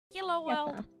Oh well.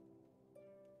 Yata.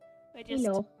 We're just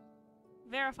Hello.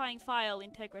 verifying file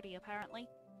integrity apparently.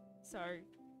 So,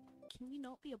 can you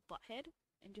not be a butthead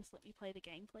and just let me play the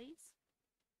game, please?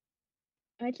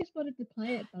 I just wanted to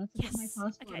play it, but I forgot my Yes.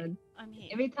 password. Okay, And I'm here.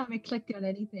 every time I clicked on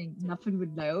anything, nothing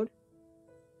would load.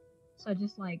 So I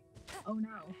just like, oh no,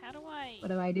 How do I? what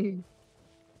do I do?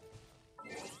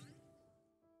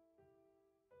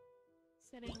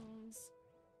 Settings.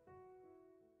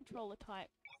 Controller type.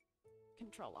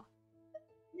 Controller.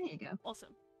 There you go. Awesome.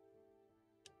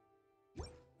 Oh,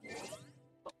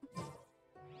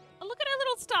 look at our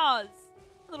little stars!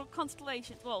 Little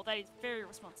constellations. Well, that is very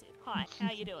responsive. Hi,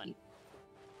 how you doing?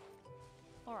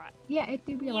 Alright. Yeah, it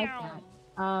do be like that.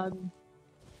 Now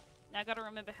I gotta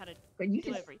remember how to but you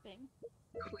do just everything.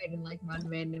 quit and like one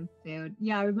random field.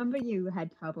 Yeah, I remember you had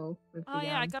trouble with Oh the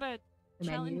yeah, I gotta the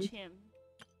challenge menus. him.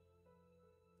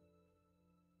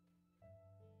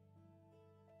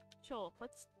 Sure,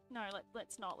 let's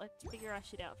not. Let's figure our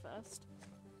shit out first.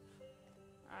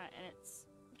 Alright, and it's...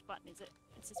 Which button is it?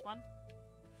 It's this one.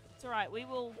 It's alright, we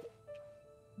will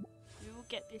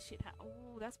get this shit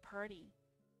oh, that's pretty.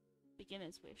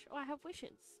 Beginner's wish. Oh, I have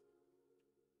wishes.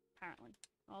 Apparently.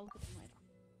 I'll look at them later.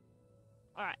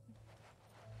 Alright.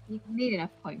 You need enough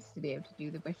points to be able to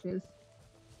do the wishes.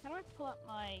 How do I pull up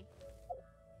my...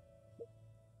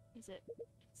 Is it...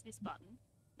 It's this button.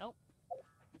 Nope.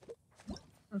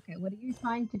 Okay, what are you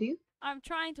trying to do? I'm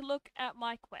trying to look at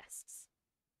my quests.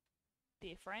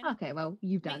 Dear friend. Okay, well,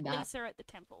 you've done Meet that. Lisa at the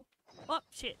temple. Oh,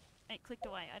 shit. It clicked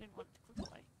away. I didn't want it to click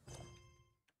away.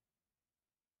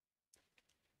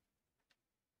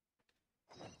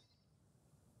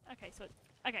 Okay, so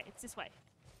it's this way.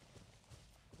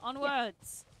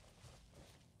 Onwards.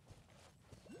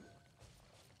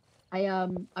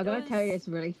 I'm gonna tell you it's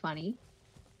really funny.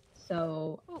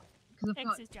 So, because I've X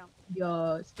got is jump.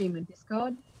 your stream in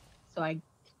Discord, so I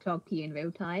talk to you in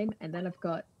real time, and then I've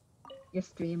got your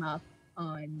stream up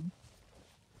on.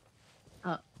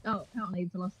 Oh, apparently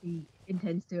Velocity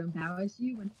intends to embarrass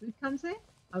you when food comes in.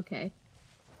 Okay.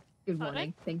 Good Pardon?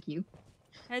 morning. Thank you.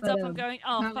 Heads But, up, I'm going.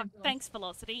 Oh apparently fuck! Velocity- Thanks,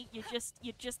 Velocity.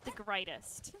 You're just the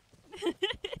greatest.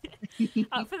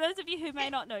 For those of you who may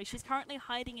not know, she's currently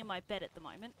hiding in my bed at the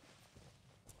moment.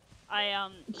 I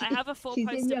have a She's in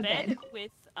four-poster your bed bed.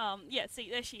 with yeah.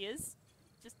 See, there she is,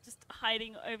 just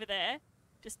hiding over there,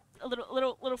 just a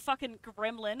little fucking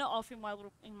gremlin off in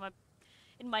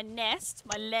my nest,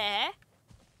 my lair.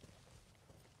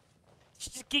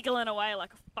 She's just giggling away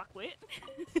like a fuckwit.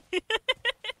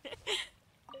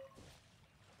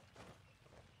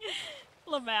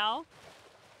 Lamau.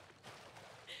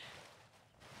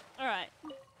 Alright.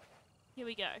 Here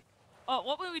we go. Oh,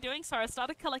 what were we doing? Sorry, I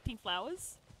started collecting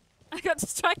flowers. I got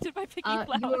distracted by picking You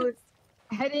flowers.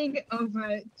 were heading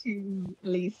over to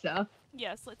Lisa.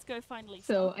 Yes, let's go find Lisa.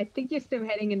 So I think you're still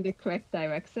heading in the correct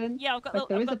direction. Yeah, I've got but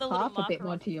the, there I've is got a the little path a bit marker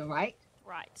more on. to your right.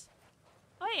 Right.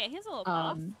 Oh yeah, here's a little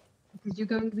path. Because you're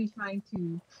going to be trying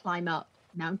to climb up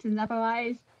mountains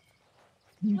otherwise.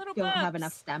 You Little don't have burps.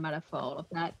 enough stamina for all of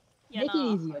that. Yeah, Make it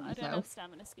nah, easy on I don't have yourself.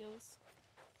 stamina skills.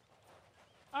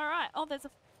 Alright, oh there's a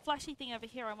flashy thing over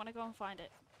here. I want to go and find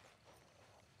it.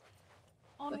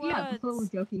 But Onwards. yeah, before we're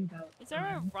joking about Is there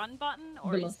a run button,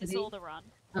 or velocity, is this all the run?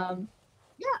 yeah,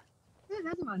 there's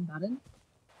a run button.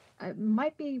 It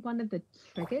might be one of the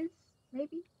triggers,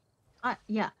 maybe?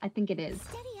 Yeah, I think it is.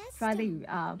 Try the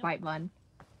right one.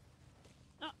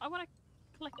 No, I want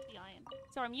to collect the iron.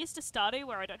 So I'm used to Stardew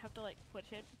where I don't have to like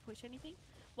push anything.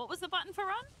 What was the button for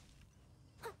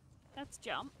run? That's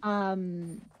jump.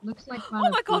 Looks like one Oh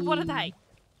of my god, the... what are they?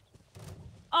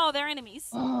 Oh, they're enemies.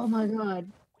 Oh my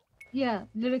god. Yeah,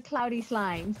 little cloudy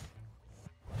slimes.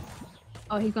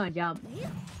 Oh, he's gonna jump.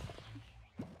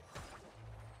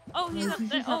 Oh, he's up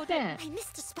there. He's Oh, up there. I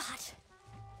missed a spot.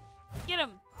 Get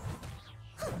him.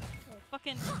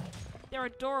 Fucking, they're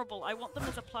adorable. I want them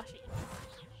as a plushie.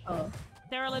 Oh.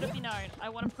 They're a little bit known. I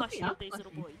want a plushie Yeah, of these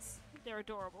little plushie. boys. They're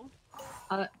adorable.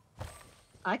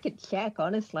 I could check,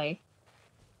 honestly.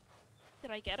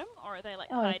 Did I get them, or are they like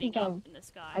Oh, I hiding think up I'll- in the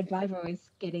sky? Our driver is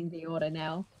getting the order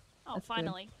now. Oh, That's good.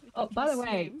 finally. We Oh, can by the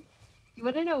way, consume. you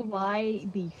want to know why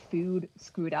the food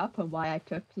screwed up and why I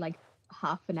took like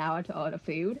half an hour to order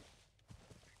food?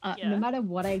 Yeah. No matter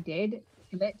what I did,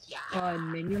 glitch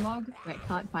on menu log where I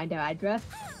can't find our address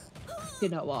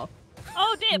did not work.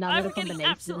 Oh, damn! none of I'm the getting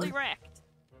combinations. absolutely wrecked.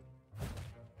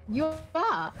 You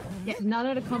are! Yeah, none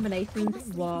of the combinations Must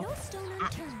leave were no stone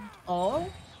at unturned. all,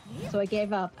 so I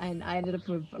gave up and I ended up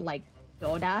with like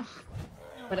DoorDash,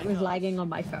 but it my was God. lagging on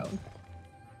my phone.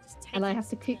 Just And I taking have to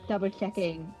some keep double keys.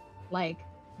 checking, like,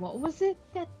 what was it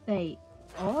that they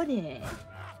ordered?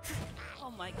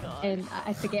 Oh my god. And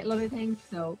I forget a lot of things,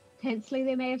 so potentially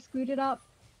they may have screwed it up.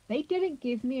 They didn't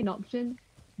give me an option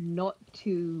not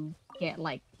to get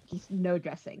like just no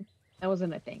dressing. That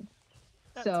wasn't a thing.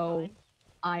 That's So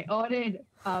fine. I ordered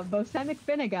balsamic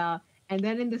vinegar, and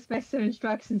then in the special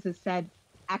instructions it said,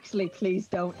 actually, please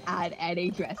don't add any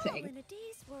dressing. In a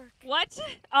day's work. What?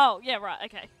 Oh, yeah, right,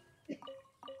 okay.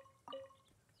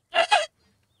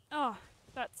 Oh,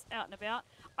 that's out and about.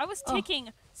 I was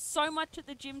ticking so much at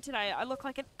the gym today, I look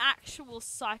like an actual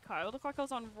psycho. I look like I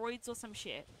was on roids or some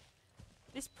shit.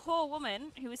 This poor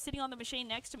woman who was sitting on the machine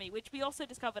next to me, which we also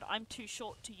discovered I'm too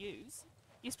short to use.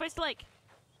 You're supposed to like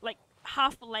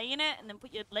half lay in it and then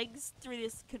put your legs through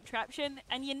this contraption,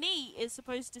 and your knee is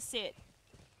supposed to sit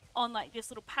on like this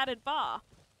little padded bar.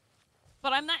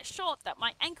 But I'm that short that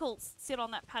my ankles sit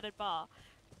on that padded bar.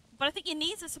 But I think your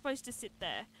knees are supposed to sit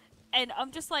there. And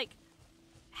I'm just like,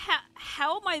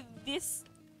 how am I this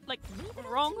like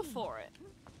wrong for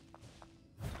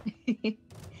it?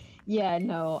 Yeah,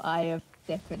 no, I have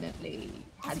definitely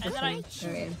had the And then same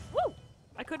experience. Woo!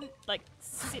 I couldn't like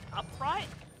sit upright.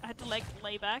 I had to like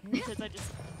lay back because I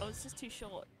was just too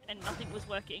short and nothing was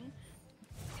working.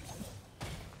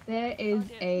 There is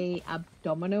a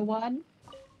abdominal one,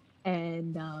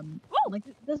 and like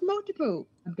there's multiple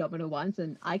abdominal ones,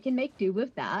 and I can make do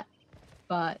with that.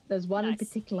 But there's one in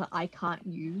particular I can't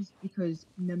use because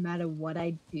no matter what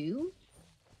I do,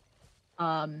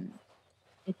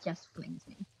 it just flings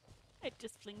me. It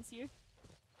just flings you.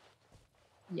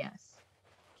 Yes.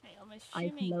 Okay, I'm I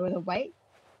assuming. can lower the weight.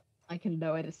 I can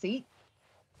lower the seat.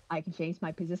 I can change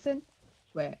my position,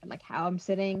 where like how I'm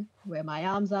sitting, where my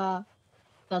arms are.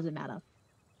 Doesn't matter.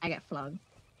 I get flung.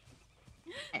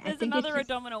 There's another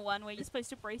abdominal one where you're supposed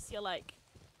to brace your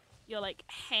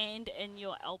hand and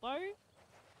your elbow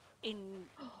in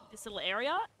this little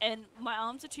area, and my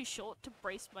arms are too short to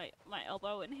brace my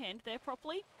elbow and hand there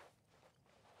properly.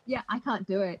 Yeah, I can't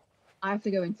do it. I have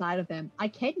to go inside of them. I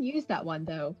can use that one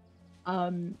though.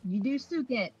 You do still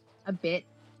get a bit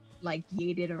like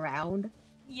yeeted around.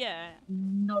 Yeah.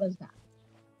 Not as bad.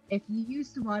 If you use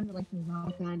the one with like the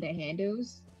round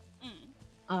handles,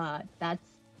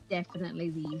 that's definitely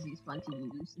the easiest one to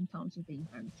use in terms of being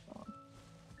very strong.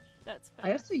 That's fair.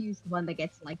 I also use the one that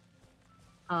gets like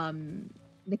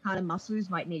the kind of muscles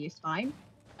right near your spine.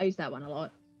 I use that one a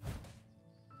lot.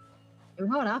 It was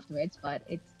hard afterwards, but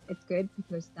it's good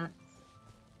because that's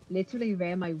literally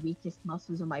where my weakest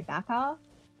muscles on my back are,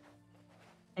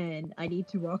 and I need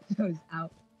to work those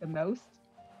out the most,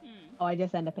 or I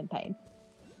just end up in pain.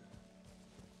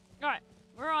 Alright,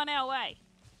 we're on our way.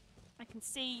 I can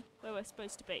see where we're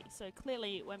supposed to be, so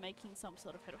clearly we're making some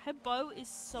sort of head. Her bow is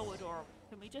so adorable.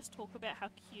 Can we just talk about how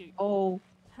cute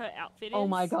her outfit is? Oh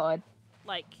my god.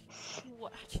 Like,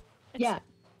 what? Yeah.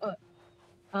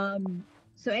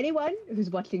 So anyone who's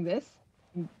watching this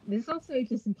also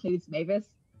just includes Mavis.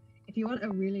 If you want a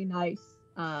really nice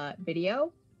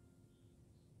video,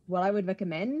 what I would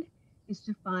recommend is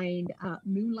to find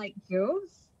Moonlight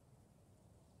Girls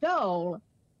doll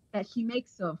that she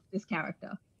makes of this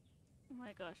character. Oh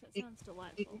my gosh, that sounds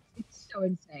delightful. It's so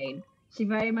insane. She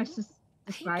very much just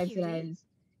describes it as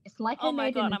it's like oh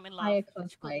my god, I'm in love.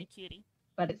 Cosplay, cutie.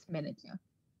 but it's miniature.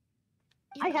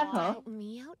 You I have her. help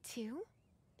me out too.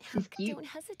 She's cute. Don't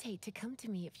hesitate to come to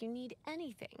me if you need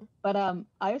anything. But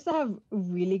I also have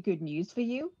really good news for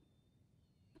you.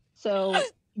 So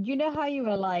you know how you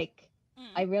were like,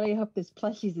 I really hope there's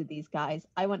plushies of these guys.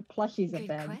 I want plushies of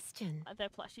them. Good question. Are there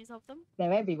plushies of them?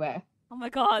 They're everywhere. Oh my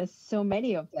god. There's so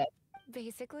many of them.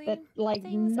 Basically, that like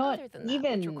not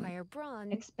even require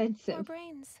brawn expensive. or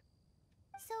brains.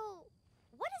 So,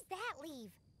 what does that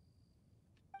leave?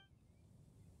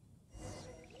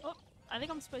 Oh, I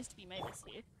think I'm supposed to be Mavis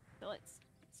here. So let's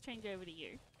change over to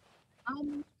you.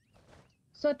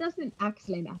 So it doesn't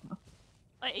actually matter.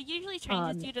 Like, it usually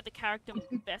changes due to the character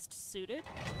best suited.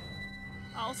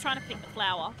 I was trying to pick the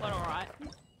flower, but alright.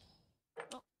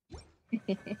 Oh.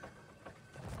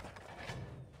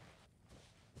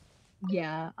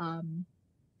 Yeah,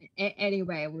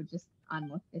 anyway, we'll just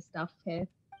unlock this stuff here.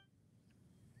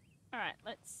 Alright,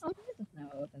 let's... Oh, there's a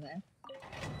flower over there.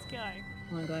 Let's go.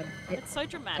 Oh my god. It's so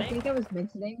dramatic. I think I was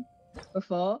mentioning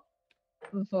before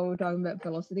we were talking about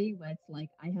Velocity, where it's like,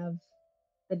 I have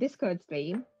the Discord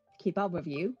stream to keep up with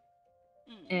you,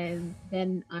 and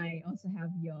then I also have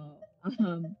your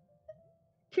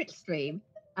Twitch stream,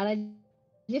 and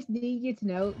I just need you to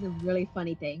know the really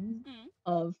funny things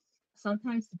of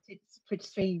sometimes the Twitch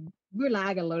stream will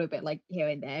lag a little bit, like here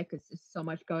and there, because there's so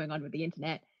much going on with the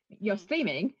internet. You're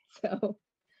streaming, so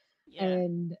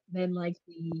and then like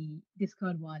the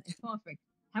Discord one is perfect.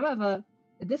 However,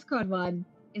 the Discord one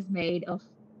is made of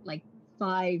like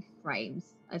 5 frames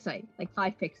I say like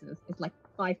 5 pixels. It's like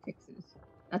 5 pixels.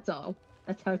 That's all.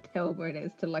 That's how terrible it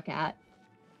is to look at.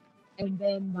 And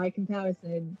then by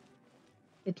comparison,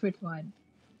 the Twitch one,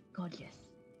 gorgeous.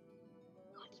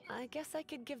 Gorgeous. I guess I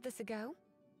could give this a go.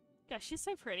 Gosh, she's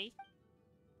so pretty.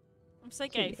 I'm so She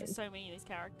gay for is. so many of these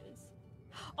characters.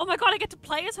 Oh my god, I get to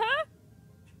play as her?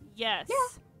 Yes.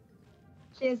 Yeah.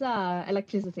 She has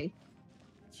electricity.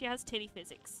 She has titty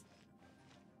physics.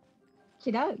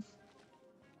 She does.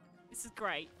 This is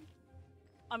great.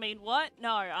 I mean, what?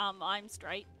 No, I'm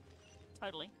straight.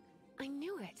 Totally. I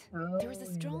knew it. Oh, There was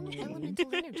a strong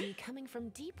elemental energy coming from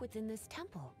deep within this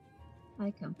temple.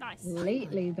 I Nice.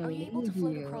 completely Are you able believe to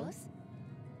float you. across?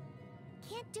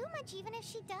 Can't do much even if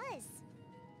she does.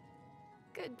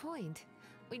 Good point.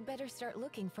 We'd better start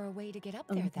looking for a way to get up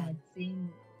Oh there my then. god,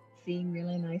 seeing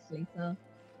really nice Lisa.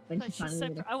 When No, she she's finally so.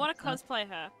 really I want to pops up. cosplay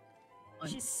her. on-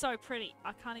 She's so pretty.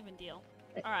 I can't even deal.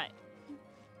 Uh, All right.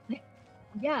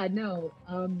 Yeah, no.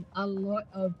 A lot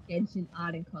of Genshin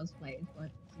art and cosplays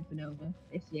went Supernova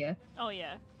this year. Oh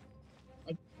yeah.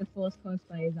 Like the first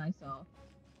cosplayers I saw,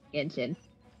 Genshin.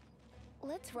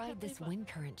 Let's ride this believe wind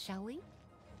current, shall we?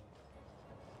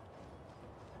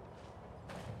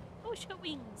 Oh, she's got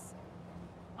wings.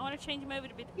 I want to change him over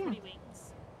to be the Yeah. pretty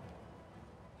wings.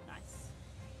 Nice.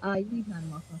 You can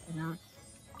mock off of that.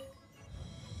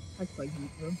 That's quite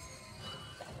useful.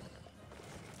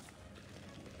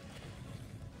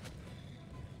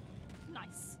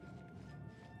 Nice.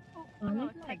 Oh, I I'm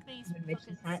like gonna like take these when Rich's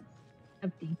fuckers. hats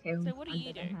have details So what do under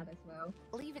you the do? hat as well.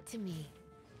 Leave it to me.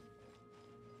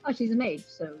 Oh, she's a mage,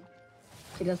 so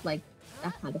she does like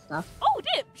that kind of stuff. Oh,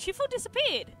 dip! She full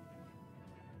disappeared.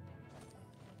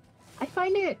 I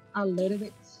find it a little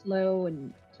bit slow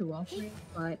and too often,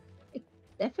 but it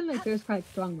definitely feels quite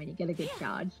strong when you get a good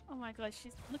charge. Oh my god,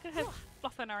 look at her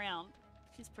fluffing around.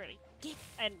 She's pretty.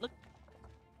 And look,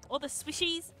 all the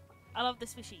swishies. I love the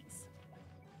swishies.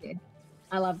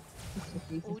 I love the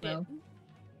swishies Oh, as well. dip.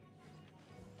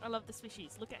 I love the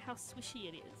swishies. Look at how swishy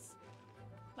it is.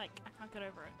 Like, I can't get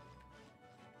over it.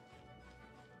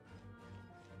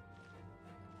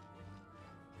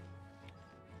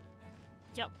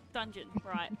 Yep, dungeon,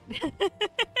 right.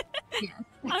 Yes.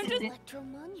 I'm just Electro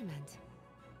monument.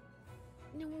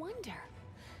 No wonder.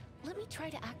 Let me try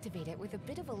to activate it with a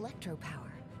bit of electro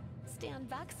power. Stand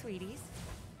back, sweeties.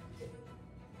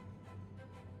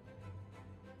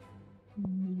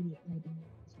 Immediately being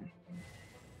distracted.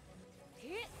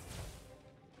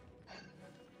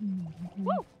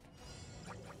 Woo!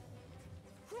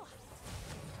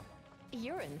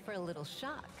 You're in for a little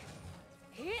shock.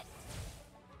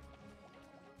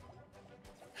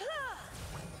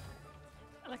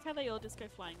 I like how they all just go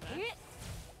flying back.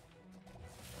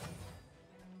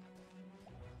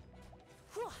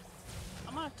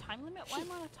 I'm on a time limit? Why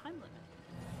am I on a time limit?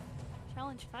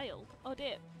 Challenge failed. Oh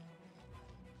dear.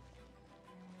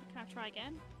 Can I try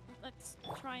again? Let's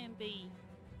try and be...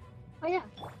 Oh yeah.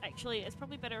 Actually, it's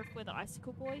probably better if we're the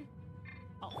icicle boy.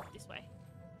 Oh, this way.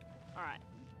 Alright.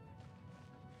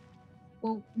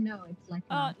 Well, no, it's like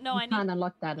no, I you need- can't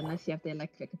unlock that unless you have the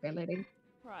electric ability.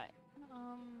 Right.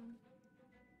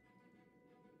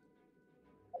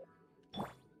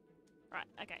 Right,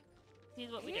 okay.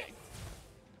 Here's what we do.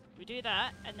 We do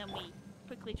that, and then we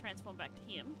quickly transform back to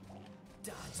him.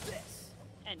 Dodge this.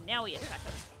 And now we attack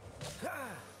him.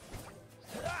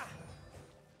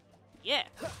 Yeah.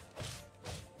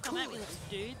 Come at me, little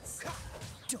dudes.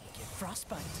 Don't get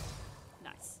frostbite.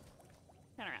 Nice.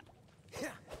 Turn around.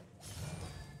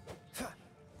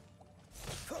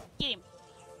 Get him.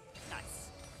 Nice.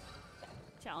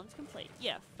 Challenge complete.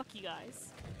 Yeah, fuck you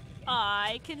guys.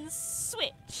 I can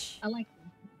switch. I like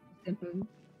simple.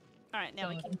 Alright, now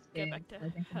we can go back to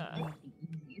her. The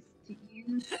easiest to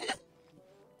use.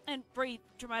 And breathe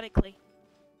dramatically.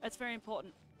 That's very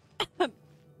important. Oh,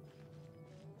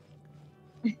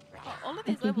 all of I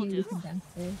these can level hear you just... from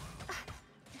downstairs.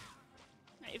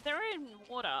 If they're in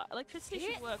water, electricity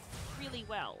should work really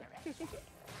well. Yeah.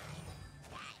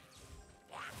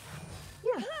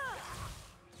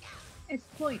 It's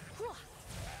the point.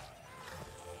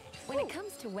 When it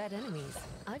comes to wet enemies,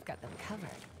 I've got them covered.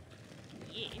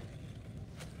 Yeah.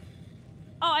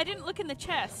 Oh, I didn't look in the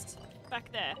chest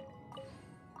back there.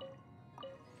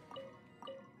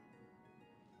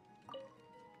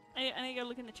 I need to go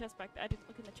look in the chest back there. I didn't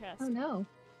look in the chest. Oh no.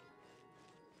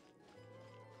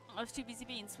 I was too busy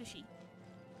being swishy.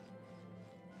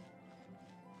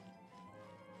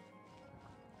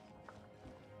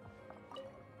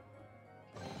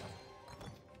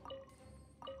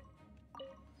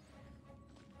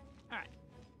 Alright.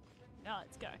 Now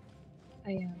let's go.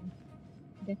 I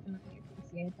definitely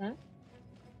appreciate that.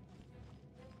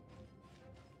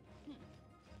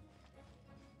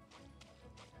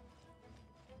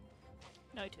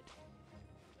 Noted.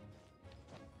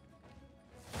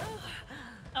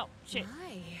 Oh, shit.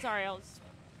 My. Sorry, I was...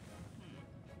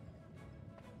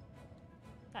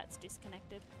 That's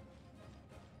disconnected.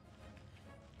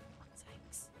 For fuck's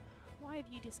sakes. Why have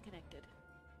you disconnected?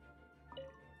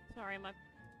 Sorry, my... I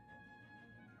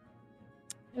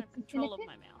don't have control of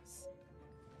my mouse.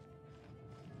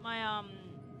 My,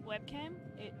 webcam,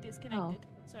 it disconnected.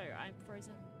 So I'm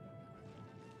frozen.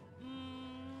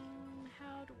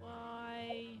 How do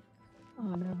I...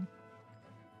 Oh no.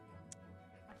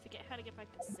 I forget how to get back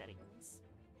to settings.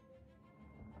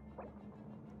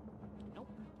 Nope.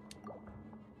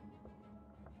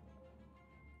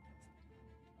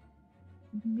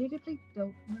 Immediately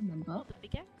don't remember. Oh, the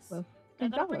big X? Well, No,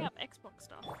 that'll bring download. up Xbox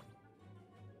stuff.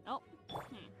 Oh.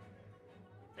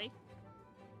 See?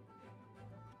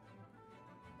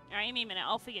 Alright, give me a minute.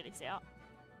 I'll figure this out.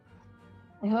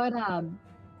 I heard I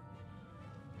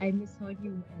misheard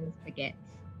you as baguette.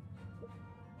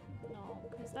 No,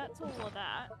 because that's all of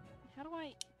that. How do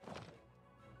I...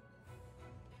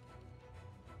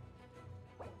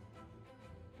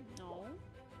 No.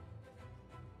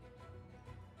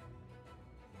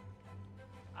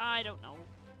 I don't know.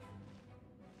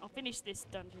 I'll finish this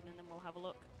dungeon and then we'll have a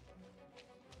look.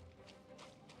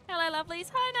 Hello,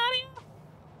 lovelies. Hi, Nadia.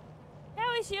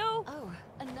 How is you? Oh,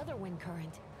 another wind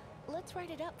current. Let's ride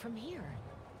it up from here.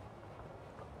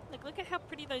 Look at how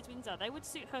pretty those wings are. They would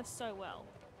suit her so well.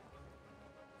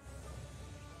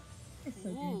 It's so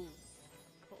good. Ooh.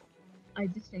 Cool. I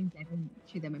just changed them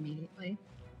to them immediately.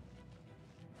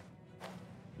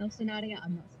 Also, Nadia,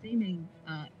 I'm not streaming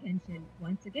Genshin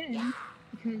once again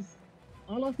because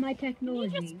all of my Can you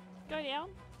technology just go down,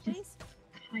 please?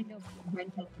 kind of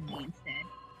went up for me instead.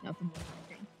 Not for more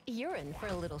thing. You're in for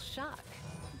a little shock.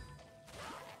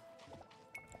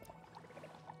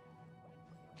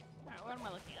 Alright, what am I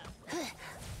looking at?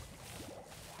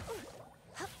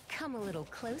 Come a little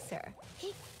closer.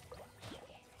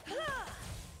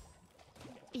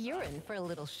 You're in for a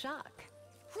little shock.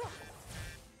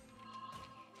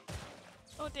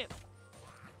 Oh, dip.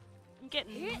 I'm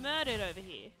getting murdered over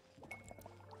here.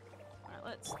 Alright,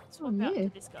 let's swap out no. to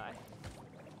this guy.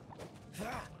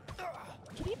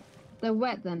 Get him. They're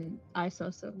wet than ice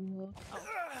also.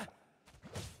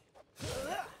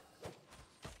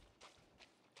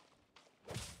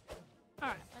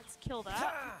 Alright, let's kill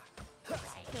that. Let's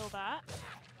kill that.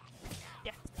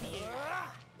 Death to you.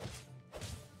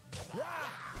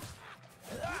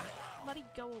 Bloody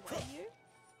go away, you.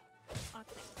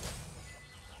 Okay.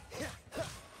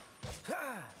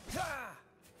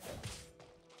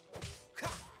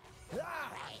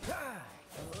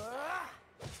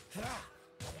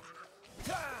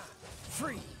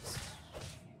 Freeze!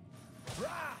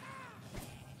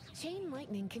 Chain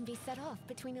lightning can be set off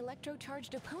between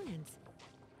electro-charged opponents.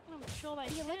 I'm sure they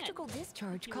The can. electrical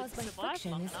discharge You caused by would survive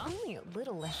friction long is enough. only a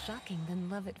little less shocking than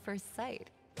love at first sight.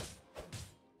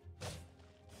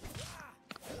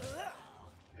 There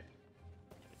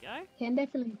we go. Can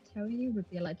definitely tell you with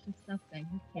the electric stuff that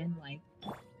you can like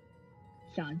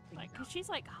shine things Like, up. cause she's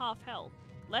like half health.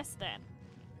 Less than.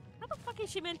 How the fuck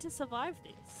is she meant to survive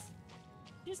this?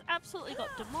 She just absolutely got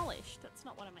demolished. That's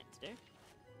not what I meant to do.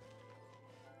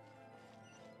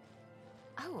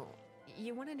 Oh,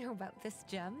 you want to know about this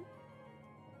gem?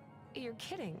 You're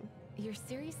kidding. You're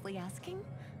seriously asking?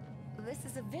 This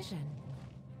is a vision.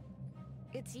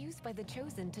 It's used by the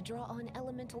Chosen to draw on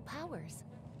elemental powers.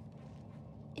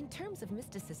 In terms of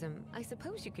mysticism, I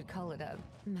suppose you could call it a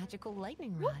magical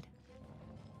lightning rod.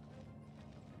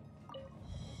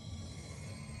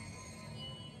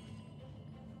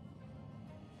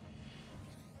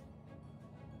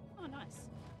 Oh, nice.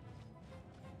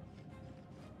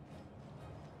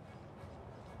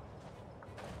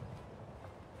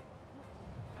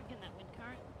 Back in that wind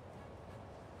current.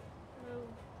 Go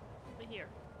over here.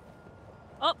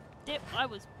 Oh, dip! I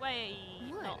was way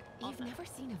What? not on You've that. never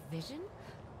seen a vision?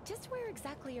 Just where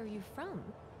exactly are you from?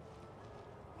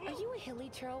 Are you a hilly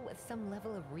churl with some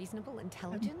level of reasonable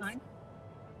intelligence? fine.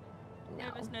 No,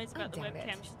 Whoever's knows I about the doubt webcam,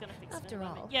 it. she's gonna fix it. After in a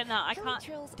moment. all, Yeah, no, I hilly can't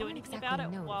churls do aren't anything exactly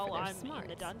about it known while for their I'm in the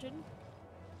smarts. dungeon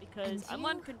because And I'm you-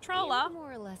 on controller. you're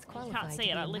more or less You qualified can't to see be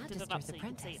it. I a lifted it up magister's so you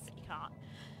can see it, apprentice. but you can't.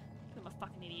 'Cause I'm a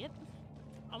fucking idiot.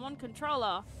 I'm on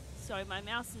controller, so my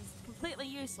mouse is completely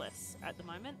useless at the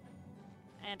moment,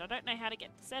 and I don't know how to get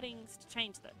the settings to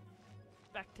change them.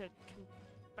 Back to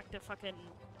fucking.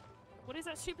 What is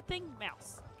that stupid thing?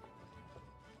 Mouse.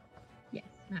 Yes,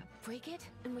 map. Break it,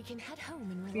 and we can head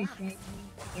home and relax. Appreciate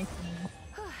you getting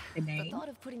the The name. thought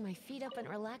of putting my feet up and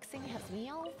relaxing has me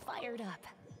all fired up.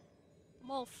 I'm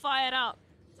all fired up.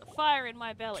 There's a fire in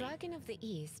my belly. Dragon of the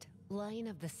East, Lion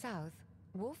of the South,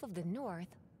 Wolf of the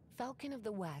North, Falcon of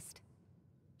the West.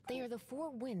 They are the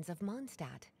four winds of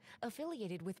Mondstadt,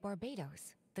 affiliated with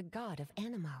Barbados, the god of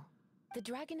Animo. The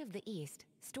dragon of the East,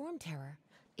 Storm Terror,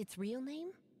 its real name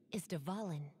is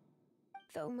Dvalin.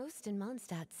 Though most in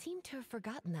Mondstadt seem to have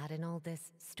forgotten that in all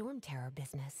this Storm Terror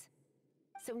business.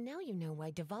 So now you know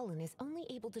why Dvalin is only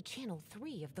able to channel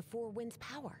 3 of the four winds'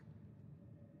 power.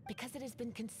 Because it has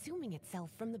been consuming itself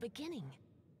from the beginning.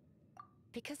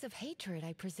 Because of hatred,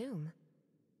 I presume.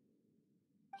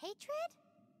 Hatred?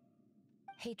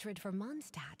 Hatred for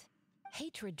Mondstadt.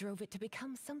 Hatred drove it to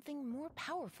become something more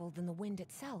powerful than the wind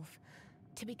itself.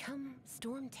 To become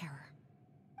Storm Terror.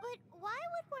 But why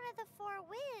would one of the four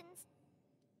winds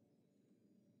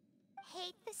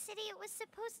hate the city it was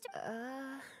supposed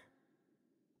to...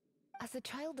 As a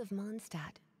child of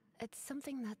Mondstadt, it's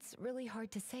something that's really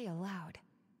hard to say aloud.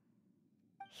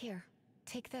 Here,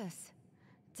 take this.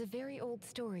 It's a very old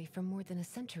story from more than a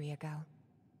century ago.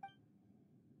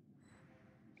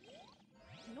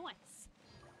 Nice.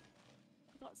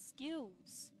 You got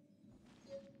skills.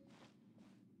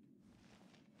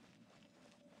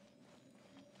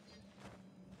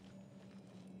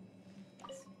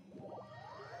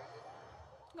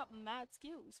 You got mad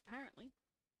skills, apparently.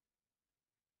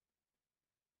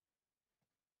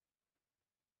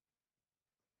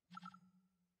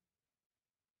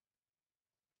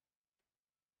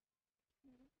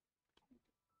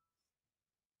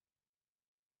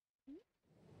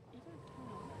 You don't turn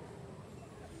on.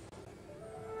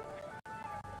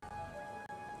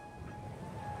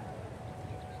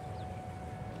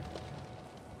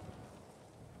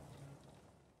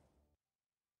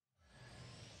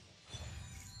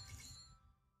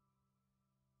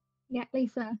 Yeah,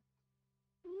 Lisa.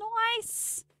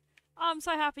 Nice! I'm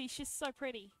so happy. She's so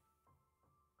pretty.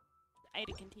 A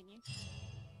to continue.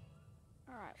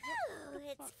 Alright. Oh,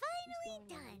 it's finally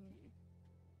done.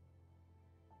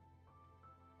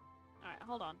 Alright,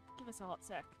 hold on. Give us a hot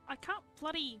sec. I can't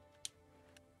bloody...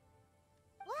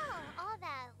 Well, all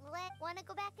that. Wanna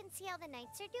go back and see how the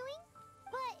knights are doing?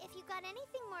 But if you got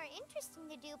anything more interesting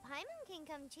to do, Paimon can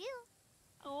come too.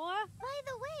 Or... By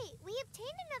the way, we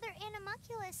obtained another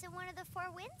Animalculus in one of the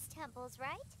Four Winds temples,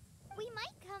 right? We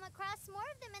might come across more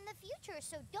of them in the future,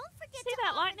 so don't forget See to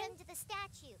that offer lightning? them to the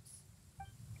statues.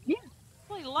 Yeah.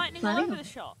 Bloody lightning all Lightning. over the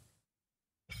shop.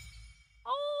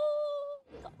 Oh!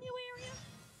 We got a new area.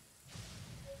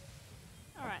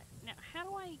 Alright, now how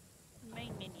do I...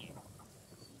 main menu?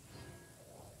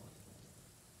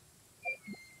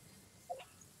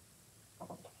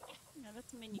 No,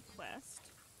 that's menu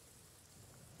quest.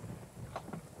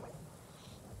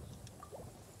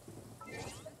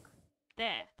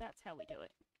 There, that's how we do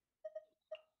it.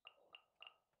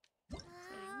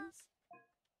 Settings.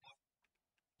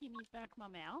 Give me back my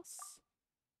mouse.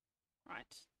 Right.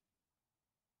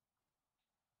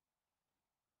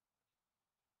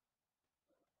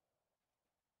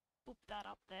 Boop that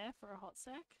up there for a hot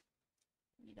sec.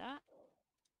 Give me that.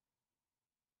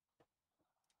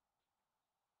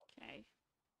 Okay.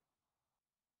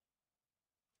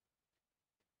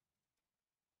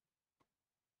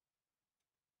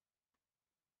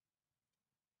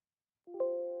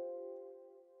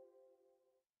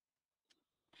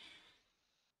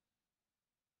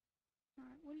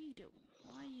 Alright, what are you doing?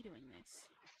 Why are you doing this?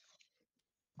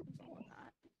 There's all of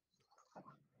that.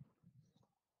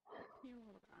 Here,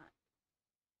 all of that.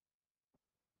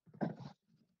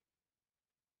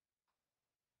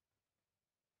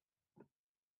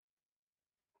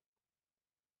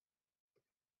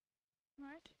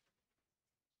 Right.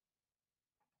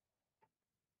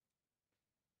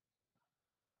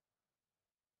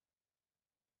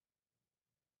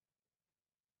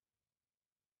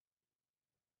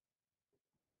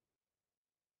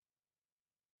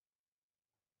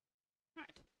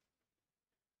 Right.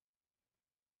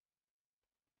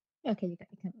 Okay, you got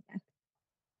your camera back.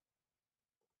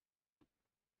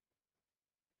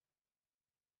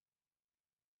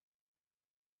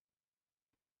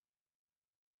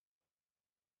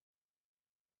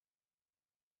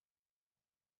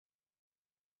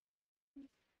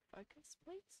 Focus,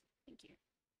 please. Thank you.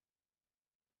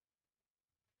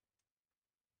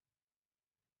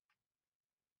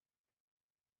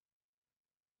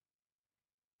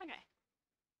 Okay.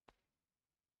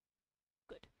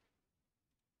 Good.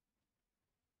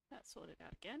 That's sorted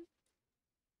out again.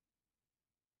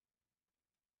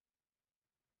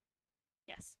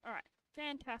 Yes. Alright.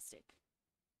 Fantastic.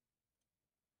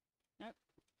 Nope.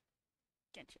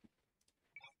 Genshin.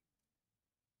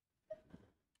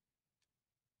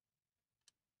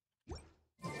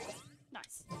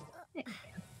 Nice.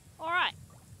 Alright.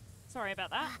 Sorry about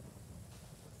that.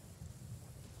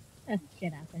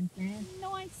 Shit happens, man.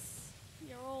 Nice.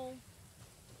 You're all.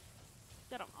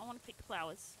 Get 'em. I want to pick the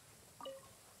flowers.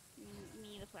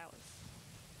 Me the flowers.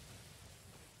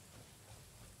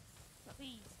 Got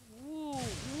these. Ooh, ooh.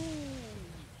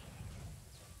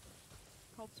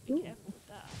 Probs, be Ooh. careful with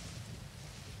that.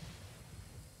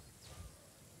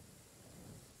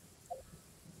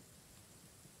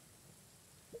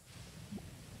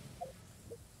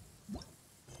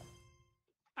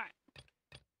 Alright.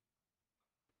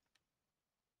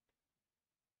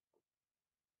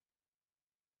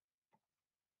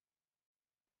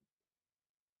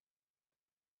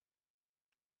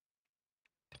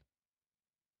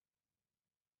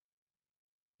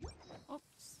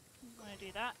 Oops. Didn't want to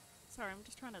do that. Sorry, I'm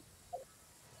just trying to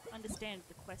understand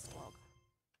the quest log.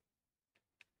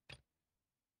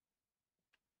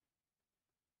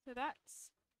 So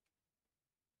that's...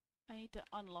 I need to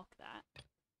unlock that.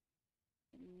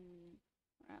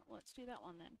 Alright, let's do that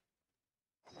one then.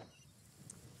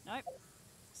 Nope.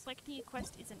 Selecting a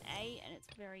quest is an A and it's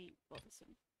very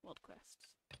bothersome. World quests.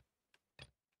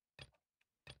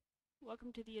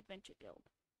 Welcome to the Adventure Guild.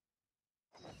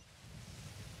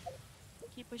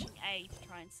 Keep pushing A to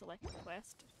try and select the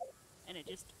quest, and it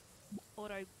just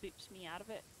auto boops me out of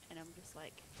it, and I'm just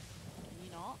like, can you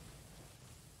not?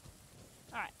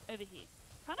 Alright, over here.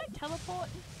 Can't I teleport?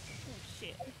 Oh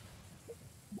shit.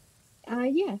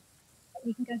 Yeah.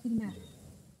 We can go to the map.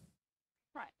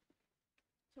 Right.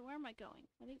 So where am I going?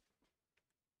 I think...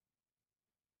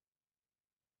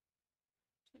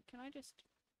 So can I just...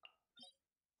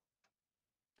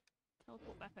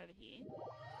 teleport back over here?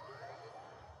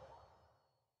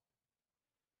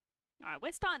 Alright,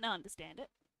 we're starting to understand it.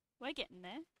 We're getting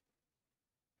there.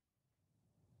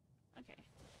 Okay.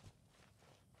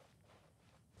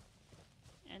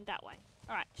 And that way.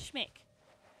 Alright, Schmick.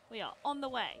 We are on the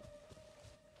way.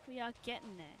 We are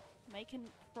getting there.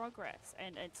 Making progress.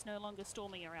 And it's no longer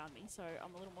storming around me, so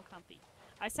I'm a little more comfy.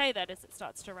 I say that as it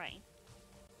starts to rain.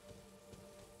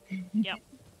 Yep.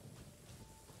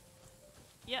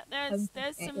 Yeah, there's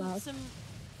some...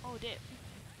 Oh, dip.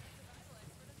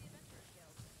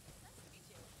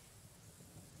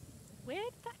 Where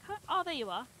did that come? Oh, there you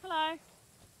are. Hello.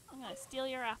 I'm gonna steal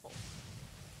your apple.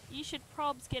 You should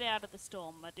probs get out of the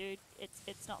storm, my dude.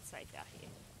 It's not safe out here.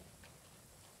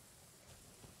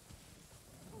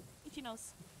 Oh, itchy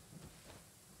nose.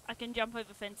 I can jump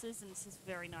over fences, and this is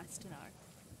very nice to know.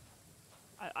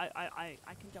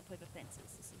 I can jump over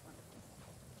fences. This is wonderful.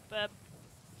 Burb.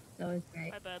 That was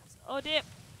great. Hi, burbs. Oh, dip.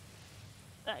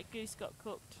 That goose got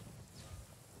cooked.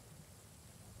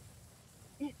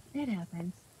 It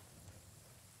happens.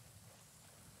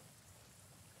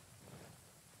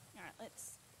 Alright,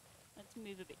 let's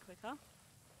move a bit quicker.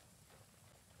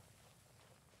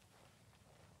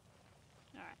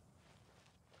 Alright.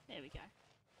 There we go.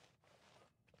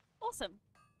 Awesome.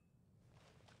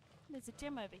 There's a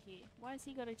gem over here. Why has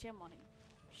he got a gem on him?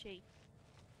 She.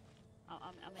 Oh,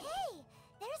 I'm in. Hey,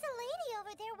 there's a lady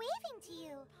over there waving to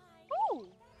you. Ooh!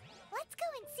 Let's go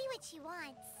and see what she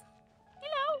wants.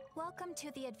 Hello! Welcome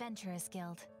to the Adventurers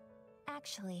Guild.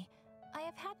 Actually, I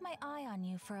have had my eye on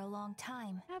you for a long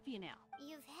time. Have you now?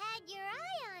 You've had your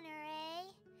eye on her,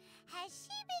 eh? Has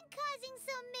she been causing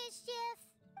some mischief?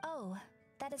 Oh,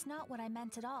 that is not what I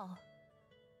meant at all.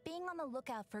 Being on the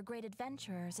lookout for great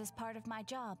adventurers is part of my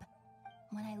job.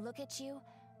 When I look at you,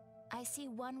 I see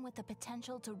one with the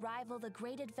potential to rival the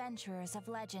great adventurers of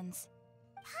legends.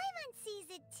 Paimon sees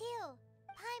it too.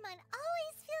 Paimon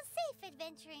always feels safe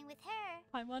adventuring with her.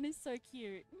 Paimon is so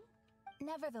cute.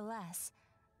 Nevertheless,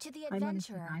 to the Paimon is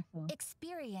to adventurer, die for.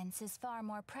 experience is far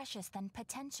more precious than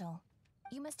potential.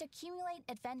 You must accumulate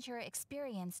adventurer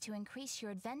experience to increase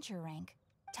your adventure rank.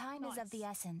 Time is of the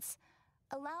Nice. essence.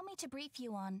 Allow me to brief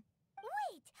you on...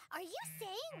 Wait, are you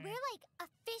saying we're like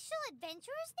official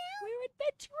adventurers now? We're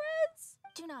adventurers!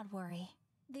 Do not worry.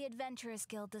 The Adventurers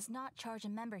Guild does not charge a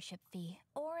membership fee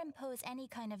or impose any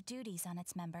kind of duties on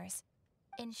its members.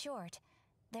 In short,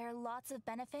 there are lots of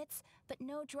benefits, but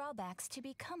no drawbacks to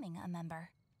becoming a member.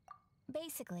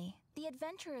 Basically, the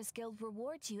Adventurers Guild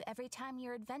rewards you every time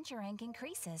your adventure rank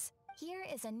increases. Here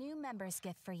is a new member's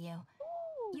gift for you.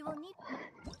 You will need...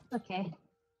 Okay.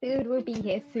 Food will be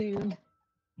here soon.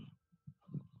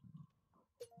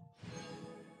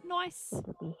 Nice! Food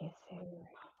will be here soon.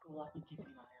 Well, I can keep an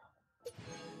eye out.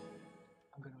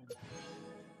 I'm gonna win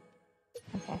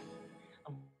that. Okay.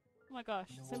 Oh my gosh,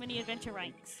 so many adventure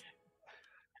ranks.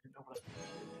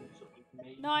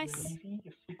 Nice!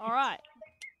 Alright.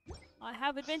 I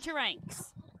have adventure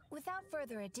ranks. Without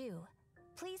further ado,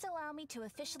 please allow me to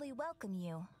officially welcome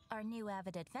you, our new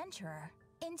avid adventurer,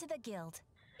 into the guild.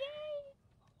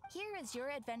 Here is your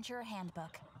adventurer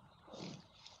handbook.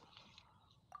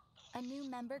 A new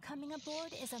member coming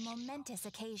aboard is a momentous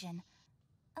occasion.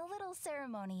 A little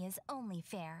ceremony is only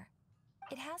fair.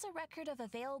 It has a record of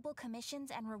available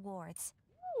commissions and rewards.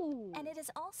 Ooh. And it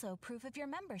is also proof of your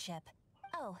membership.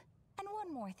 Oh, and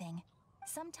one more thing.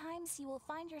 Sometimes you will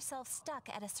find yourself stuck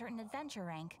at a certain adventure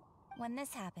rank. When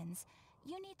this happens,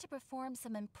 you need to perform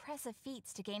some impressive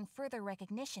feats to gain further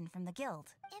recognition from the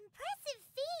guild. Impressive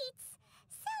feats?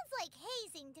 Sounds like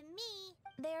hazing to me.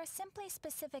 They are simply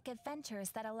specific adventures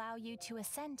that allow you to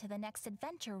ascend to the next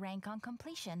adventure rank on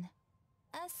completion.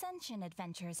 Ascension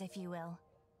adventures, if you will.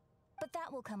 But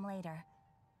that will come later.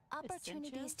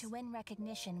 Opportunities to win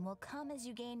recognition will come as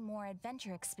you gain more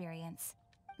adventure experience.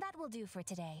 That will do for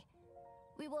today.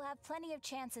 We will have plenty of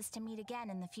chances to meet again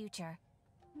in the future.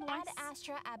 Nice. Ad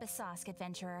Astra Abyssosk,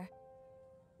 adventurer.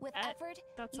 With effort,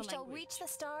 you shall reach the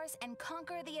stars and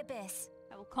conquer the abyss.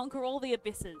 I will conquer all the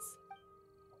abysses.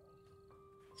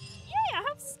 Yay, I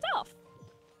have stuff!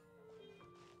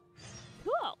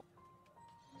 Cool!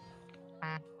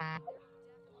 I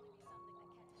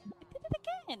did it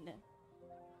again!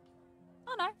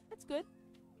 Oh no, that's good.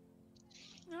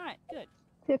 Alright, good.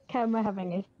 The camera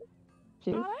having I issues.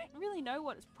 don't really know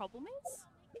what its problem is.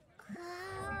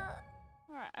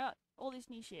 Alright, I got all this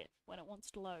new shit when it wants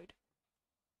to load.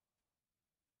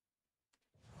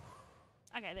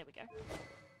 Okay, there we go.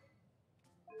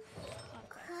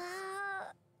 Okay.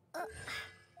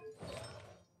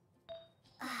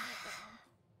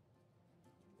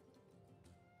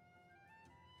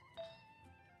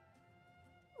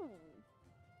 Ooh.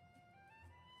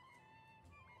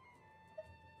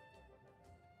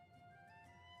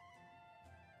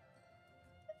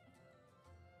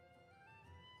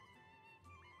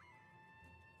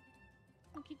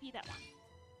 I'll give you that one.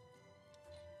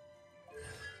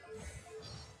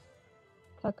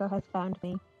 Coco has found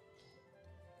me.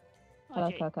 Hello,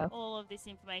 Okay, Coco. all of this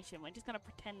information. We're just gonna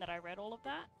pretend that I read all of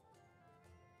that.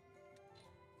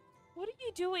 What are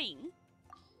you doing?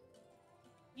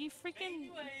 You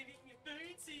freaking...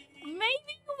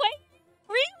 Maybe wait.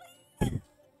 Really?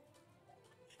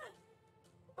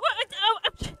 What? Oh,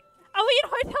 are we in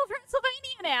Hotel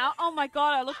Transylvania now? Oh my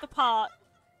god, I looked the part.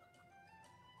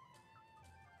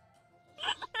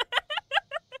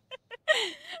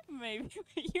 Maybe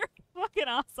you're a fucking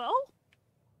asshole.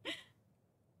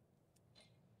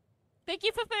 Thank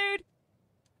you for food.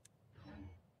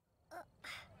 Oh,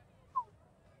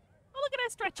 look at her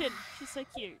stretching. She's so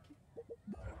cute.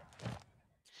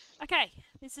 Okay,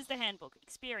 this is the handbook.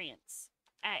 Experience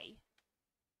A.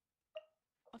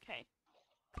 Okay.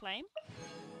 Claim.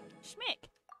 Schmick.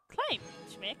 Claim.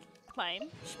 Schmick. Claim.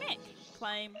 Schmick.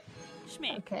 Claim.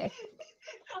 Schmick. Okay.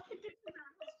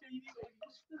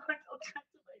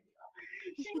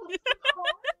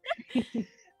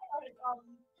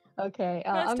 Okay,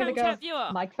 I'm gonna go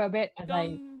mic for a bit and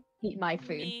I eat my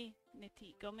food.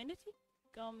 Gominity?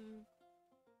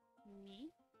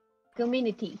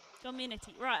 Community.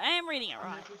 Gominity. Right, I am reading it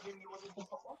right.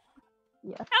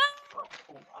 Yeah.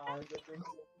 Hello!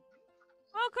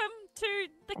 Welcome to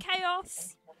the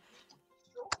chaos.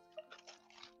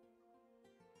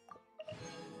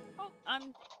 Oh,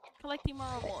 I'm collecting more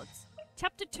rewards.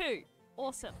 Chapter 2.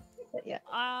 Awesome. Yeah.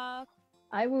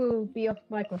 I will be off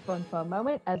microphone for a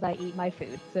moment as I eat my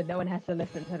food, so no one has to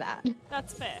listen to that.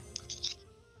 That's fair.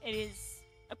 It is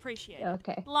appreciated.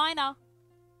 Okay. Liner.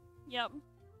 Yep.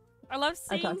 I love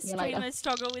seeing streamers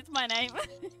struggle with my name.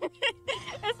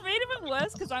 It's made it even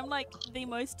worse because I'm like the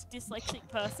most dyslexic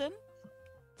person.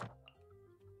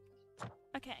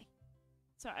 Okay.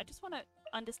 So I just want to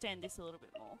understand this a little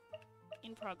bit more.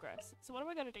 In progress. So what am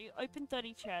I going to do? Open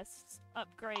 30 chests.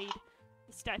 Upgrade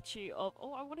the statue of...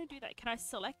 Oh, I want to do that. Can I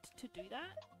select to do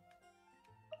that?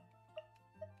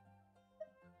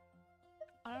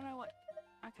 I don't know what...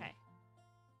 Okay.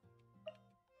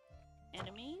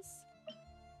 Enemies.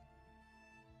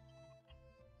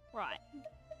 Right.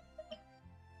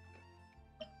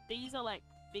 These are like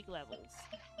big levels.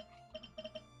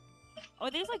 Oh,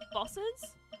 are these like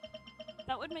bosses?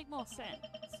 That would make more sense.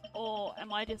 Or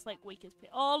am I just like weak as pit?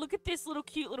 Oh, look at this little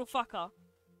cute little fucker.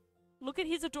 Look at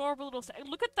his adorable little...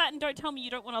 Look at that and don't tell me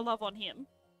you don't want to love on him.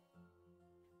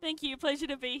 Thank you. Pleasure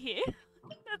to be here.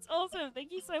 That's awesome.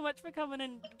 Thank you so much for coming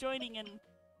and joining and...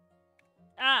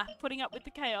 putting up with the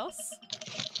chaos.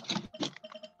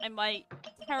 And my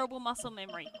terrible muscle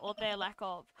memory. Or their lack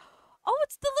of. Oh,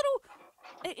 it's the little...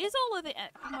 It is all of the...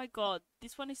 Oh my god.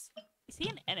 This one is... Is he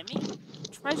an enemy?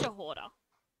 Treasure hoarder.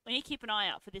 We need to keep an eye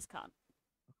out for this cunt.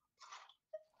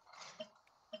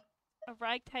 A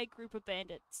ragtag group of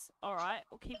bandits. Alright,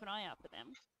 we'll keep an eye out for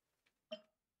them.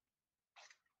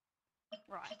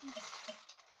 Right.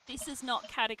 This is not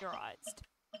categorized.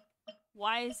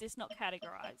 Why is this not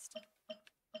categorized?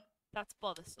 That's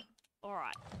bothersome.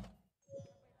 Alright.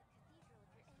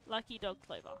 Lucky dog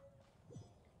clover.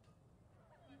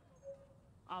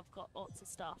 I've got lots of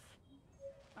stuff.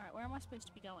 Alright, where am I supposed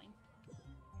to be going?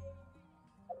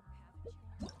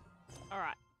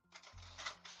 Alright.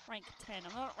 Rank 10.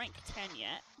 I'm not at rank 10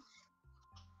 yet.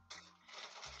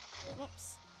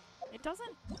 Whoops. It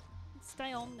doesn't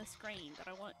stay on the screen that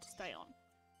I want it to stay on.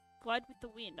 Glide with the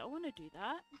wind. I want to do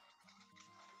that.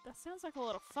 That sounds like a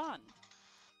lot of fun.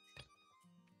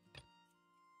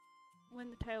 When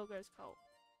the tail goes cold.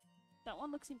 That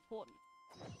one looks important.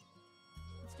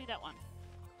 Let's do that one.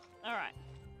 Alright.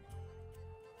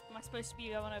 Am I supposed to be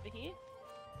going over here?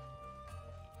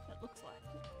 That looks like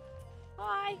it.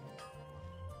 Hi!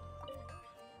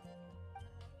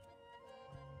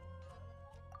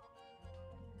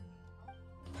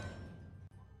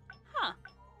 Huh.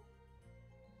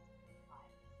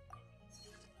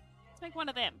 Let's make one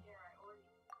of them.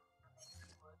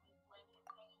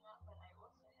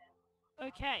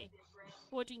 Okay.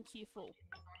 Forging queue full.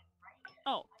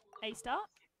 Oh, A start?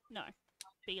 No.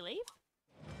 B leave?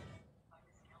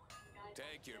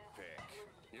 Take your pick.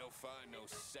 You'll find no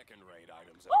second-rate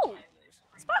items. Ooh!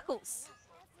 Sparkles!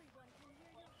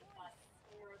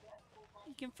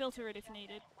 You can filter it if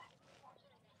needed.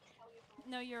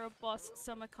 No, you're a boss.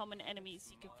 Some are common enemies.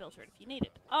 You can filter it if you need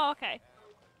it. Oh, okay.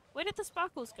 Where did the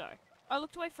sparkles go? I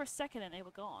looked away for a second and they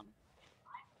were gone.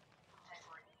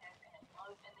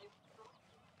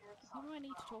 Who do I need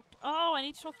to talk to? Oh, I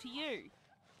need to talk to you.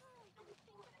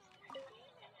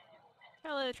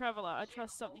 Hello, traveler. I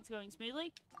trust something's going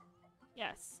smoothly.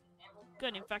 Yes.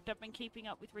 Good. In fact, I've been keeping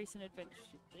up with recent adventures.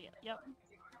 Yep.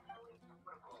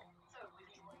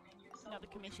 Another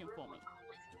commission for me.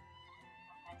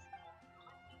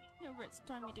 However, it's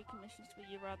time you do commissions for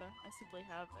you, rather. I simply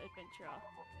have adventure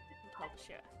and tell to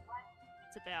share.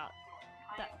 It's about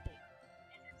that thing.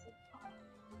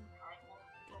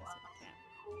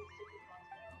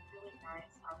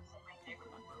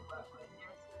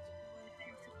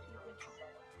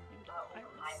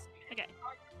 Okay.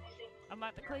 I'm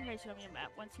at the location on your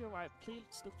map. Once you arrive,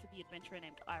 please look for the adventurer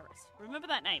named Iris. Remember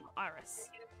that name, Iris.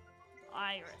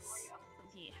 Iris. From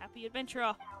here. Happy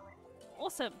adventurer.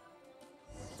 Awesome.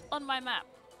 On my map.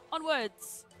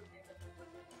 Onwards.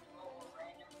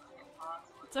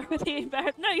 Sorry, the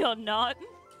embarrassed. No, you're not.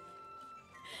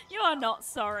 You are not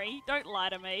sorry. Don't lie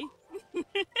to me.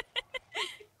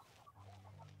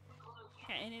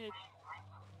 Okay, I need to...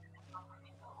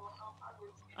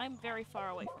 I'm very far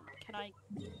away from it. Can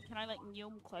I like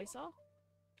Nyum closer?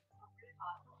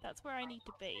 That's where I need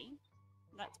to be.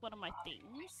 That's one of my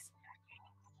things.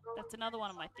 That's another one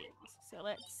of my things. So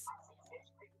let's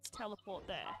teleport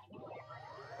there.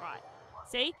 Right.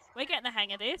 See? We're getting the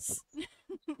hang of this.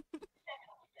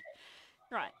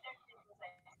 Right.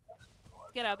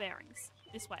 Let's get our bearings.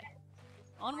 This way.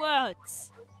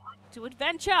 Onwards! To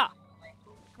adventure!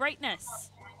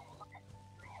 Greatness!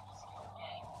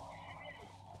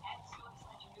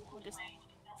 We'll just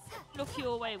look you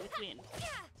away with wind.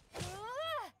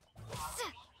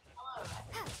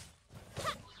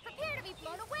 Prepare to be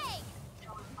blown away!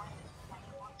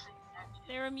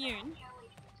 They're immune.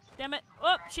 Damn it.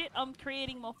 Oh, shit. I'm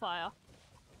creating more fire.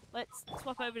 Let's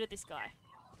swap over to this guy.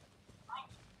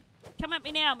 Come at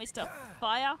me now, Mr.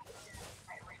 Fire.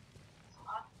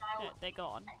 They're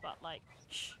gone, but like,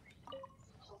 shh.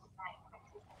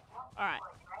 Alright.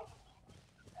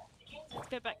 Let's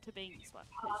go back to being this one,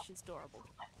 because she's adorable.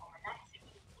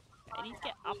 Okay, I need to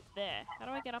get up there. How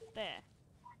do I get up there?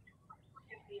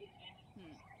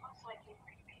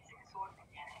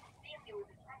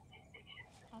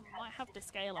 I might have to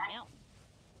scale a mountain.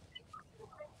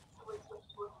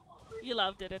 You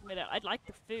loved it, admit it. I'd like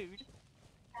the food.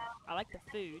 I like the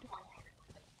food.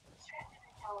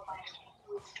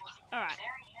 Alright.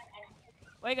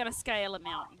 We're gonna scale a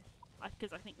mountain.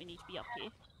 Because I think we need to be up here.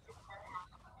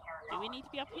 Do we need to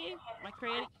be up here? Am I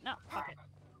creating? No, fuck it.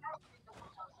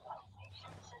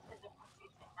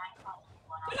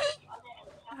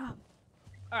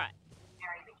 Alright.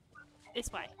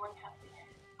 This way.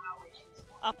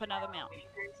 Up another mountain.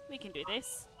 We can do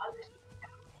this.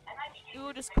 We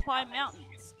will just climb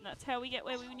mountains. And that's how we get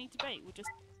where we need to be. We'll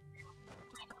just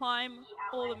climb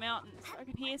all the mountains. I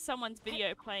can hear someone's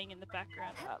video playing in the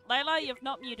background. Layla, you've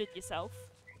not muted yourself.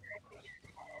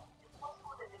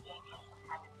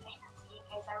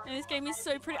 And this game is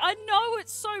so pretty. I know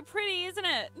it's so pretty, isn't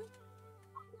it?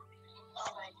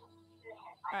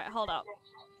 Alright, hold up.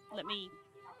 Let me...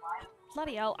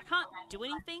 Bloody hell, I can't do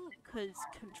anything because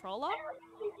controller?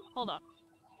 Hold on.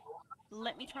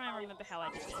 Let me try and remember how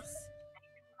I did this.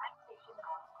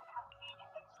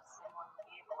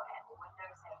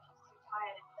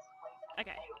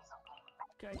 Okay.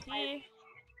 Go here.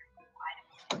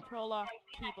 Controller,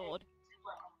 keyboard.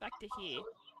 Back to here.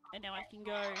 And now I can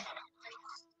go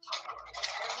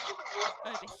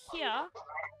over here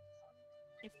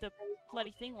if the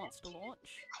bloody thing wants to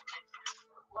launch.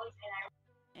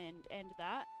 And end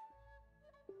that.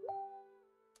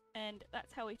 And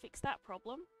that's how we fix that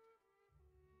problem.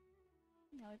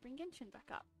 Now we bring Genshin back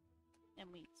up. And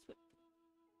we switch.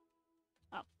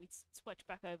 Oh, we switch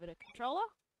back over to controller.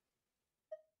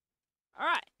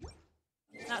 Alright.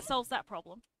 That solves that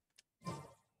problem.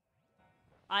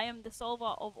 I am the solver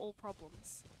of all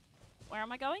problems. Where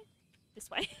am I going? This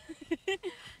way.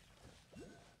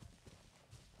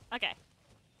 Okay.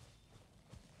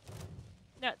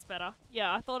 That's better.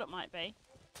 Yeah, I thought it might be.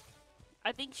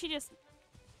 I think she just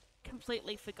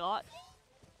completely forgot.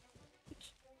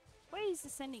 Which way is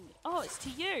this sending me? Oh, it's to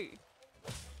you.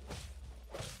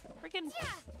 Freaking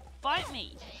bite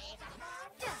me.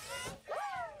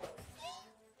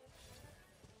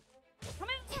 Come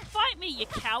in, fight me, you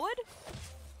coward.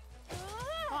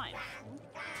 Fine.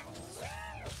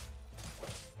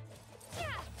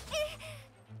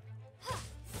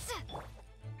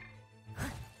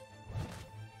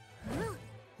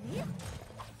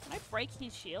 Can I break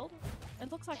his shield?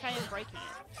 It looks like I am breaking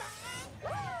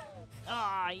it.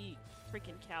 Ah, you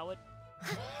freaking coward.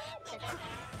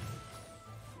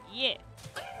 Yeah.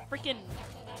 Freaking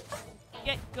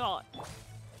get got.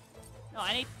 No,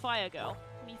 I need fire girl.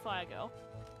 Me fire girl.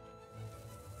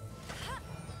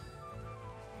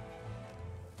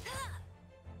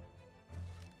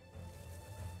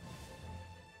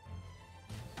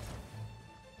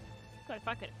 God, if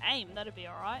I could aim, that'd be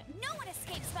alright. No one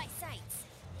escapes my sights.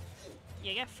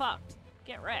 Yeah, get fucked.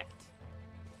 Get wrecked.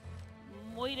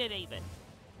 Moid it even.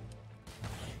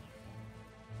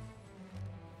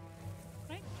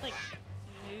 Can I, like,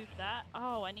 move that?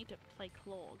 Oh, I need to play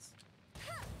claws.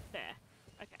 There.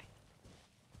 Okay.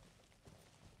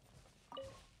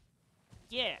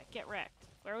 Yeah, get wrecked.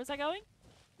 Where was I going?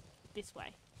 This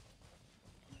way.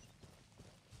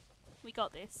 We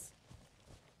got this.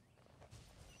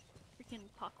 Freaking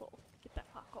parkour. Get that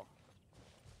parkour.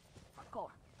 Parkour.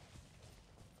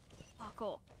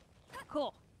 Parkour.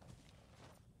 Parkour.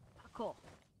 Parkour.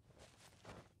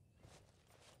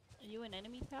 Are you an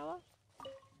enemy tower?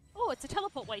 Oh, it's a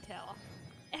teleport way tower.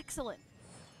 Excellent.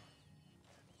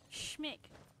 Schmick.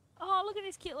 Oh, look at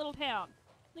this cute little town.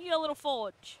 Look at your little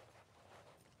forge.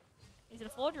 Is it a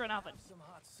forge or an oven? Some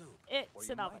hot soup. It's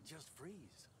an oven. Just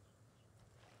freeze.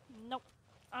 Nope.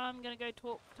 I'm gonna go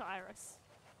talk to Iris.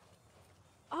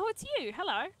 Oh, it's you.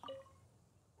 Hello.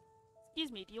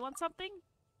 Excuse me, do you want something?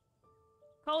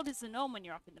 Cold is the norm when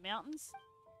you're up in the mountains.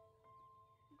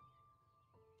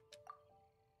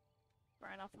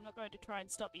 Fair enough, I'm not going to try and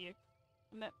stop you.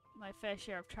 I met my fair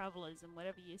share of travellers and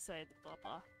whatever you say, blah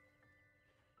blah.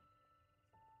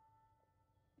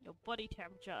 Your body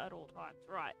temperature at all times.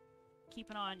 Right. Keep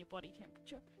an eye on your body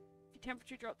temperature. If your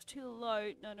temperature drops too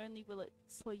low, not only will it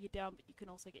slow you down, but you can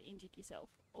also get injured yourself.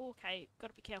 Okay,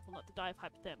 gotta be careful not to die of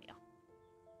hypothermia.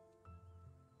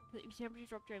 If your temperature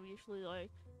drops unusually low,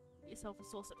 get yourself a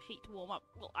source of heat to warm up.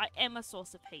 Well, I am a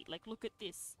source of heat. Like, look at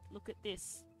this. Look at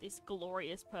this. This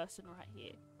glorious person right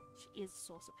here. She is a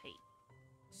source of heat.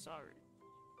 So,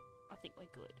 I think we're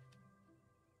good.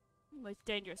 Most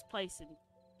dangerous place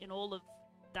in all of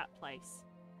that place.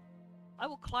 I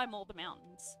will climb all the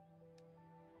mountains.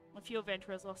 A few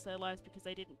adventurers lost their lives because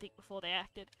they didn't think before they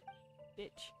acted.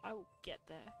 Bitch, I will get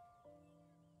there.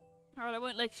 Alright, I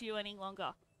won't lecture you any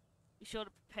longer. Be sure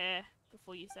to prepare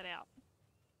before you set out.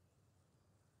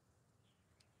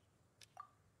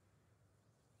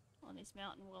 On this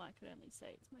mountain, well, I could only say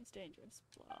it's most dangerous.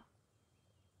 Blah.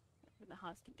 In the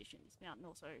harsh conditions, this mountain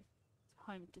also is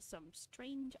home to some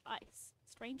strange ice.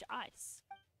 Strange ice.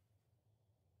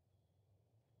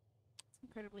 It's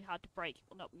incredibly hard to break. It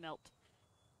will not melt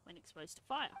when exposed to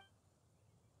fire.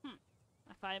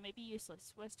 My fire may be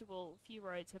useless. Worst of all, a few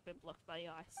roads have been blocked by the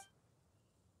ice.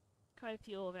 Quite a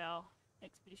few of our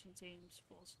expedition teams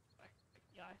forced by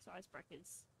the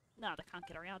icebreakers. No, they can't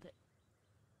get around it.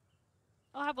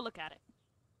 I'll have a look at it.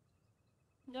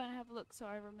 I'm going to have a look so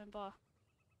I remember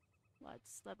large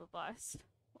slab of ice.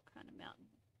 What kind of mountain?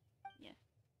 Yeah.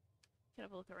 Can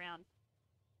have a look around.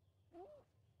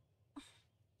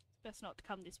 It's best not to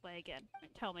come this way again.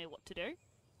 Don't tell me what to do.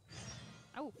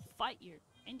 I will fight you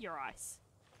and your ice.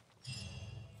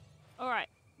 Alright.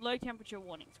 Low temperature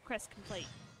warnings. Quest complete.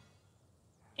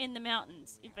 In the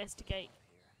mountains. Investigate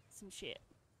some shit.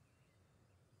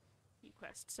 New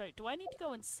quest. So, do I need to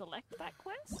go and select that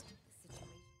quest?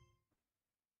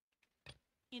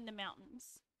 In the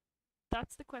mountains.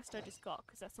 That's the quest I just got,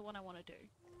 because that's the one I want to do.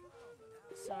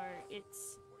 So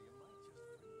it's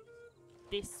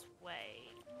this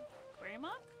way. Query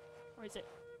mark? Or is it?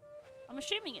 I'm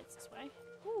assuming it's this way.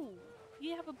 Ooh,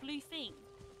 you have a blue thing.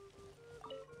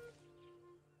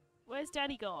 Where's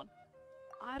Daddy gone?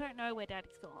 I don't know where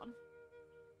Daddy's gone.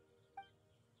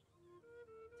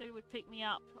 So he would pick me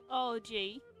up. Oh,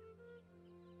 gee.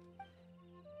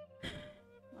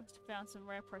 Must have found some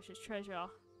rare precious treasure.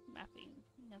 Mapping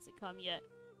hasn't come yet.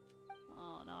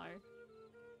 Oh no.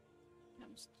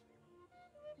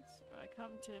 So I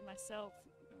come to myself.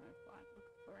 Looking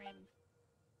for him.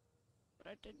 But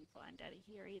I didn't find Daddy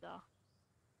here either.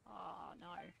 Oh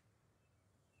no.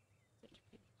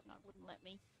 No, it wouldn't let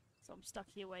me. So I'm stuck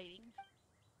here waiting.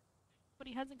 But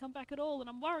he hasn't come back at all and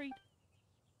I'm worried.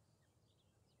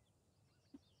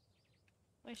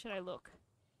 Where should I look?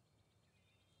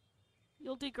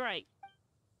 You'll do great.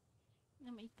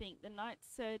 Let me think. The knight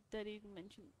said that he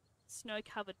mentioned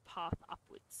snow-covered path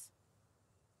upwards.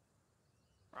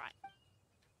 Right.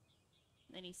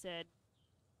 And then he said,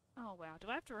 oh wow, do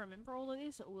I have to remember all of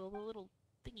this? Or will the little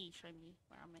thingy show me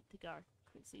where I'm meant to go?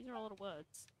 Because these are a lot of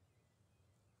words.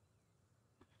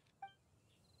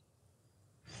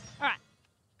 Alright.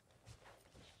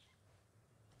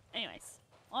 Anyways,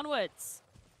 onwards.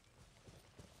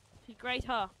 To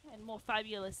greater and more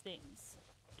fabulous things.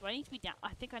 Do I need to be down?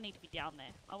 I think I need to be down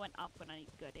there. I went up when I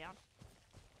need to go down.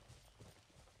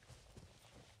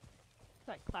 It's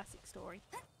like classic story.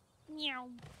 Meow.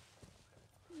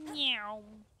 Meow.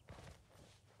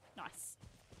 Nice.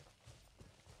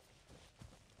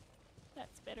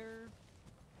 That's better.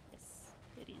 Yes,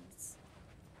 it is.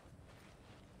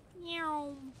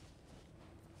 Meow.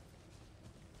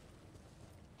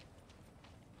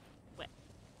 Wet.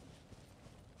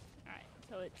 Alright,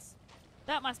 so it's...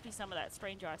 That must be some of that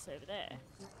strange ice over there.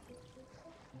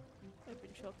 Open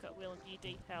shortcut wheel and new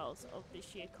details of the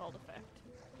sheer cold effect.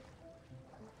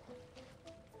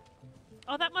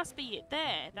 Oh, that must be it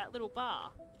there, that little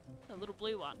bar. The little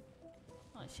blue one.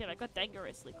 Oh shit, I got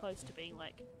dangerously close to being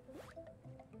like...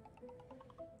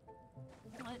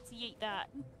 Let's yeet that.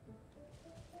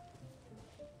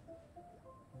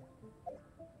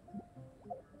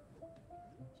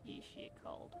 Sheer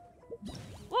cold.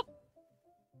 Whoop!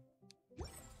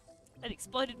 It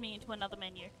exploded me into another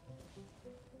menu.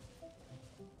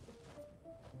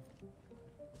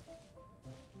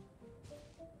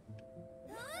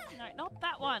 No, not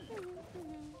that one.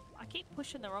 I keep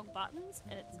pushing the wrong buttons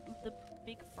and it's the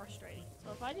big frustrating.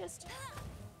 So if I just...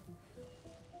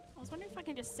 I was wondering if I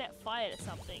can just set fire to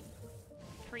something.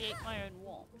 Create my own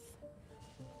warmth.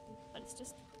 But it's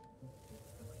just...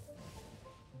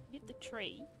 Hit the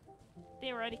tree.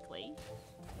 Theoretically.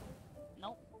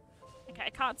 Nope. Okay, I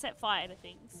can't set fire to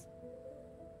things.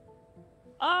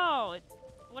 Oh!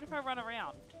 What if I run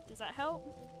around? Does that help?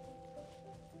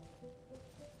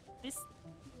 This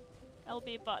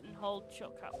LB button, hold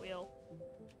shortcut wheel.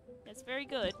 It's very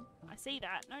good. I see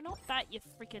that. No, not that, you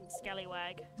freaking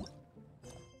scallywag.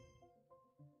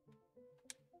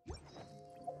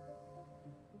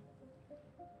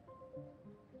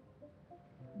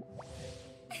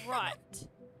 Right.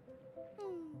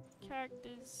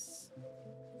 Characters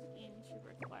in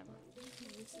Super Climber.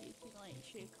 Continuously accumulate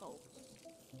sheer cold.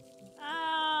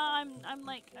 I'm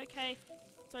like, okay.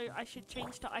 So I should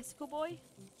change to Icicle Boy?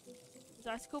 Is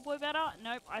Icicle Boy better?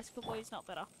 Nope, Icicle Boy is not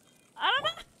better. I don't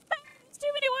know! There's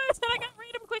too many words and I can't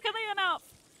read them quickly enough!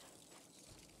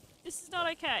 This is not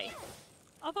okay.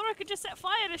 I thought I could just set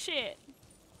fire to shit!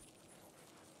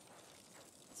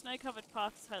 Snow-covered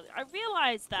path is holy. I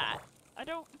realised that! I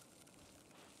don't...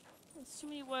 There's too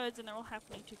many words and they're all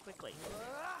happening too quickly.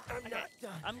 I'm not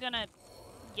done. I'm gonna...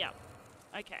 Yep.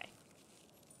 Okay.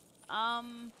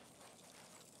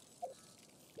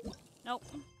 Nope.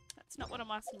 That's not what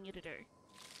I'm asking you to do.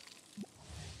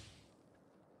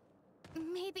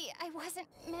 Maybe I wasn't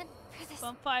meant for this.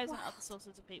 Bonfires and other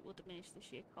sources of heat will diminish the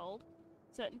sheer cold.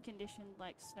 Certain conditions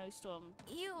like snowstorm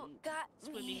You and got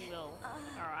swimming me. will.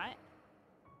 Alright.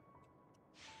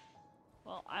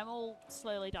 Well, I'm all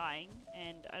slowly dying,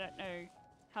 and I don't know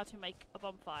how to make a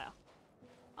bonfire.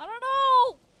 I don't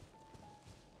know!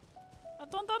 I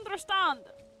don't understand!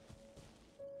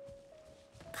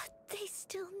 But they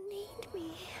still need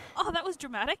me. Oh, that was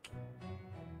dramatic.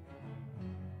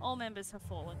 All members have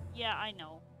fallen. Yeah, I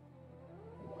know.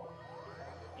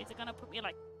 Is it gonna put me,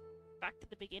 like, back to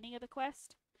the beginning of the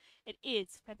quest? It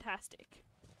is. Fantastic.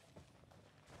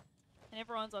 And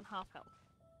everyone's on half health.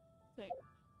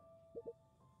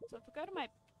 So if I go to my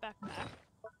backpack,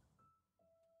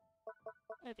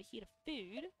 over here to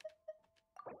food,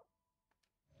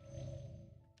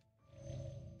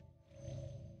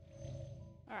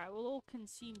 alright, we'll all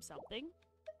consume something.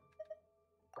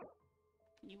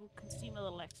 You will consume a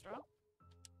little extra.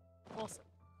 Awesome.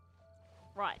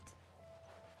 Right.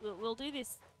 We'll do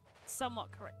this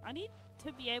somewhat correct. I need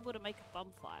to be able to make a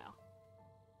bonfire.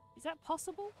 Is that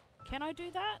possible? Can I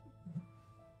do that?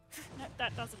 No,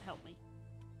 that doesn't help me.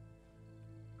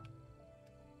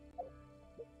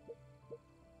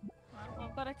 Right, well,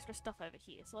 I've got extra stuff over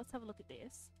here, so let's have a look at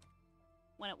this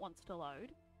when it wants to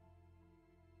load.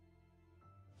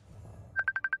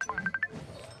 Right.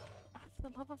 For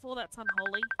the love of all that's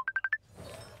unholy.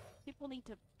 People need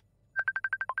to...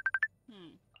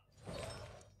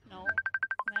 No.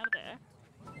 Come out of there.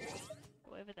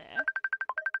 Go over there.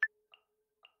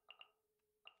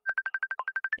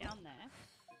 Down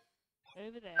there.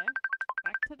 Over there.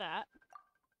 Back to that.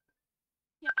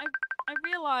 Yeah, I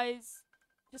realise...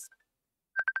 Just...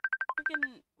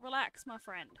 Freaking relax, my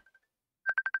friend.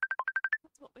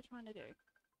 That's what we're trying to do.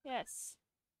 Yes.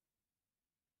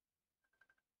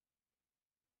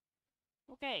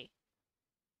 Okay.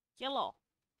 Yellow.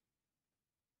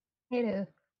 Hello.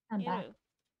 I'm Hello. back.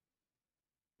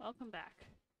 Welcome back.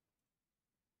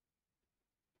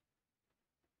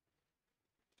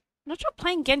 I'm not sure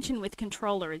playing Genshin with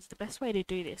controller is the best way to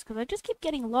do this, because I just keep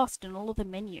getting lost in all of the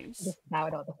menus. Just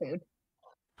devoured all the food.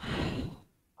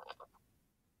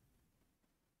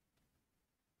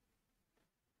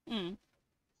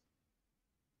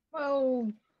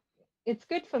 Well, it's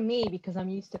good for me because I'm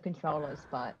used to controllers,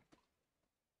 but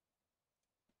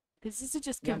Because this is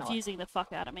just You're not. confusing the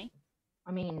fuck out of me.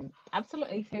 I mean,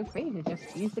 absolutely feel free to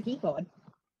just use the keyboard.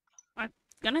 I'm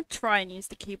gonna try and use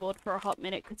the keyboard for a hot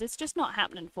minute, because it's just not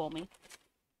happening for me.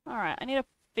 Alright, I need to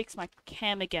fix my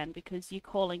cam again, because you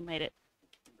calling made it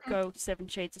go 7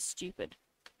 shades of stupid.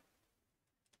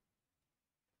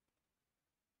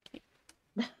 Okay.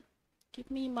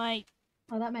 Give me my...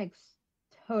 Oh, that makes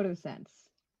total sense.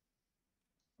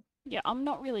 Yeah, I'm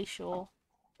not really sure.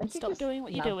 Don't you Stop just doing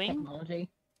what you're love doing. Technology.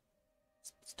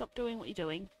 Stop doing what you're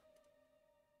doing.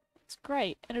 It's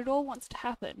great, and it all wants to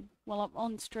happen while I'm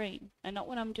on stream, and not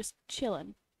when I'm just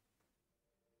chilling.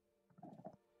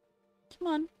 Come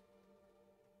on.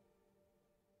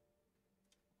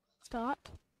 Start.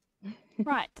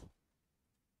 Right.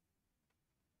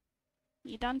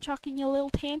 You done chucking your little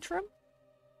tantrum?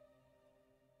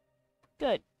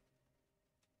 Good.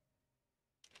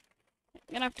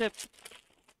 I'm gonna have to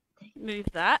move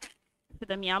that for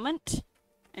the moment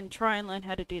and try and learn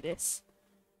how to do this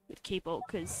with keyboard,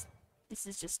 because this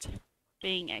is just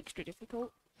being extra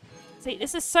difficult. See,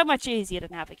 this is so much easier to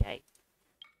navigate.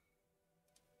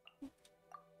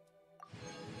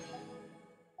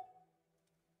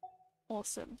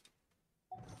 Awesome.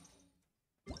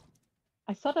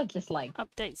 I sort of just like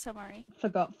Update summary.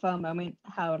 forgot for a moment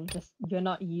how just you're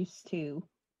not used to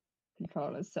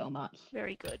controllers so much.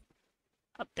 Very good.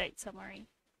 Update summary.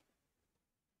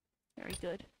 Very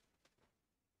good.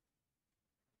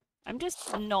 I'm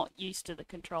just not used to the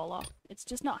controller. It's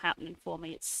just not happening for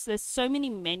me. There's so many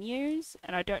menus,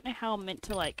 and I don't know how I'm meant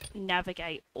to like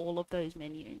navigate all of those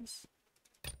menus.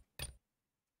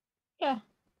 Yeah,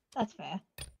 that's fair.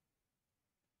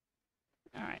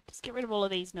 Alright, just get rid of all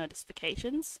of these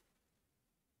notifications.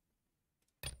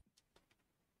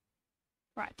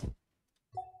 Right.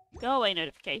 Go away,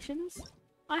 notifications.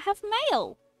 I have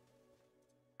mail!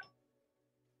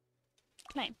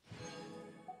 Claim.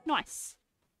 Nice.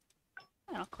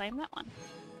 And I'll claim that one.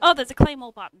 Oh, there's a claim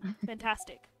all button.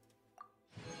 Fantastic.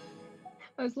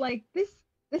 I was like, this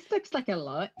looks like a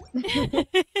lot. it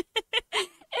definitely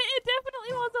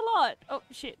was a lot. Oh,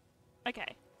 shit.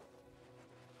 Okay.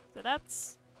 So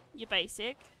that's your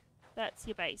basic. That's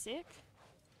your basic.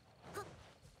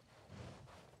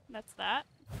 That's that.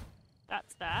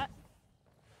 That's that.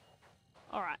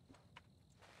 Alright.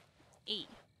 E.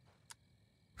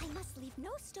 I must leave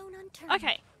no stone unturned.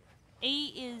 Okay. E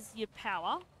is your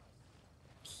power.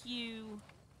 Q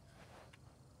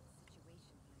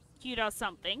does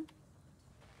something.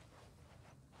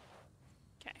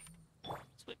 Okay.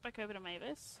 Switch back over to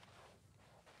Mavis.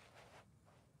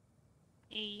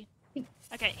 E.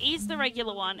 Okay, E's the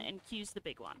regular one and Q's the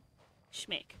big one.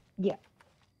 Schmick. Yeah.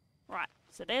 Right,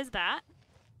 so there's that.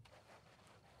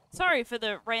 Sorry for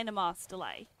the random ass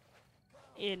delay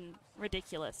in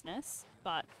ridiculousness,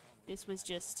 but this was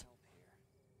just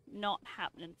not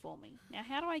happening for me. Now,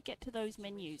 how do I get to those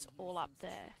menus all up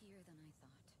there?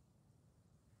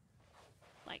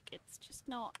 Like, it's just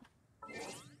not...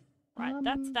 Right,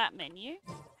 that's that menu.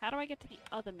 How do I get to the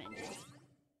other menu?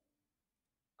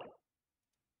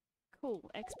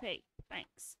 Cool, XP.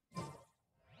 Thanks.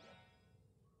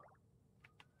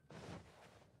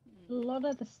 A lot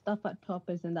of the stuff at top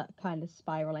is in that kind of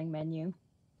spiraling menu.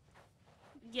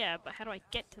 Yeah, but how do I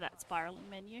get to that spiraling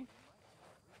menu?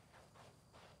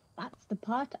 That's the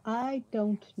part I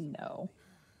don't know.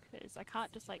 Because I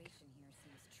can't just like...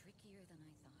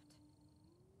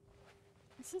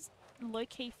 This is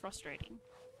low-key frustrating.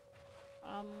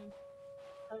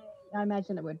 I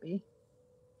imagine it would be.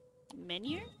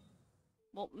 Menu?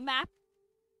 Well, map.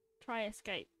 Try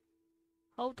escape.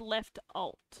 Hold left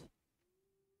alt.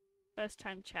 First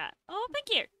time chat. Oh, thank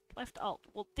you! Left alt.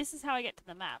 Well, this is how I get to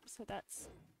the map, so that's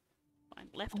fine.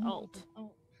 Left alt.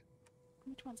 Oh.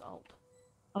 Which one's alt?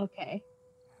 Okay.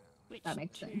 Which That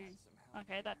makes two? sense.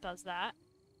 Okay, that does that.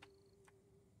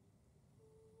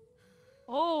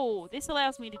 Oh, this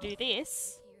allows me to do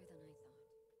this.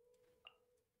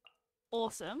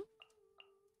 Awesome.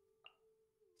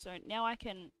 So now I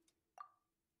can...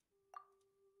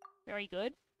 Very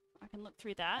good. I can look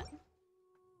through that.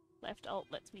 Left alt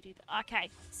lets me do that. Okay,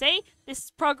 see? This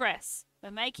is progress.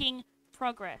 We're making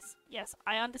progress. Yes,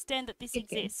 I understand that this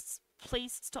exists.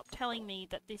 Please stop telling me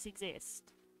that this exists.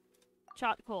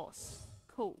 Chart course.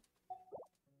 Cool.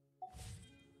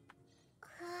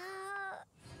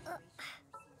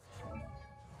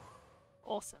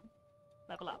 Awesome.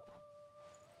 Level up.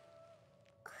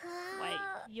 Wait,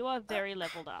 you are very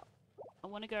leveled up. I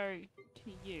want to go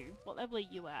to you. What level are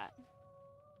you at?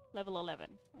 Level 11.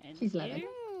 And She's 11.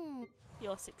 you?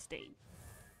 You're 16.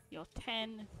 You're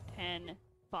 10, 10,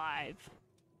 5,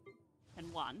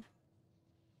 and 1.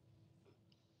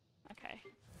 Okay.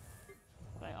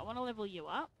 Wait, I want to level you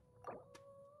up.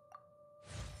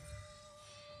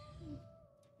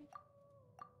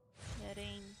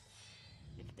 Thirteen,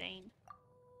 15,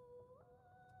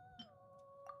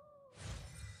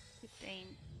 15,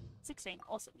 16.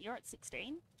 Awesome. You're at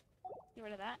 16. Get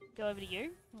rid of that. Go over to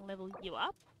you. I'll level you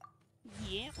up.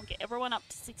 Yeah, we'll get everyone up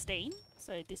to 16.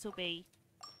 So this will be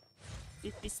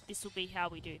this will be how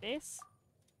we do this.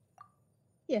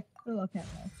 Yeah, we'll look at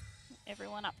that.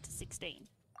 Everyone up to 16.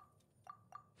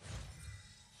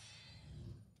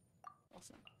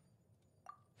 Awesome.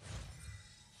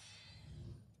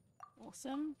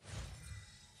 Awesome.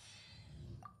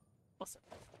 Awesome.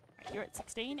 Right, you're at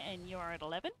 16 and you are at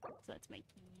 11. So let's make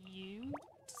you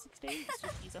 16. Let's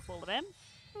just use up all of them.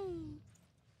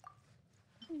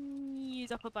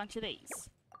 Use up a bunch of these.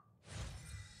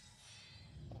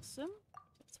 Awesome.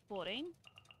 That's 14.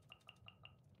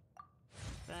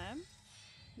 Confirm.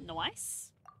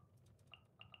 Nice.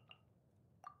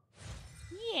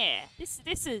 Yeah, this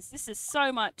is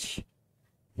so much.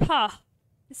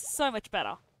 This is so much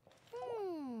better.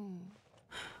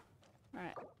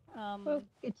 Right. Well,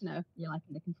 good to know you're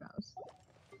liking the controls.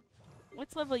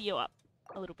 Let's level you up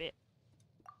a little bit.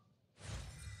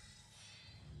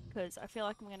 Because I feel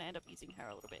like I'm going to end up using her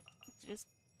a little bit. Just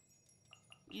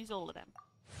use all of them.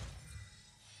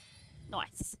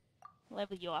 Nice.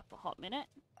 Level you up a hot minute.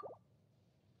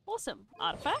 Awesome.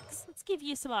 Artifacts. Let's give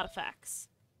you some artifacts.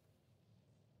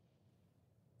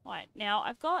 Right, now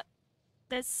I've got...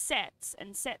 There's sets,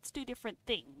 and sets do different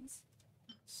things.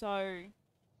 So...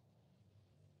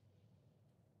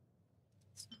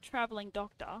 Traveling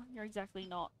doctor. You're exactly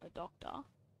not a doctor.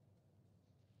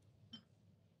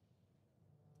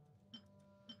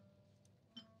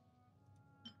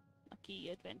 Lucky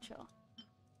adventure. Do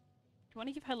you want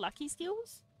to give her lucky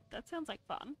skills? That sounds like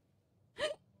fun.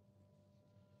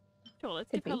 Sure, let's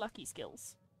give her lucky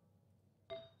skills.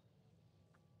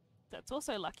 That's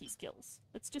also lucky skills.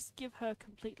 Let's just give her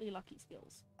completely lucky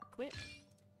skills. Equip.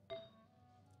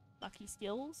 Lucky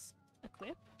skills.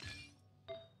 Equip.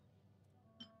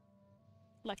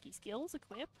 Lucky skills.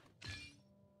 Equip.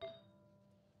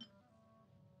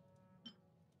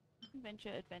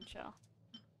 Adventure, adventure.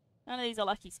 None of these are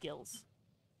lucky skills.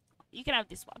 You can have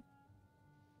this one.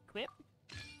 Equip.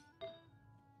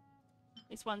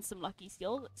 This one's some lucky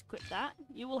skill. Let's equip that.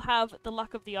 You will have the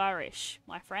luck of the Irish,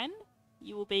 my friend.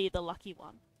 You will be the lucky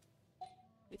one.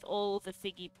 With all the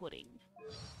figgy pudding.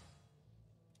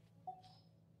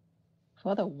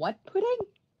 For the what pudding?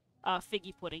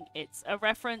 Figgy pudding. It's a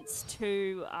reference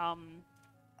to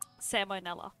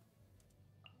salmonella.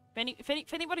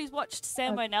 If anybody's watched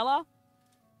salmonella,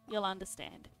 you'll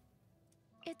understand.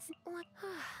 It's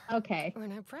Okay.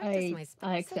 when I practice my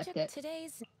I accept it.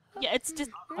 Today's Yeah, it's just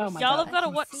Oh my y'all God. have got to I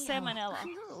can watch see how salmonella.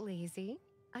 I'm not lazy.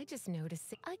 I just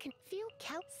noticed I can feel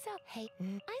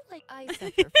I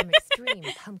suffer from extreme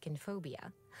pumpkin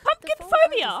phobia. Pumpkin The fall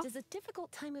phobia? harvest is a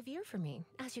difficult time of year for me,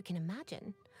 as you can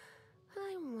imagine.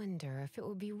 I wonder if it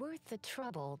would be worth the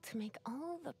trouble to make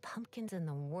all the pumpkins in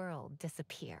the world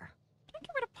disappear. Don't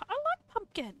get rid of I like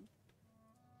pumpkin.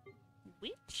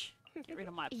 Witch? Get rid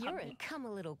of my pumpkin. Come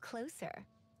a little closer.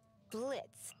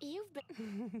 Blitz, you've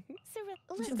been...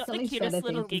 She's Just got the silly cutest soda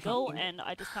little things we giggle, call you. and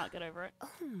I just can't get over it. Oh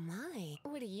my,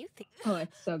 what do you think? Oh,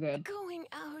 it's so good. Going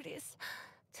out is...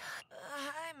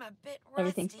 I'm a bit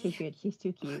Everything's too rusty. good. She's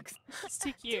too cute. It's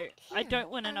too cute. I don't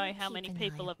want to know I'll how keep many an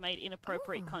people eye have made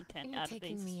inappropriate Oh, content you're out of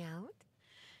taking these. me out?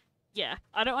 Yeah,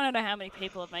 I don't want to know how many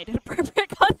people have made inappropriate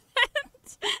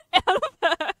content out of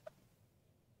her.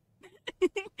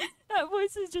 That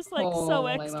voice is just like so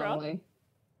Holy extra. moly.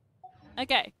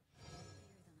 Okay.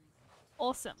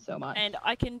 Awesome. So much. And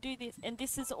I can do this, and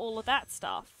this is all of that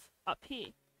stuff up here.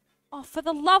 Oh, for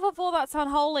the love of all that's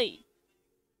unholy.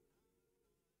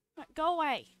 Right, go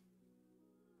away.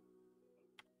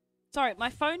 Sorry, my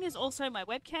phone is also my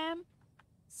webcam,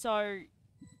 so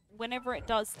whenever it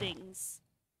does things,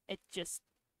 it just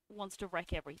wants to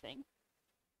wreck everything.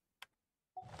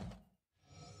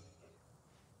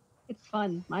 It's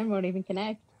fun. Mine won't even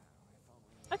connect.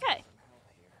 Okay.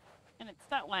 And it's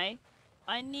that way.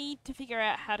 I need to figure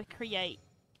out how to create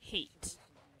heat.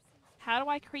 How do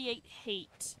I create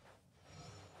heat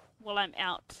while I'm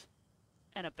out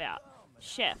and about?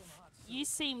 Chef, you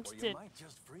seemed Or to... you might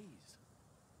just freeze.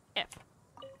 F.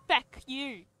 Back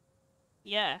you.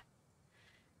 Yeah.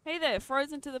 Hey there,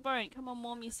 frozen to the bone. Come on,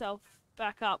 warm yourself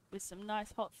back up with some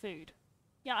nice hot food.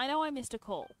 Yeah, I know I missed a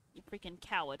call. You freaking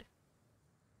coward.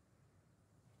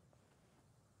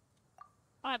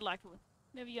 I'd like it.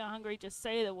 Whenever you're hungry, just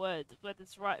say the word. The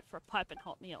weather's right for a piping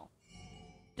hot meal.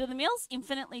 Do the meals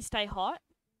infinitely stay hot?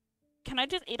 Can I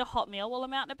just eat a hot meal while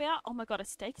I'm out and about? Oh my god, a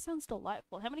steak sounds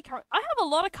delightful. How many I have a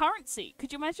lot of currency.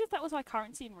 Could you imagine if that was my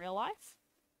currency in real life?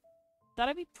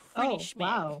 That'd be pretty Oh, schmick.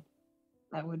 wow.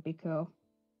 That would be cool.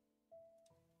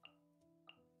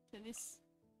 So this...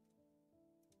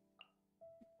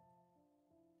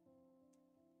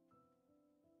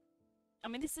 I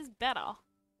mean, this is better.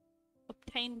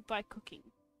 Obtained by cooking.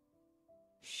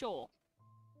 Sure.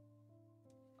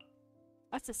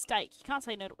 That's a steak. You can't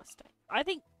say no to a steak. I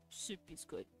think soup is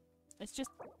good. Let's just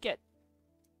get...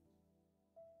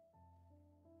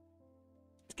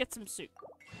 Let's get some soup.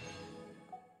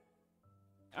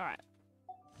 Alright.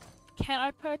 Can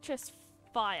I purchase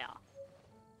fire?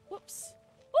 Whoops.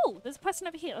 Oh, there's a person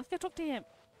over here. Let's go talk to him.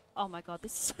 Oh my god,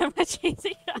 this is so much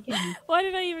easier. Yeah. Why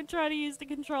did I even try to use the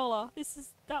controller?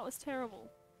 That was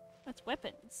terrible. That's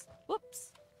weapons.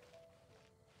 Whoops.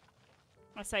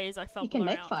 I say as I fumble You can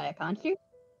make around. fire, can't you?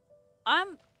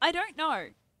 I don't know.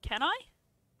 Can I?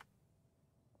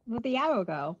 Where'd the arrow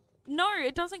go? No,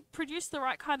 it doesn't produce the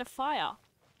right kind of fire.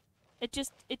 It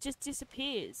just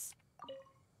disappears.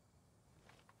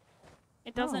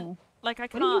 It doesn't, Oh. like I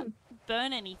What do can't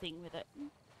burn anything with it.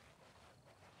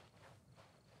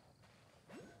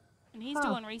 And he's Huh.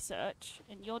 doing research,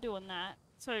 and you're doing that.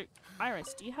 So,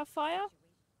 Iris, do you have fire?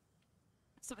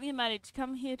 Something you managed to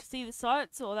come here to see the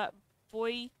sights, or that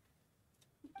boy...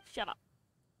 Shut up.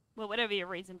 Well, whatever your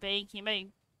reason being, you may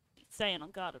be staying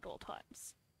on guard at all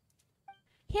times.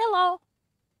 Hello!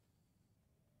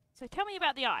 So tell me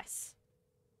about the ice.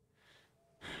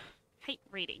 Hate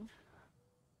reading.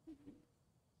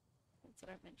 That's what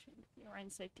I mentioned. For your own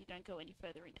safety, don't go any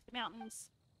further into the mountains.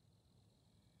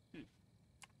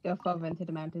 Go further into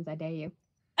the mountains, I dare you.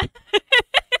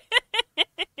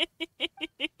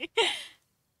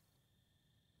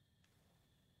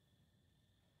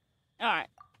 Alright,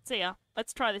 see ya.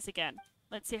 Let's try this again.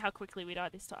 Let's see how quickly we die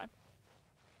this time.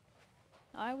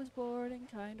 I was bored and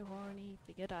kinda horny,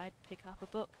 figured I'd pick up a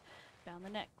book. Found the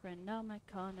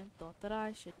Necronomicon and thought that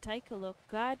I should take a look.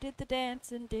 I did the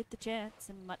dance and did the chants,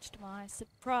 and much to my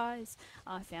surprise,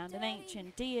 I found an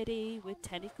ancient deity with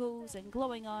tentacles and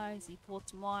glowing eyes. He poured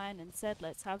some wine and said,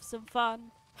 let's have some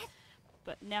fun.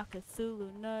 But now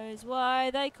Cthulhu knows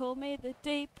why they call me the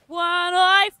Deep One.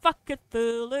 I fuck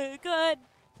Cthulhu good.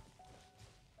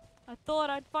 I thought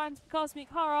I'd find some cosmic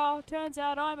horror. Turns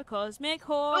out I'm a cosmic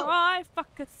whore. Oh. I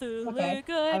fuck Cthulhu Okay, I have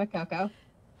good. a Coco.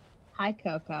 Hi,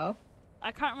 Coco.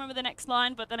 I can't remember the next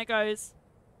line, but then it goes,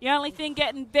 the only thing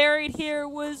getting buried here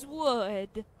was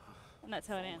wood. And that's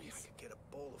how it I ends. could get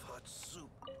a bowl of hot soup.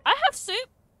 I have soup.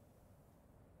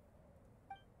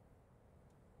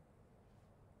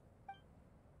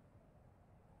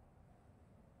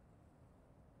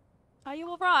 Are you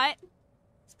alright?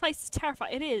 This place is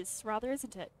terrifying. It is, rather,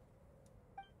 isn't it?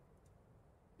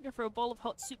 Go for a bowl of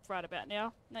hot soup right about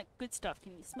now. That good stuff.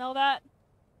 Can you smell that?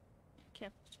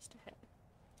 Careful, it's just ahead.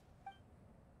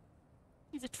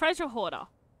 He's a treasure hoarder.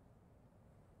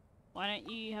 Why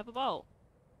don't you have a bowl?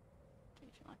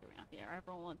 If you like around here,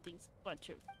 everyone thinks a bunch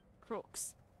of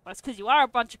crooks. Well, it's because you are a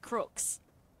bunch of crooks.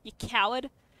 You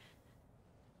coward.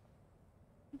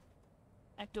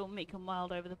 Act all meek and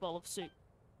mild over the bowl of soup.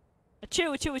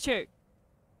 Achoo, achoo, achoo.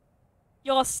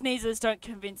 Your sneezes don't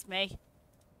convince me.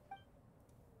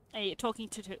 Hey, you're talking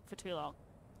for too long.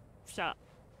 Shut up.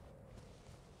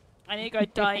 I need to go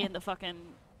die in the fucking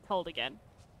cold again.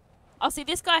 Oh, see,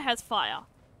 this guy has fire.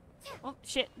 Oh,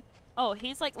 shit. Oh,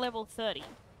 he's like level 30.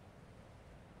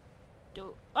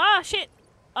 Ah, shit!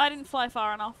 I didn't fly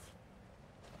far enough.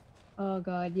 Oh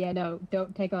god, yeah, no,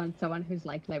 don't take on someone who's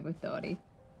like level 30.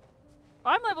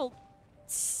 I'm level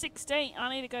 16.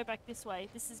 I need to go back this way.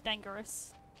 This is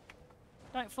dangerous.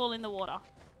 Don't fall in the water.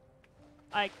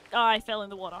 I fell in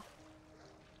the water.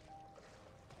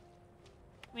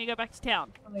 Let me go back to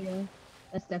town. Oh yeah,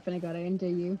 that's definitely gotta injure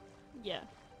you. Yeah.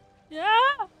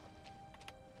 Yeah!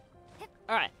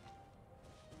 Alright.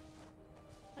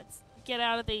 Let's get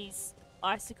out of these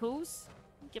icicles.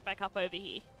 Get back up over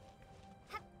here.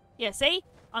 Yeah, see?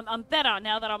 I'm better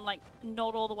now that I'm like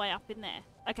not all the way up in there.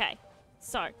 Okay.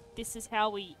 So, this is how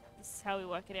we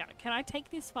work it out. Can I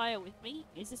take this fire with me?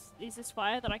 Is this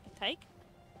fire that I can take?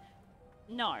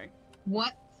 No.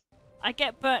 What? I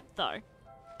get burnt though.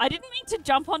 I didn't mean to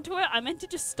jump onto it. I meant to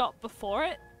just stop before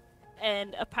it.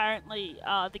 And apparently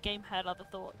the game had other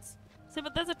thoughts. So,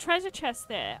 but there's a treasure chest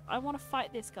there. I want to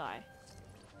fight this guy.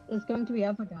 There's going to be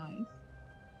other guys.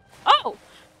 Oh!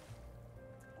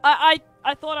 I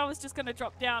thought I was just going to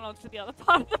drop down onto the other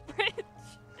part of the bridge.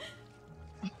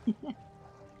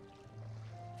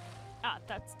 Ah,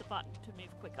 that's the button to move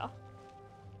quicker.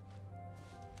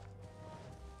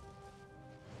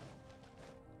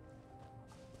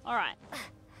 Alright.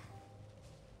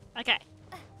 Okay.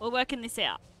 We're working this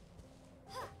out.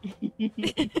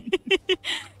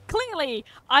 Clearly,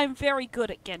 I'm very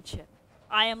good at Genshin.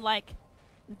 I am like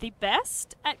the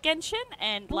best at Genshin,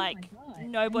 and like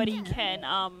nobody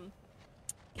can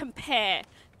compare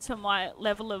to my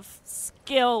level of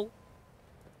skill.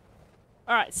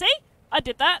 Alright, see? I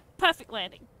did that. Perfect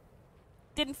landing.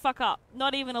 Didn't fuck up.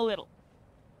 Not even a little.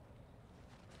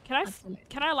 Can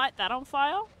I light that on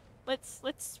fire? Let's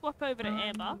swap over to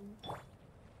Amber.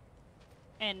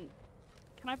 And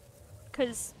can I?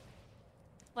 Cause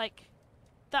like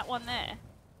that one there.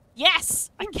 Yes,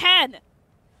 I can.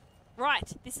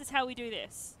 Right. This is how we do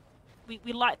this. We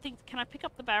light things. Can I pick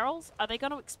up the barrels? Are they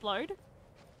going to explode?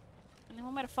 And then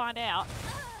we're going to find out.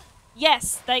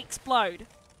 Yes, they explode.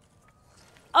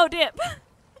 Oh, dip.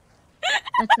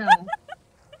 That's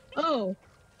Oh,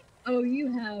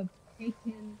 you have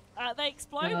taken. They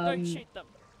explode. Don't shoot them.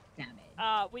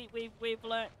 Damage.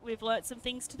 We've learnt some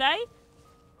things today.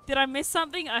 Did I miss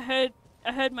something? I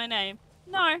heard my name.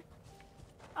 No.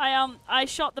 I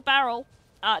shot the barrel.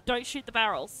 Don't shoot the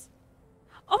barrels.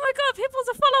 Oh my god, Pipples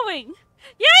are following!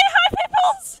 Yay, hi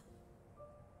Pipples!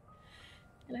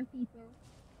 Hello, people.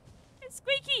 It's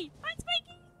Squeaky! Hi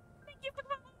Squeaky! Thank you for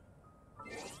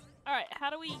following. Alright, how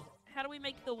do we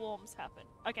make the worms happen?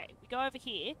 Okay, we go over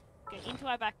here, go into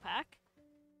our backpack,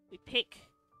 we pick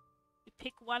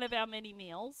one of our many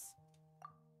meals.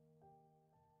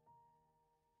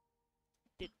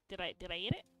 Did I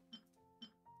eat it?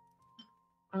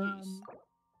 Use.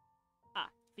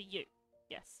 For you.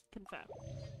 Yes, confirm.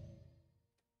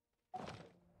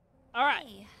 Alright.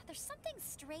 Hey, there's something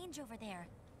strange over there.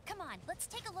 Come on, let's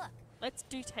take a look. Let's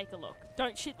take a look.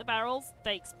 Don't shoot the barrels,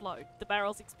 they explode. The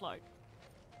barrels explode.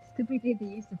 Could we do the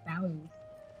use of barrels?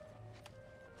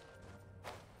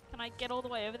 Can I get all the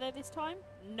way over there this time?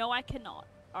 No, I cannot.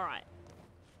 Alright.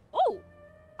 Oh!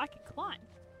 I can climb.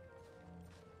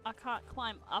 I can't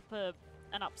climb up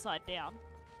an upside down.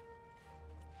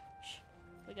 Shh.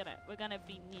 We're gonna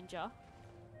be ninja.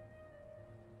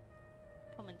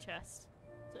 Common chest.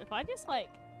 So if I just like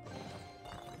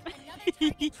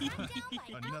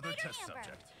Another test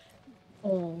subject.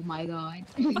 Oh my god.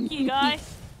 fuck you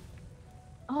guys.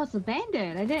 Oh, it's a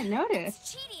bandit. I didn't notice.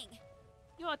 It's cheating.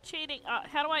 You are cheating.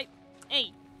 How do I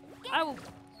hey. I will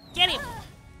get him.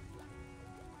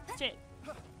 Shit.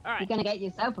 Alright. You're gonna get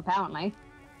yourself, apparently.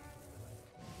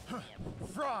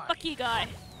 Fry. Fuck you guy.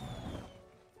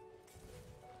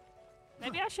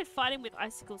 Maybe I should fight him with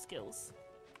icicle skills.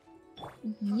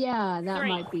 Yeah, that 3.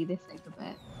 might be the safer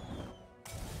bet.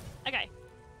 Okay.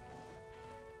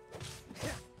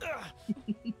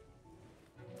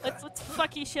 let's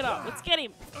fuck your shit up. Let's get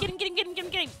him. Get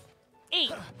him.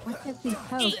 Eat. What does he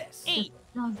post? Eat.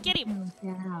 Get him.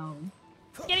 Down.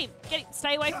 Get him.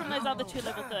 Stay away from those other 2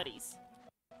 level 30s.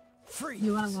 Freeze.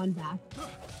 You want to run back?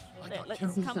 Let's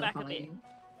He's come gonna back a follow bit. you.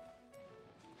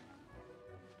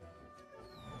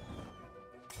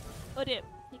 Oh dear.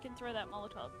 He can throw that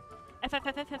Molotov. F.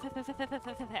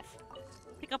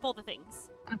 Pick up all the things.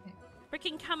 Okay.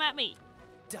 Freaking come at me.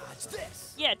 Dodge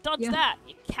this. Yeah, dodge Yeah. that,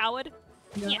 you coward.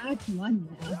 You're Yeah. allowed to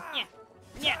run now.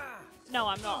 Yeah. No,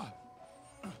 I'm not.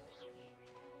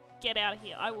 get out of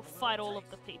here. I will fight all of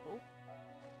the people.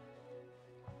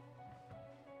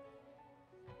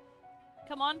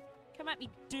 Come on. Come at me,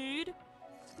 dude.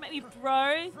 Come at me,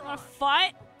 bro. You wanna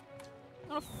fight? You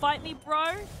wanna fight me,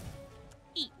 bro?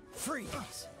 Eat.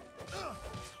 Freeze!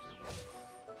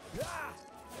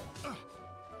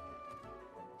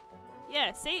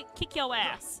 Yeah, see? Kick your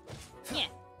ass. Yeah,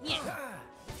 yeah.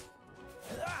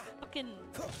 Fucking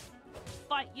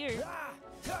fight you.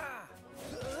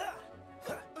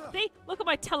 See? Look at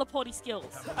my teleporty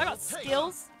skills. I got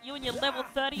skills. You and your level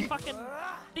 30 fucking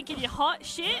thinking you're hot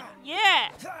shit? Yeah!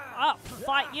 I'll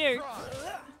fight you.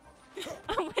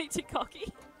 I'm way too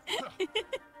cocky.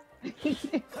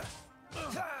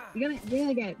 You're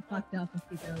gonna get fucked up if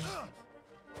you go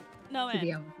No to the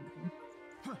man. other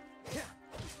people.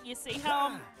 You see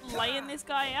how I'm laying this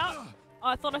guy out? Oh,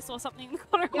 I thought I saw something in the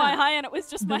corner of my eye and it was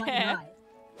just The my white hair. eye.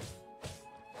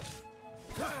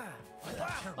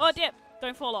 Oh, dip!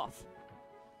 Don't fall off.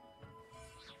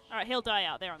 Alright, he'll die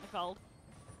out there on the cold.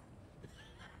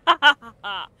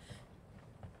 I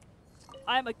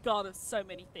am a god of so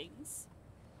many things.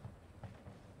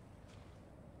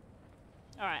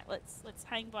 Alright, let's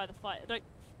hang by the fire.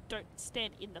 Don't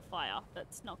stand in the fire.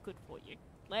 That's not good for you.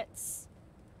 Let's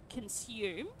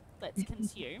consume. Let's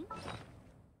consume.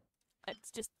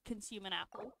 Let's just consume an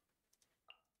apple.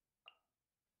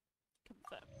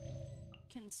 Confirm.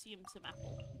 Consume some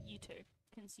apple. You too.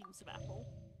 Consume some apple.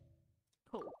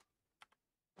 Cool.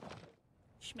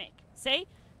 Schmeck. See?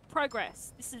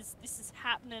 Progress. This is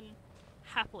happening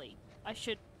happily. I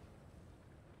should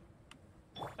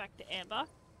back to Amber.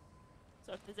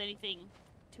 So if there's anything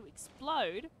to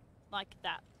explode, like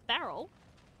that barrel,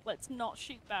 let's not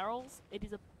shoot barrels. It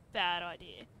is a bad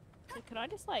idea. So can I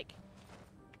just like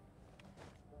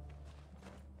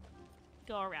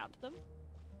go around them?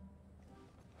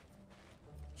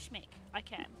 Schmeck. I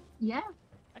can. Yeah.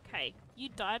 Okay, you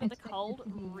died of the Expect it cold to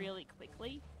be- really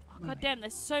quickly. Oh, Yeah. God damn,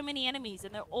 there's so many enemies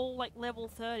and they're all like level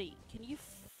 30. Can you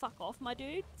fuck off, my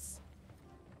dudes?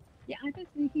 Yeah, I got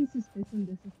sneaking suspicion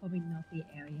this is probably not the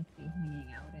area to be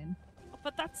hanging out in.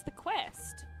 But that's the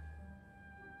quest.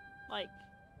 Like,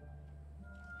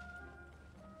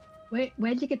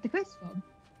 Where'd you get the quest from?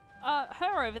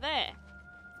 her over there.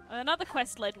 Another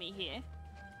quest led me here.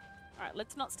 Alright,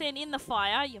 let's not stand in the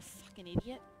fire, you fucking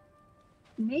idiot.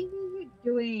 Maybe you're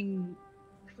doing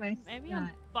quests Maybe that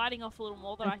I'm biting off a little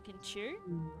more than I can chew.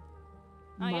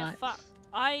 Oh yeah, much. fuck.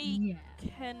 I Yeah.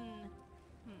 can...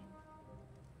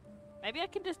 Maybe I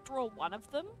can just draw one of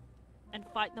them and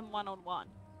fight them one-on-one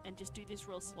and just do this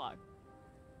real slow. I'm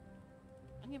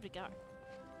gonna give it a go.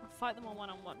 I'll fight them all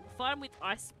one-on-one. We'll fight them with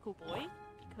Icicle Boy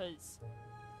because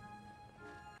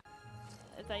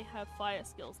they have fire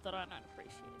skills that I don't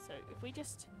appreciate. So if we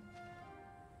just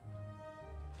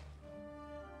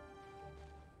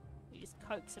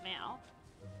coax them out.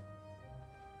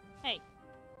 Hey.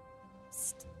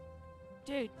 Psst.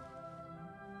 Dude.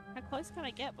 How close can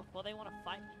I get before they want to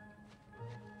fight me?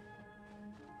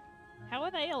 How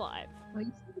are they alive? Well,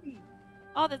 you said we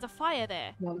Oh, there's a fire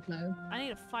there. won't know. I need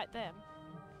to fight them.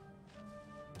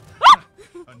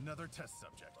 Another test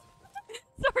subject.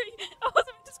 Sorry, I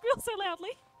wasn't meant to squeal so loudly.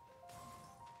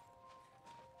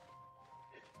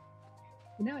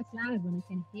 You know it's loud when I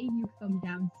can hear you from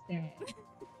downstairs.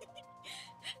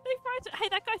 They fried. Hey,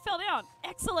 that guy fell down.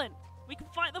 Excellent. We can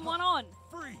fight them one-on.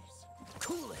 Freeze!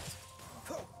 Cool it.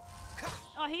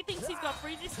 Oh, he thinks he's got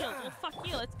freezer skills. Well, fuck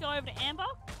you. Let's go over to Amber.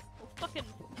 We'll fucking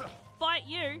fight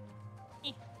you.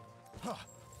 Eh,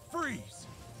 Freeze!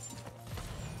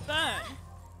 burn.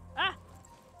 Ah.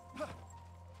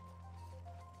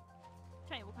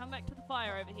 Okay, we'll come back to the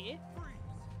fire over here.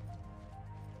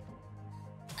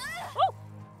 Oh!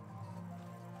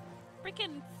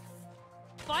 Freaking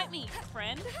fight me,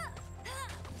 friend.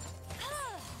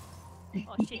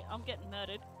 Oh shit, I'm getting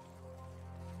murdered.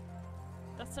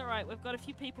 That's alright, we've got a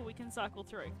few people we can cycle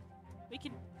through. We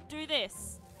can do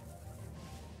this.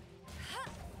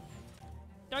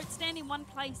 Don't stand in one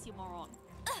place, you moron.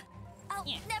 I'll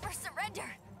Yeah. never surrender.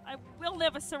 I will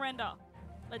never surrender.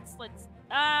 Let's,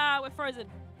 ah, we're frozen.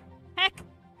 Heck,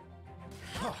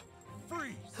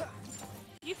 Freeze!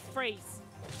 you freeze.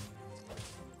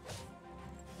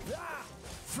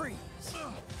 Freeze.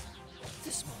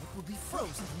 This moment will be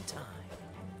frozen in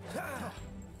time.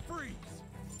 Freeze!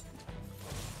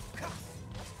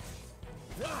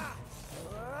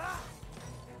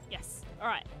 Yes,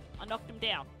 alright, I knocked him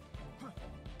down.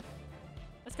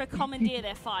 Let's go commandeer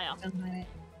their fire. Don't let it.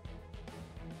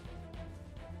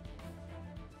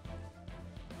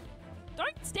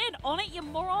 Don't stand on it, you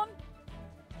moron!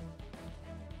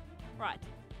 Right.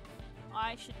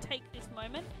 I should take this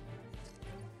moment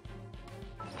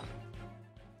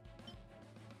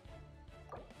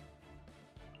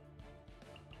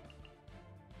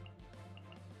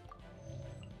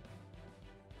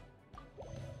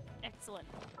Excellent.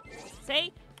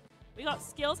 See? We got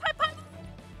skills. Hi, Piper!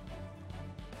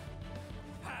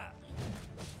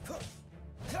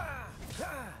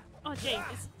 Oh, geez.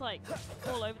 It's like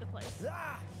all over the place.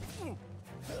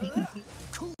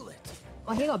 Cool it.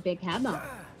 Oh, he got a big hammer.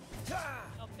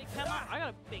 Oh, big hammer. I got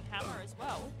a big hammer as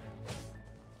well.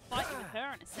 Fight you with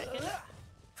her in a second.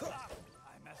 I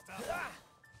messed up.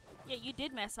 Yeah, you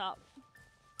did mess up.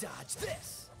 Dodge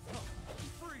this.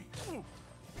 Freeze.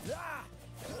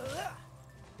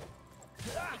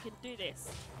 We can do this.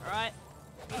 Alright?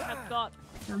 We have got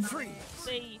Freeze.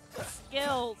 the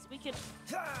skills. We can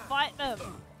fight them.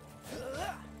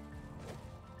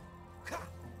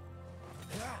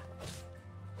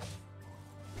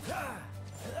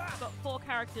 We've got 4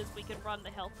 characters we can run the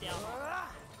health down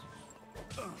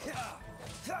on.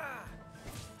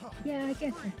 Yeah, I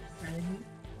guess that's a strategy.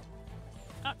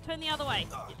 Oh, turn the other way.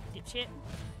 Dipshit.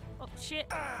 Oh, shit.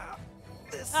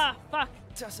 This Ah, fuck.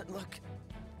 doesn't look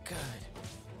good.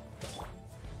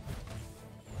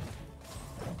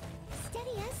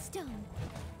 Steady as stone.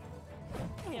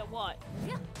 Yeah, what?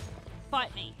 Yeah.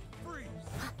 Fight me. Freeze.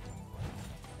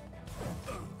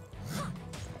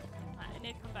 Right, I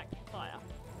need to come back to the fire.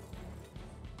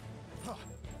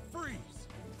 Freeze.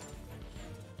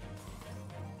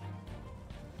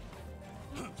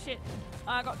 Shit.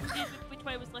 I got confused with which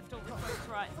way was left or which way was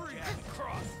right. Freeze.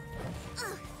 Cross.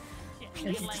 Shit,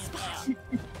 you're laying down.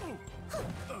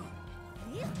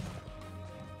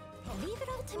 Leave it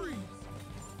all to me.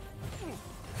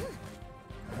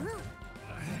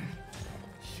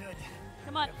 Should.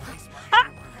 Come on. Face my Ha!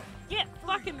 hammer. Get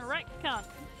fucking wrecked, cunt.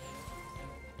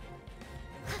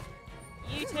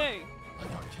 You too. I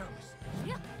got careless.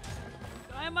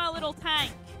 Go in my little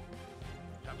tank.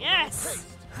 Have a Yes! little taste.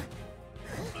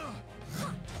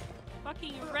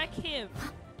 Fucking wreck him.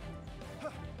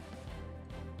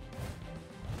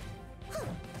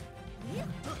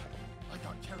 I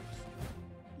got careless.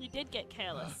 You did get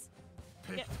careless.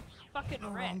 Pick Get fucking the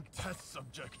wrong wrecked. test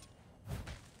subject.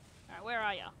 Alright, where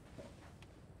are ya?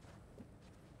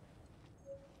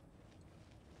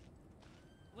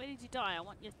 Where did you die? I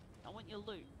want your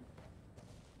loot.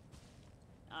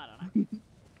 I don't know.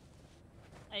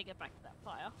 How you get back to that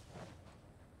fire?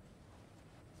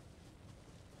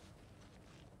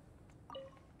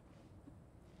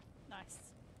 Nice.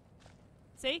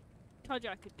 See? Told you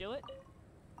I could do it.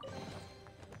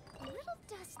 A little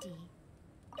dusty.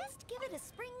 Best give it a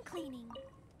spring cleaning.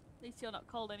 At least you're not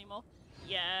cold anymore.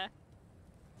 Yeah.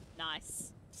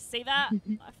 Nice. See that?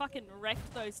 I fucking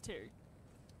wrecked those two.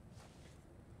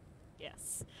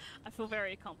 Yes. I feel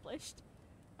very accomplished.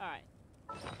 Alright.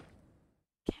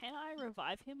 Can I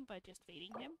revive him by just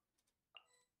feeding him?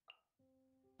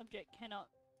 Object cannot...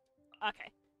 Okay.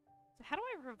 So how do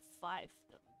I revive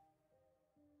them?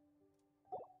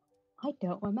 I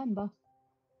don't remember.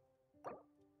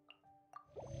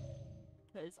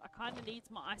 Because I kind of needs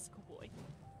my icicle boy.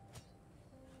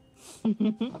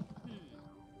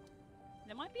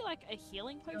 There might be like a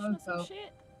healing potion or some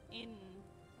shit in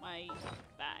my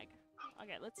bag.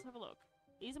 Okay, let's have a look.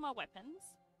 These are my weapons.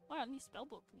 Oh, I need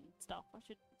spellbook and stuff. I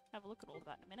should have a look at all of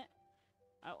that in a minute.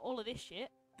 All of this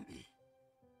shit.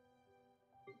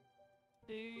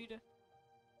 Food.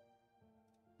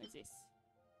 What is this?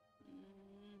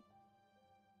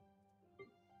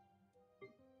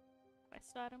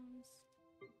 Quest items.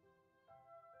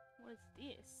 What is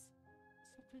this?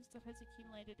 Substance that has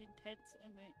accumulated intense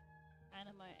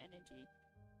animo energy.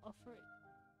 Offer it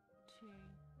to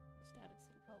status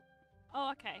and help.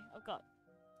 Oh, okay. I've got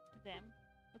them.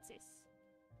 What's this?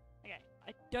 Okay.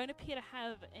 I don't appear to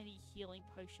have any healing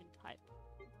potion type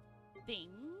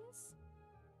things.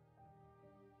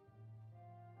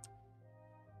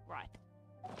 Right.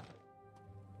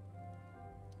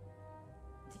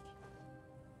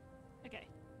 Okay.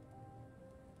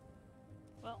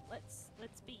 Well, let's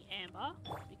be Amber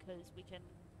because we can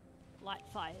light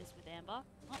fires with Amber.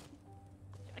 Oh,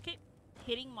 I keep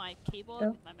hitting my keyboard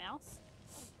with my mouse.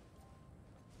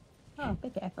 Oh, be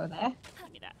careful there.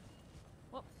 Give me that.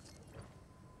 Whoop.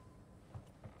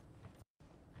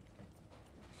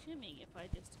 Assuming if I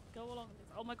just go along this.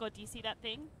 Oh my god, do you see that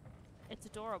thing? It's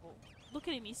adorable. Look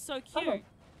at him, he's so cute.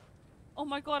 Oh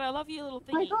my god, I love you, little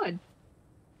thingy. Oh my god.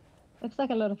 Looks like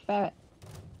a little ferret.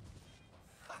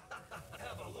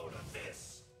 Have a load of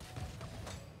this.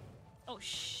 Oh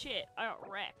shit, I got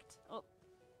wrecked. Oh.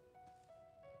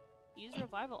 Use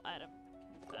revival item.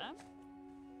 Confirm.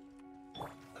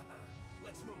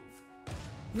 Let's move.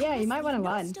 Yeah, you might want to No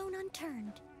run. stone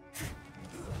unturned.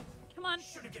 Come on,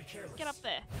 Shouldn't get careless. get up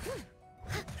there.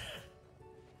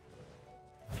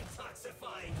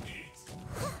 Detoxifying heat.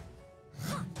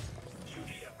 You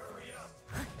need to hurry up.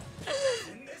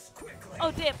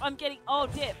 Oh dip, I'm getting, oh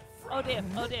dip. Oh dip,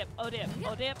 oh dip, oh dip,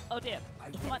 oh dip, oh dip.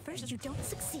 If Come on, at first just- you don't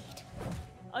succeed.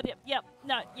 Oh dip, yep,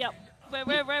 no, yep.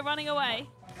 We're running away.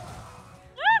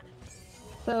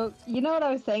 So, you know what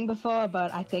I was saying before,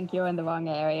 but I think you're in the wrong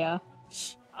area.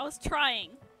 Shh, I was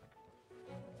trying.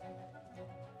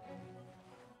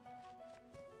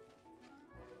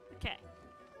 Okay.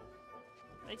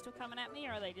 Are they still coming at me,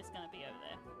 or are they just gonna be over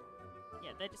there?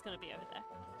 Yeah, they're just gonna be over there.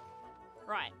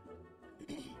 Right.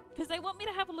 Because they want me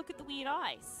to have a look at the weird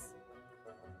ice.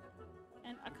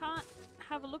 And I can't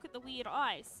have a look at the weird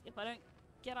ice if I don't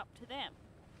get up to them.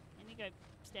 I need to go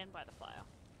stand by the fire.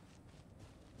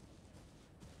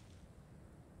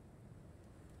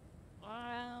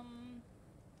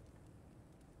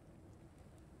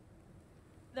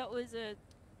 That was a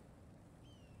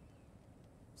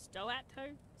Stoat,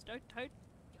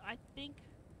 I think.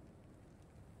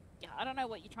 Yeah, I don't know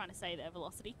what you're trying to say there,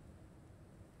 Velocity.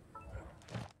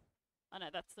 Oh no,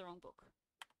 that's the wrong book.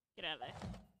 Get out of there.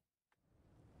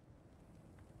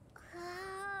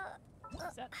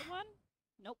 Is that the one?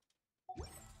 Nope.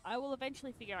 I will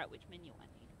eventually figure out which menu I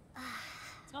need.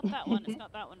 It's not that one, it's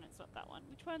not that one, it's not that one.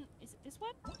 Which one? Is it this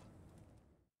one?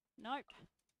 Nope.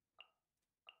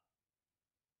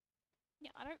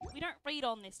 Yeah, we don't read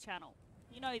on this channel.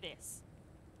 You know this.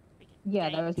 Freaking Yeah,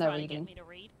 game there is no trying to get reading. me to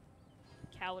read.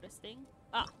 Cowardice thing.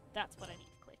 Ah, that's what I need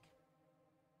to click.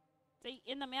 See,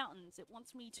 in the mountains, it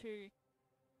wants me to...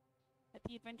 At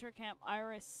the adventure camp,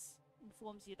 Iris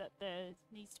informs you that there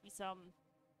needs to be some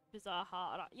bizarre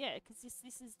heart. Yeah, because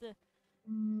this is the...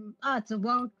 It's a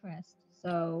world quest.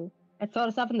 So, it's sort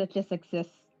of something that just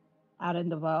exists out in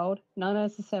the world. Not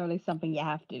necessarily something you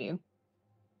have to do.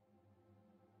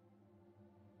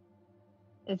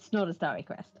 It's not a story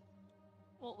quest.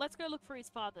 Well, let's go look for his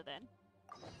father then.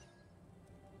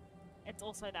 It's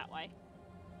also that way.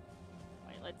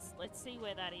 Wait, let's see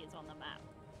where that is on the map.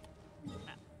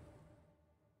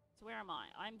 So where am I?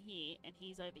 I'm here and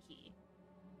he's over here.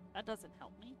 That doesn't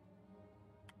help me.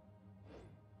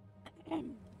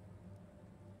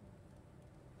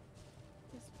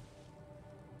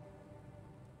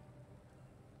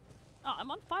 Oh,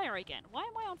 I'm on fire again. Why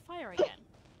am I on fire again?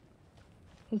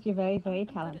 Because you're very, very I'm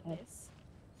good at talented. this.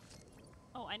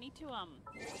 Oh, I need to,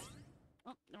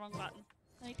 oh, the wrong button.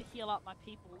 I need to heal up my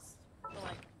peoples for,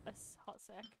 like, a hot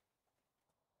sec.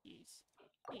 Use.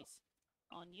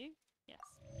 On you. Yes.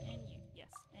 And you. Yes.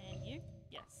 And you.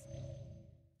 Yes.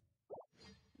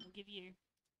 We'll give you...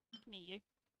 Give me you.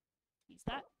 Use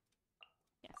that.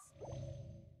 Yes.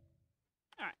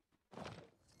 Alright.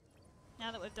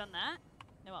 Now that we've done that,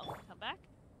 no one can come back.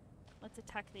 Let's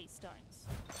attack these stones.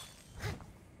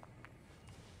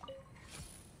 Did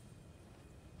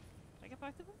I get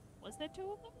both of them? Was there two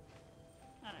of them?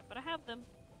 I don't know, but I have them.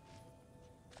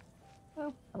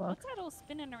 Oh, hello. What's that all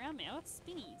spinning around me? Oh, it's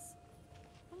spinnies.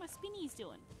 What are my spinnies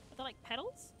doing? Are they like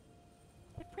petals?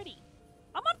 They're pretty.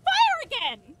 I'm on fire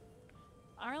again!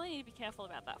 I really need to be careful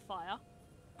about that fire.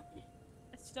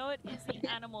 A stoat is the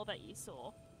animal that you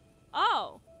saw.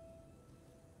 Oh!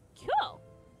 Cool!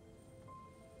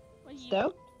 What are you...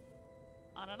 Stoat?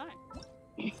 I don't know.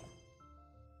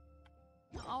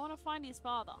 I want to find his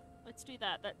father. Let's do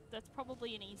that. That's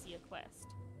probably an easier quest.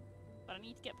 But I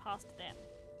need to get past them.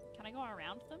 Can I go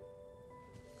around them?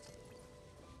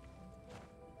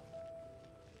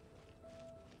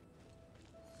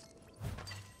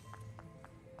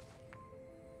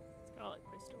 Scarlet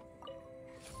crystal.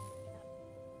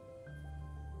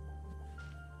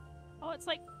 Oh, it's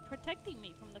like protecting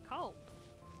me from the cold.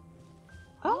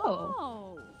 Oh.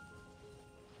 Oh.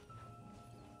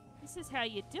 This is how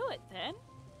you do it then.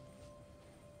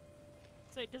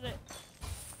 So does it...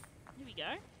 Here we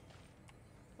go.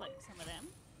 Like some of them.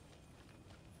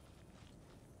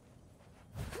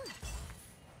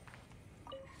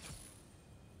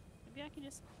 Maybe I can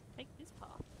just take this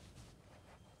path.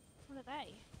 What are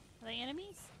they? Are they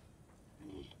enemies?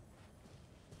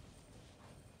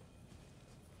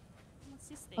 What's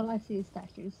this thing? All I see is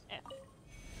statues. F.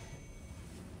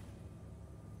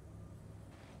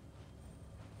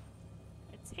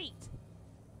 It's heat.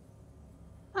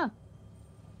 Huh.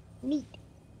 Neat.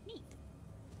 Neat.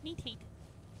 Neat heat.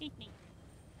 Heat neat.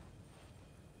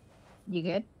 You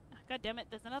good? God damn it,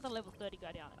 there's another level 30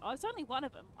 guy down there. Oh, it's only one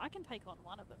of them. I can take on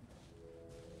one of them.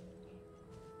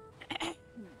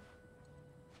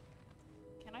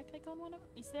 Can I take on one of them?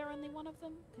 Is there only one of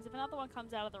them? Because if another one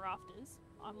comes out of the rafters,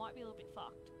 I might be a little bit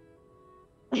fucked.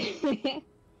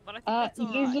 But I think that's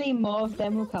alright. Usually more of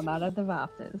them will come out of the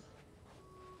rafters.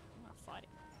 I'm gonna fight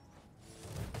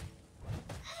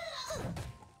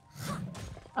him.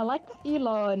 I like that you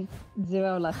learn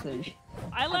 0 lessons.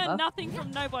 I learned Ever. nothing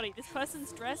from nobody. This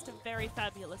person's dressed very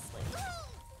fabulously.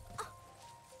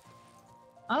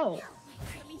 Oh,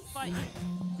 Let me fight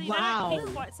you. See, Wow. they don't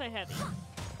hit quite so heavy.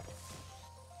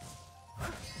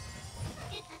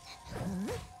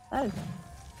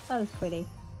 that is pretty.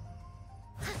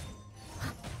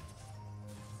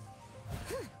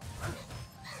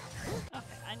 Okay,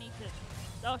 I need to...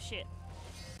 Oh, shit.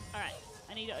 Alright,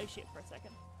 I need to oh shit for a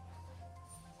second.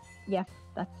 Yeah,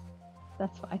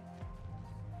 that's fine.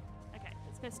 Okay,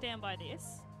 let's go stand by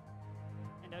this.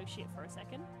 And oh shit for a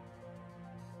second.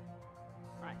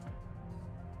 Right.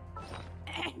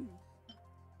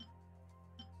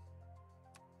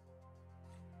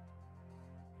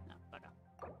 No,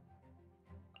 bugger.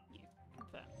 You,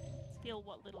 confirm. Skill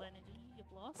what little energy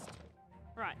you've lost.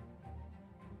 Right.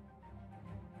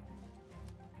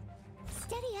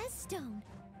 Steady as stone.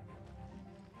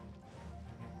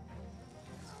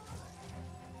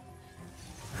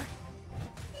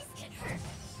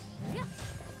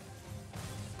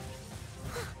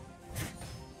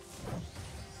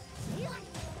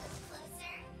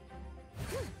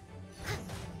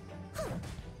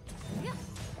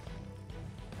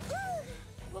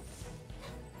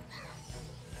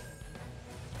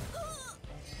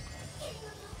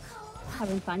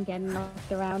 Having fun getting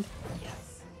knocked around.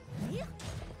 Yes.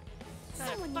 So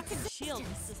fucking shield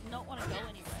does not want to go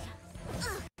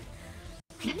anywhere.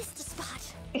 I missed a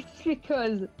spot. It's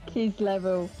because he's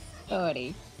level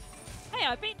 30. Hey,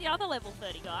 I beat the other level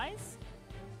 30 guys.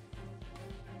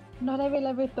 Not every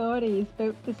level 30 is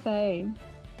built the same.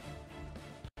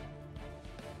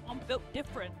 I'm built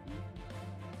different.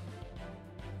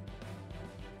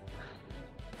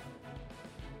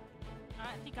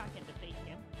 I don't think I can defeat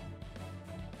him.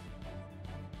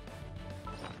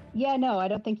 Yeah, no, I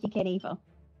don't think you can either.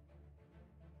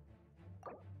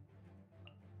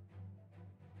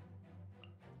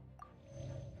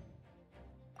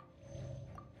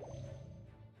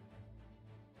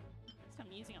 So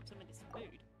I'm using up some of this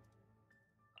food.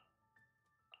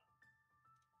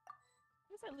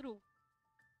 What's that little...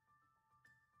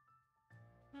 I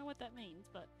don't know what that means,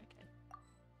 but okay.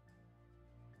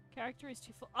 Character is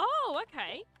too full. Oh,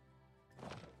 okay!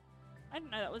 I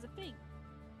didn't know that was a thing.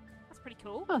 That's pretty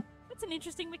cool. Huh. That's an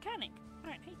interesting mechanic. I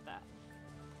don't hate that.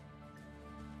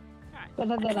 Alright.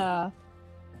 Better than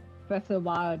Breath of the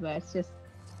Wild where it's just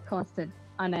constant,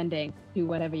 unending, do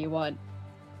whatever you want.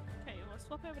 Okay, we'll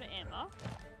swap over to Amber.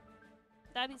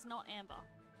 That is not Amber.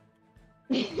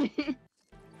 Try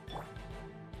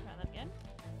that again.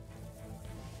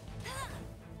 There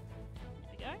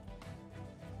we go.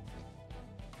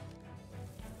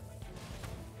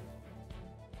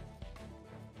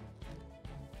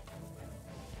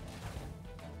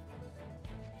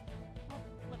 Oh,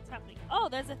 what's happening? Oh,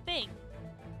 there's a thing.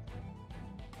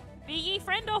 Be ye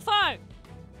friend or foe?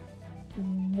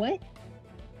 What?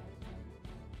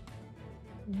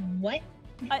 What?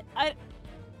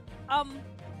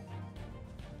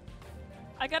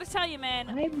 I gotta tell you, man,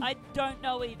 I'm- I don't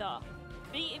know either.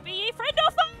 Be ye friend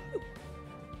or foe?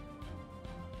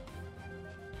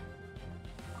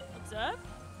 Observe.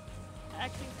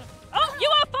 Acting some. Oh, you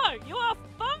are foe. You are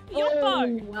foe. You're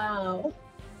foe. Wow.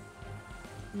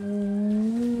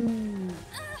 Mm.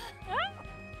 Ah,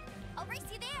 I'll race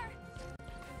you there.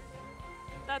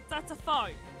 that's a foe.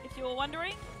 If you were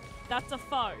wondering, that's a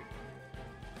foe.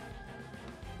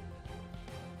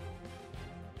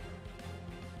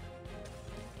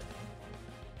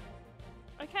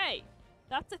 Okay,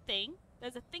 that's a thing.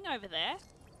 There's a thing over there.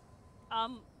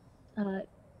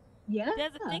 Yeah.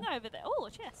 There's a thing over there. Oh,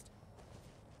 a chest.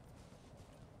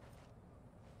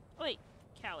 Wait,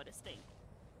 cowardice thing.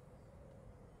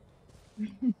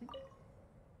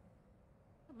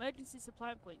 Emergency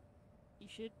supply point. You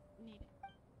should need it.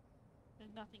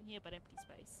 There's nothing here but empty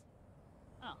space.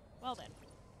 Oh, well then.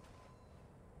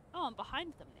 Oh, I'm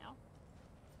behind them now.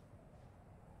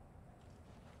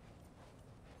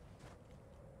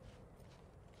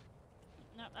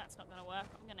 No, that's not gonna work.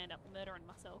 I'm gonna end up murdering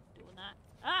myself doing that.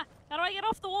 Ah! How do I get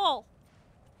off the wall?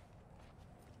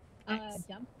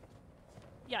 Jump.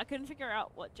 Yeah, I couldn't figure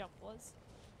out what jump was.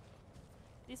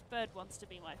 This bird wants to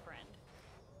be my friend.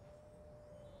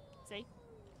 See?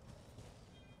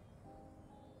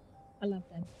 I love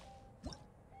them.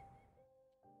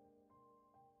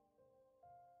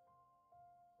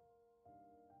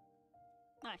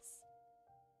 Nice.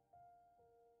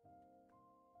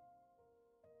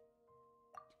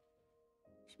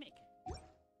 Schmick.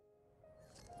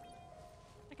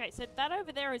 Okay, so that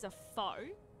over there is a foe,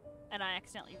 and I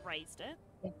accidentally raised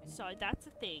it. So that's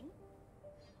a thing.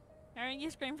 Hearing you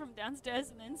scream from downstairs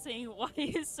and then seeing why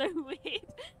is so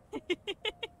weird.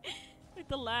 With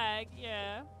the lag,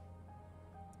 yeah.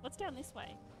 What's down this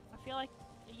way? I feel like,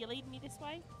 are you leading me this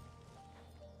way?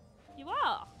 You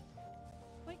are!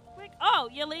 Quick, quick. Oh,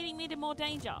 you're leading me to more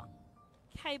danger.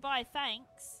 Okay, bye,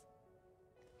 thanks.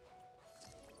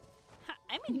 Ha,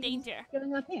 I'm in danger.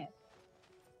 Going up here.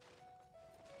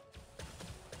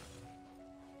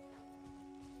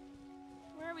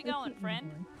 Where are we Let's going, keep friend?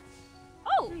 moving.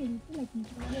 Oh! Hi, you feel like you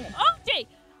can go here. Oh, gee!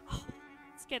 Oh,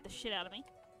 scared the shit out of me.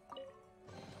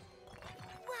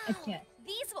 A Wow, chest.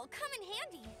 these will come in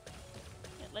handy.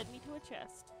 It led me to a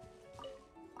chest.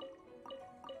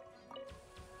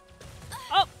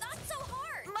 Oh! Not so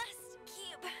hard. Must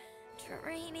keep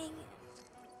training.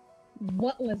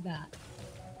 What was that?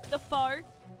 The foe.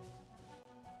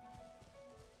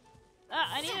 Ah,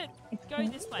 I need It's to go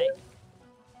this way.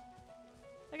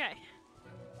 Okay.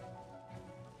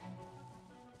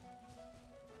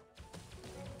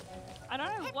 I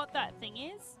don't know what that thing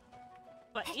is,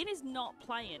 but it is not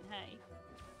playing, hey.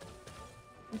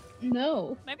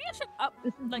 No. Maybe I should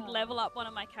This is not. level up one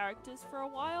of my characters for a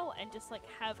while and just like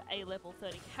have a level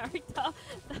 30 character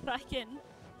that I can,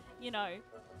 you know,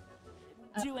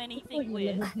 do I anything thought you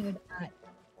with. leveled at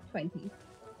 20.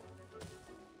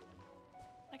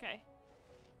 Okay.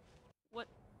 What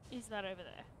is that over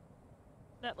there?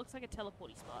 That looks like a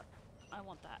teleporty spot. I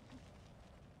want that.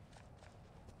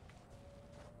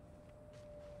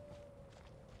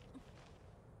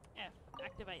 F.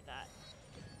 Activate that.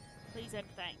 Please and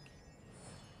thank.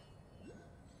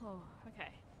 Oh, okay.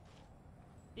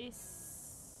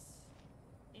 This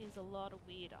is a lot of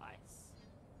weird ice.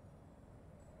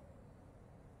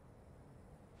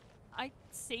 I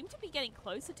seem to be getting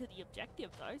closer to the objective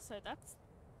though, so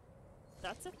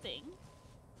that's a thing.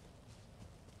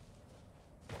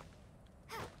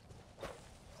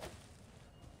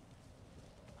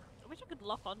 I wish I could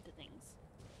lock onto things.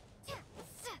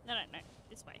 No,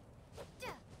 this way.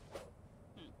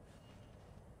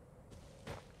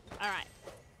 Alright,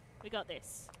 we got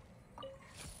this.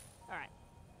 Alright,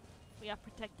 we are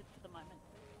protected for the moment.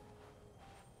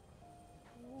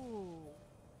 Ooh,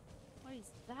 what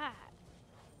is that?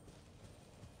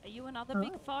 Are you another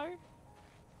big foe?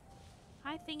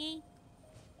 Hi, thingy.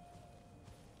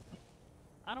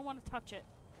 I don't want to touch it.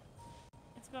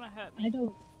 It's gonna hurt me. I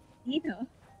don't either.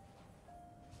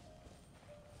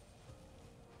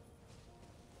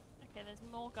 Okay, there's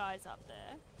more guys up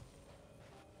there.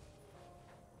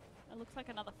 It looks like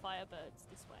another Firebird's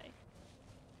this way.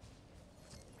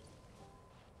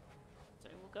 So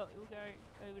we'll go over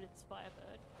to this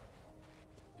Firebird.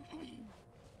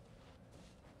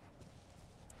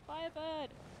 Firebird!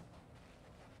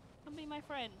 Come be my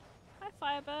friend. Hi,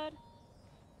 Firebird.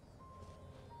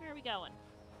 Where are we going?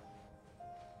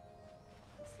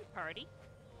 This is a party.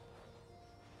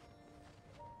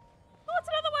 Oh, it's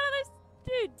another one of those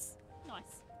dudes!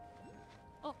 Nice.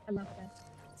 I love that.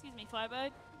 Excuse me,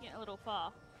 Firebird. You're getting a little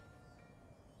far.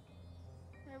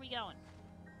 Where are we going?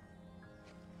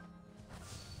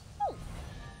 Oh!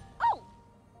 Oh!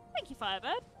 Thank you,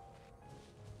 Firebird.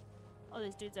 Oh,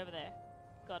 there's dudes over there.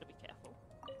 Gotta be careful.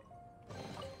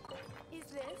 Is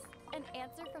this an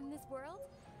answer from this world?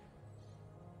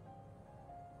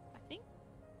 I think,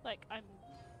 like, I'm...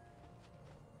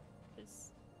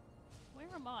 There's... Where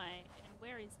am I? And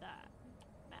where is that?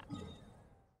 Map.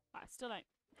 I still don't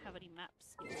have any map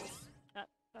skills.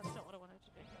 That's not what I wanted to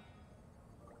do.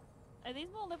 Are these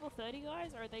more level 30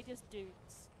 guys, or are they just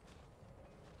dudes?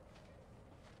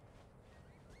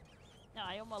 No,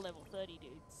 you're more level 30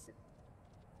 dudes.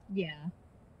 Yeah.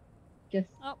 Just.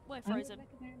 Oh, we're I would frozen.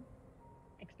 recommend-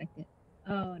 Expect it.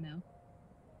 Oh no.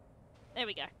 There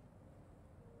we go.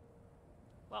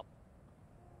 Well.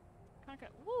 Can't go.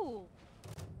 Woo!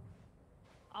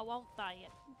 I won't die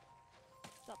yet.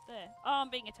 It's up there. Oh, I'm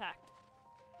being attacked.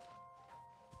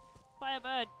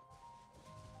 Firebird!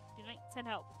 Did I send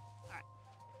help? Alright.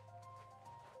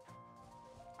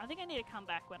 I think I need to come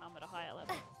back when I'm at a higher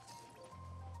level.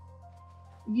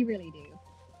 You really do.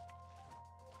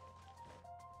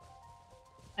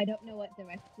 I don't know what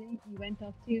direction you went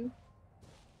off to.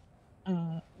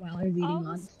 While I was eating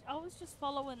lunch. I was just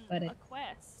following But a it's-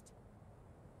 quest.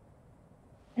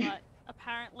 But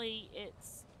apparently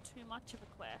it's too much of a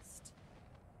quest.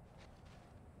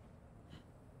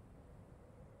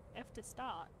 F to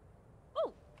start.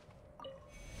 Oh!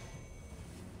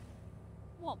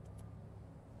 Womp.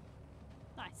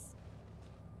 Nice.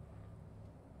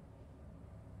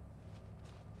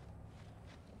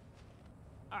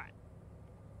 Alright.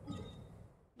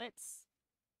 Let's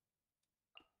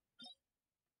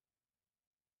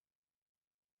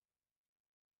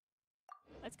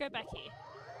go back here.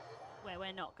 Where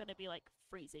we're not going to be like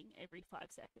freezing every 5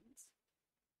 seconds.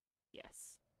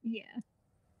 Yes. Yeah.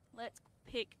 Let's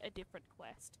pick a different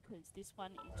quest, because this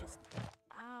one is just...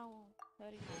 Ow.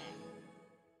 Hurting my neck.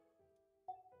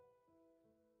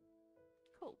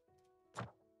 Cool.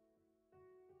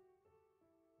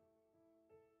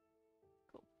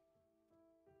 Cool.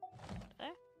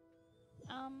 There.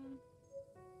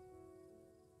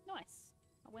 Nice.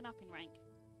 I went up in rank.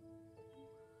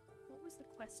 What was the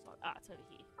quest log? Ah, it's over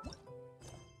here.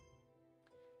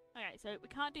 Okay, so we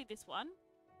can't do this one.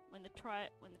 When the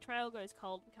trail goes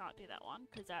cold, we can't do that one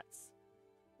because that's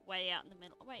way out in the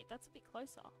middle. Oh, wait, that's a bit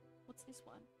closer. What's this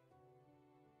one?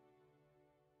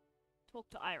 Talk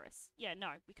to Iris. Yeah,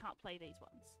 no, we can't play these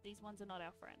ones. These ones are not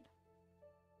our friend.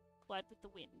 Collide with the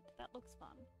wind. That looks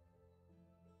fun.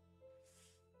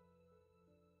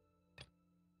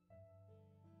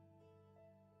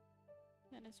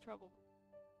 And there's trouble.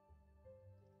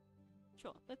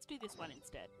 Sure, let's do this one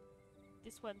instead.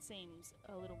 This one seems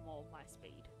a little more my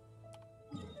speed.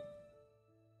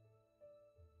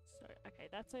 So, okay,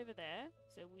 that's over there.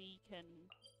 So we can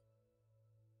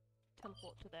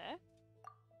teleport to there.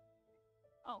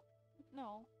 Oh,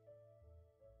 no.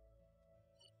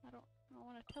 I don't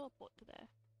want to teleport to there.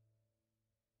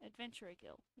 Adventurer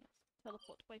Guild. Yes.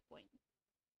 Teleport to waypoint.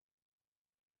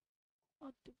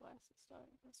 Odd devices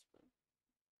starting this room.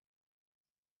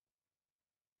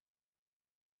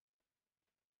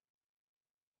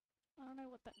 I don't know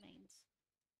what that means.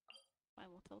 Fine,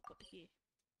 we'll teleport to here.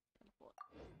 Teleport.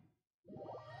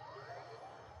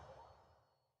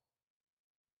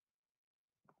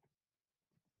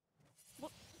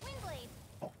 What? Windblade!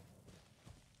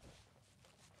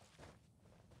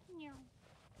 Meow.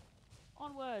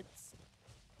 Onwards.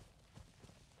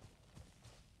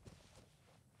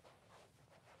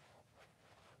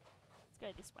 Let's go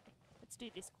this way. Let's do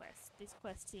this quest. This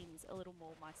quest seems a little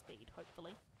more my speed,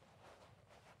 hopefully.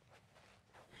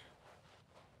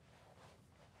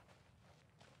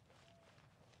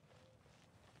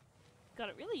 God,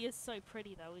 it really is so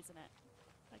pretty though, isn't it?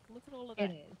 Like, look at all of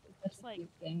that. It is. It's such a like,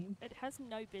 cute game. it has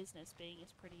no business being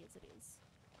as pretty as it is.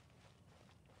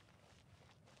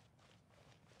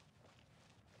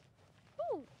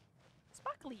 Ooh!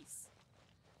 Sparklies!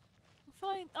 I'm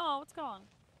feeling... Oh, it's gone.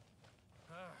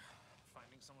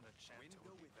 Finding someone to chat to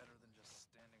would be better than just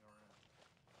standing around.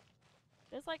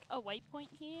 There's like a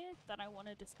waypoint here that I want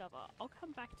to discover. I'll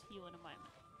come back to you in a moment.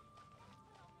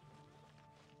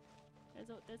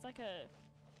 There's like a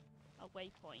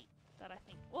waypoint that I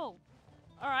think... Whoa!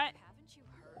 Alright. Haven't you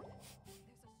heard?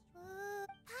 Ooh,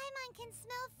 Paimon can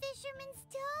smell fisherman's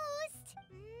toast!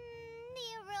 The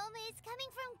aroma is coming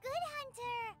from Good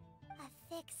Hunter! A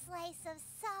thick slice of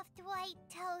soft white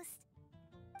toast,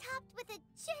 topped with a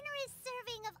generous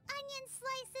serving of onion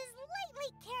slices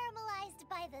lightly caramelized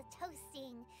by the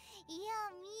toasting.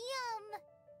 Yum, yum!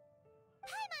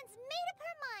 Paimon's made up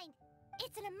her mind!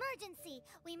 It's an emergency!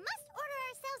 We must order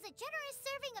ourselves a generous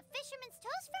serving of fisherman's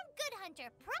toast from Good Hunter.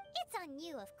 It's on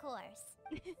you, of course.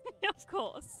 Of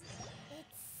course.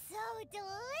 It's so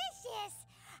delicious!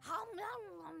 Hum, hum,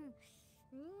 hum.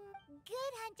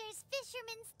 Good Hunter's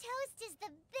fisherman's toast is the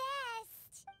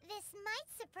best! This might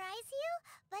surprise you,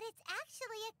 but it's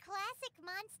actually a classic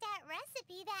Mondstadt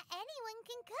recipe that anyone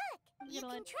can cook. You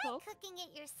can try cooking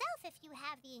it yourself if you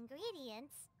have the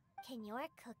ingredients. Can your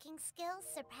cooking skills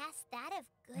surpass that of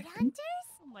Good Hunter's?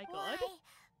 Oh my god. Why,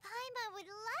 Paimon would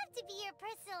love to be your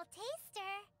personal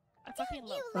taster. I fucking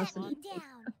love You let Paimon. me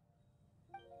down.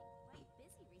 Quite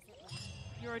busy recently.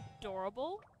 You're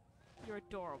adorable. You're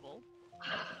adorable.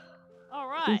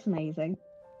 Alright. It's amazing.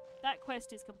 That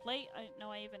quest is complete. I didn't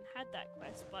know I even had that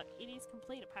quest, but it is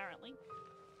complete apparently.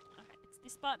 Okay, it's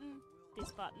this button,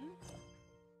 this button.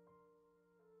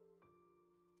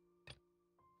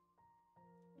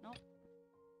 Nope.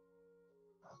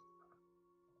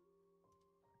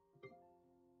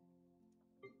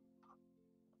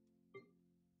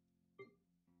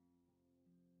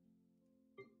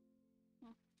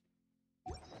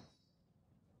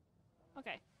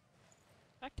 Okay.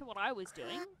 Back to what I was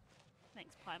doing.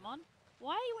 Thanks, Paimon.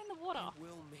 Why are you in the water? It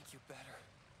will make you better.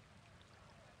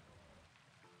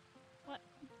 What?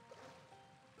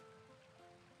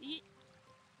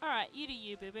 Alright, you do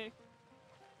you, boo-boo.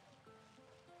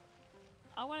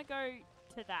 I want to go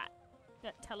to that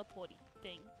teleporty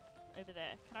thing over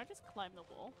there. Can I just climb the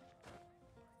wall?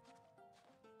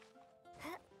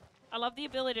 I love the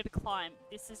ability to climb.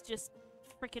 This is just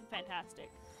freaking fantastic.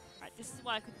 Right, this is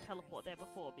why I couldn't teleport there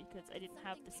before, because I didn't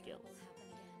have the skills.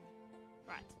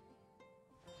 Right.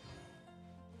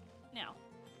 Now,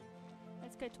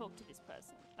 let's go talk to this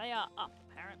person. They are up,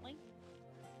 apparently.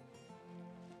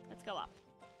 Let's go up.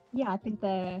 Yeah, I think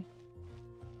they're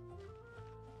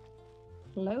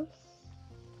close.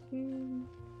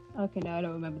 Okay, no, I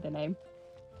don't remember the name.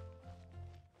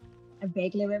 I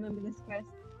vaguely remember this quest.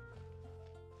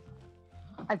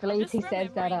 I I'm believe just he says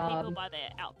that remembering people by their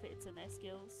outfits and their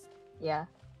skills. yeah.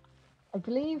 I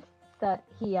believe that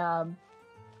he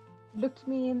looked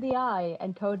me in the eye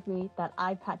and told me that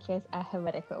eye patches are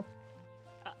heretical.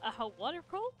 A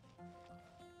waterfall?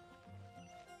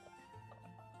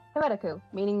 Heretical,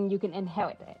 meaning you can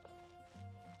inherit it.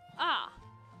 Ah.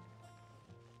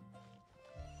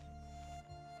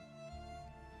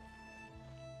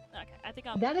 Okay, I think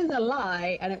I'm. That is a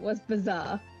lie, and it was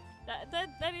bizarre.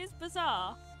 That is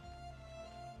bizarre.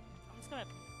 I'm just gonna.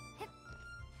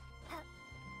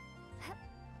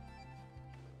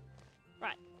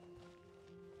 Right.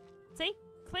 See?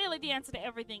 Clearly the answer to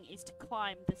everything is to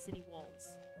climb the city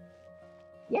walls.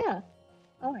 Yeah.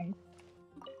 Always.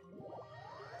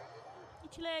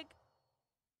 Itchy leg.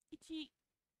 Itchy.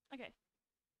 Okay.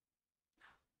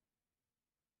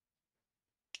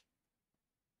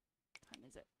 What time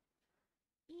is it?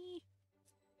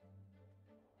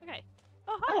 Okay.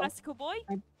 Oh, hi, Oh. Icicle Boy.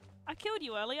 I killed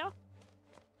you earlier.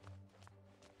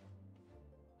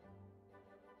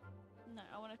 No,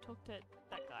 I want to talk to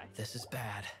that guy. This is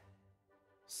bad.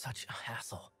 Such a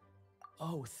hassle.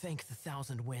 Oh, thank the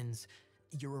thousand winds.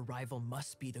 Your arrival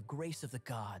must be the grace of the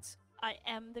gods. I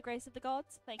am the grace of the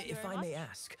gods. Thank you If very I much. may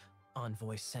ask,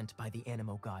 envoy sent by the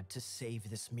Animo god to save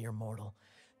this mere mortal,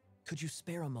 could you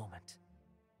spare a moment?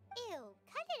 Ew,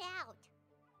 cut it out.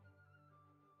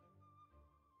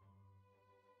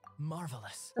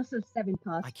 Marvelous. That's a 7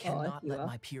 past. I cannot let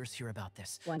my peers hear about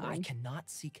this. wondering. I cannot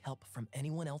seek help from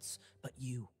anyone else but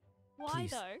you. Why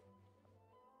Please. though?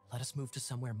 Let us move to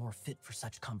somewhere more fit for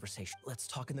such conversation. Let's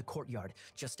talk in the courtyard,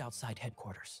 just outside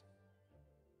headquarters.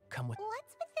 Come with.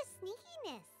 What's with the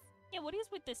sneakiness? Yeah, what is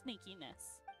with the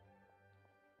sneakiness?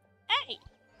 Hey!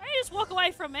 Don't you just walk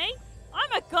away from me?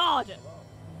 I'm a god!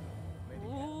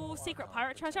 Ooh, secret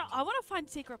pirate treasure. I want to find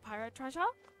secret pirate treasure.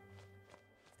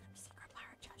 There's gonna be secret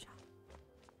pirate treasure.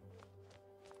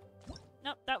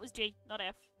 Nope, that was G, not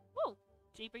F. Whoa,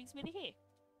 G brings me to here.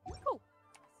 Cool.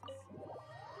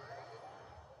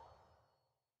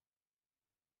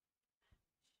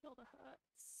 Shoulder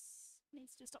hurts.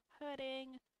 Needs to stop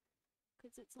hurting.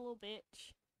 Because it's a little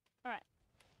bitch. Alright.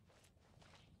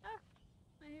 Ah,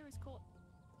 my hair is caught.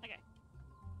 Okay.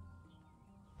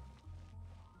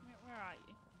 Where are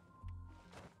you?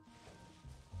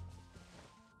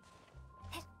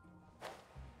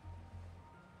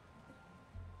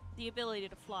 The ability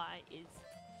to fly is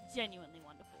genuinely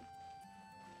wonderful.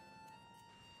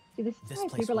 See, this This is why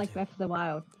place people will like do. Breath of the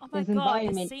Wild. Oh my There's god, the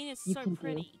environment scene is you so can do.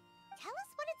 pretty. Tell us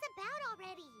what it's about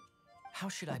already. How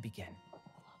should I begin?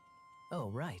 Oh,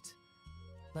 right.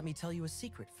 Let me tell you a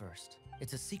secret first.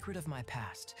 It's a secret of my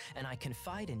past, and I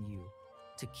confide in you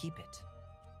to keep it.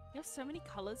 You have so many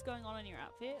colors going on in your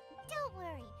outfit. Don't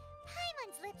worry,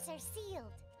 Paimon's lips are sealed.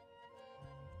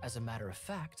 As a matter of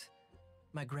fact,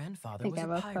 my grandfather Think was I a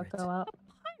must pirate. go up.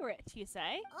 Pirate, you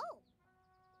say? Oh,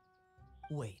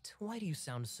 Wait, why do you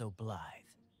sound so blithe?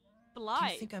 Do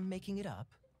Blythe. you think I'm making it up?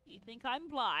 You think I'm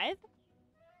Blythe?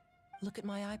 Look at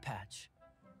my eye patch.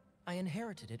 I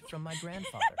inherited it from my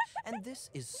grandfather, and this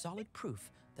is solid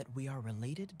proof that we are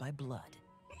related by blood.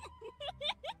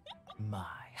 My,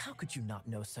 how could you not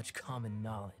know such common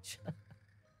knowledge?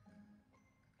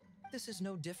 This is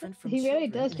no different from He really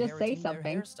children does just say inheriting their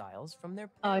something. hairstyles from their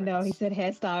Oh parents. no, he said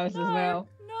hairstyles as well.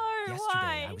 No, Yesterday,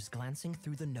 why? I was glancing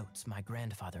through the notes my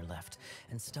grandfather left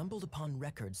and stumbled upon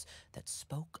records that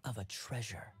spoke of a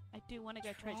treasure. I do want to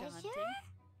go treasure Treasure? hunting.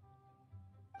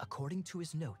 According to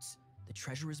his notes, the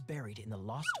treasure is buried in the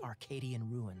lost Arcadian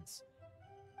ruins.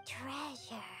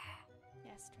 treasure.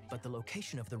 Yes, treasure. But the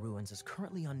location of the ruins is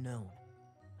currently unknown.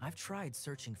 I've tried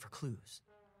searching for clues.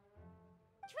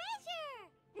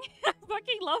 Treasure! I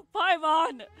fucking love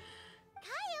Paimon!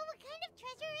 Kaya, what kind of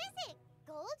treasure is it?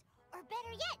 Gold? Or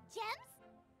better yet,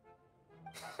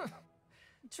 gems?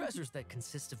 Treasures that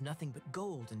consist of nothing but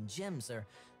gold and gems are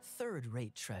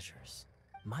third-rate treasures.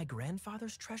 My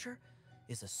grandfather's treasure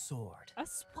is a sword. A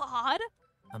sword?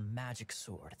 A magic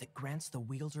sword that grants the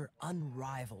wielder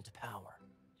unrivaled power.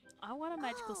 I want a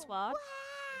magical Oh, sword. Wow!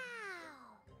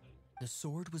 The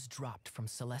sword was dropped from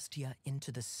Celestia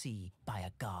into the sea by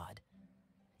a god.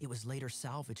 It was later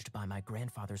salvaged by my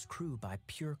grandfather's crew by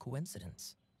pure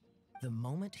coincidence. The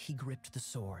moment he gripped the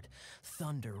sword,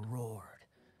 thunder roared,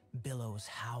 billows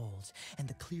howled, and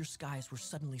the clear skies were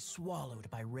suddenly swallowed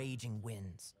by raging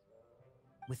winds.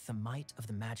 With the might of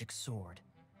the magic sword,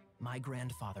 my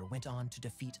grandfather went on to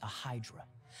defeat a hydra,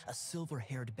 a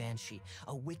silver-haired banshee,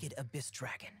 a wicked abyss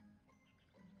dragon.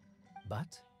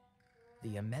 But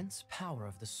The immense power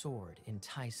of the sword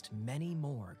enticed many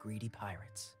more greedy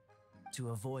pirates. To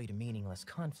avoid meaningless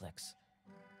conflicts,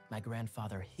 my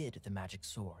grandfather hid the magic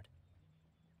sword.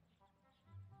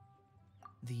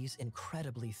 These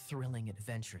incredibly thrilling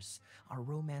adventures are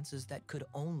romances that could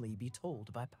only be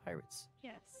told by pirates.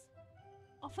 Yes.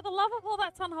 Oh, for the love of all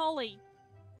that's unholy.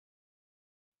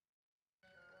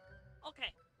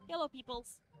 Okay. Hello,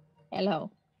 peoples.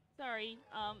 Hello. Sorry,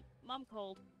 Mum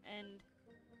called, and,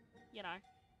 you know,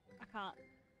 I can't...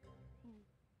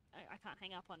 I can't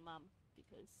hang up on Mum,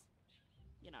 because,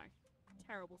 you know,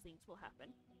 terrible things will happen.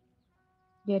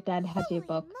 Your dad has your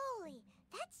book. Holy moly!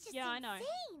 That's just Yeah, I know.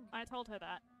 insane! I told her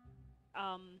that.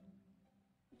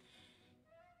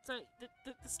 So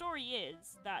the story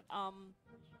is that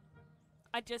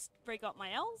I just re-got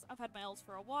my L's. I've had my L's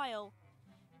for a while,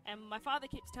 and my father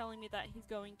keeps telling me that he's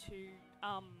going to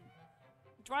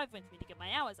drive with me to get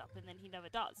my hours up, and then he never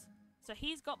does. So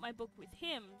he's got my book with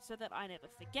him so that I never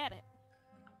forget it.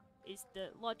 Is the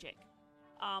logic.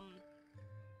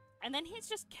 And then he's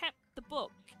just kept the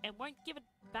book and won't give it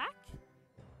back.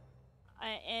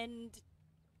 And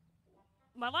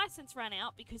my license ran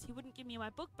out because he wouldn't give me my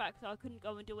book back, so I couldn't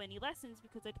go and do any lessons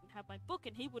because I didn't have my book,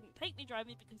 and he wouldn't take me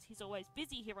driving because he's always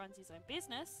busy. He runs his own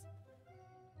business.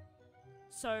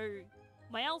 So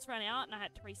my L's ran out and I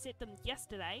had to reset them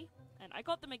yesterday, and I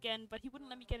got them again, but he wouldn't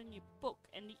let me get a new book.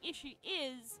 And the issue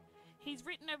is, he's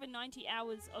written over 90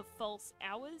 hours of false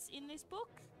hours in this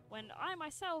book, when I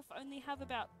myself only have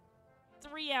about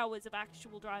 3 hours of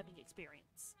actual driving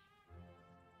experience.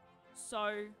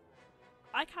 So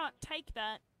I can't take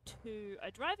that to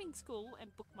a driving school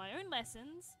and book my own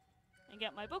lessons and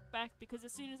get my book back, because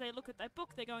as soon as they look at that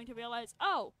book, they're going to realize,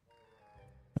 oh,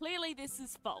 clearly this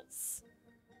is false.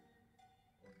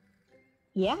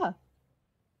 Yeah.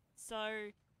 So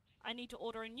I need to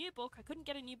order a new book. I couldn't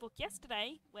get a new book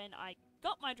yesterday when I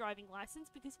got my driving license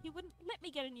because he wouldn't let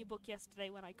me get a new book yesterday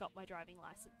when I got my driving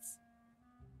license.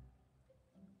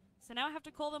 So now I have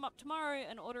to call them up tomorrow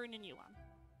and order in a new one.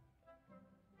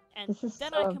 And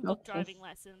then I can book driving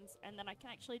lessons, and then I can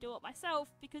actually do it myself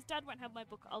because Dad won't have my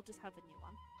book. I'll just have a new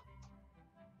one.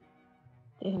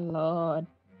 Dear Lord.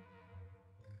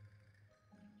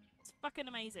 It's fucking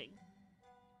amazing.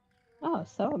 Oh,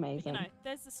 so But, amazing. you know,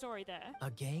 there's the story there.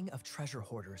 A gang of treasure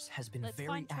hoarders has been Let's very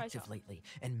find treasure. active lately,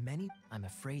 and many... I'm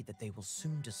afraid that they will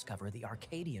soon discover the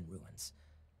Arcadian ruins,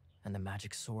 and the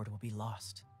magic sword will be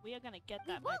lost. We are gonna get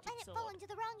We that won't magic let it sword. fall into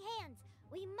the wrong hands.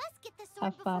 We must get the sword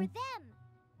Have before fun. them.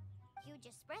 You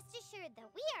just rest assured that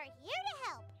we are here to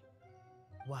help.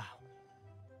 Wow.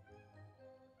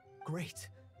 Great.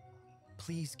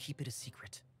 Please keep it a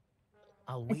secret.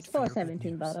 I'll wait It's for your good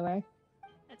 417, by news. the way.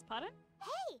 It's pardon?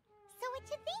 Hey, so what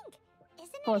you think?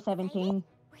 Isn't it 417. exciting?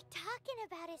 We're talking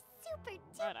about a super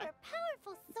Righto. duper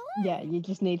powerful sword. Yeah, you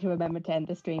just need to remember to end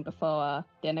the stream before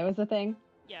dinner is a thing.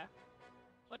 Yeah.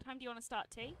 What time do you want to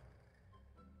start tea?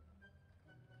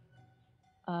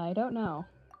 I don't know.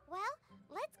 Well,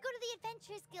 let's go to the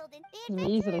Adventurers Guild and the We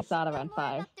usually adventurers start should know around more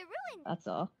 5. about the ruin. That's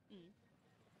all.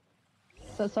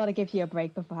 Mm. So it sort of gives you a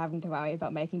break before having to worry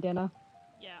about making dinner.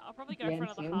 Yeah, I'll probably go Yeah, for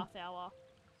another soon. half hour.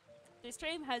 This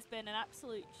stream has been an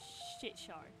absolute shit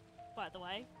show, by the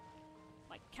way.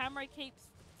 My camera keeps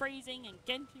freezing, and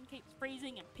Genshin keeps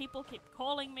freezing, and people keep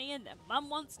calling me, and their mum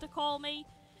wants to call me,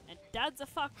 and Dad's a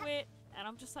fuckwit, and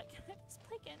I'm just like, can I just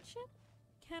play Genshin?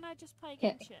 Can I just play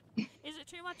Yeah. Genshin? Is it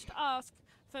too much to ask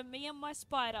for me and my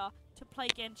spider to play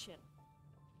Genshin?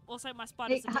 Also, my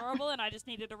spider's Hey, adorable, and I just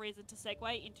needed a reason to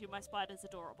segue into my spider's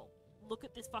adorable. Look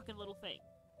at this fucking little thing.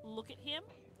 Look at him.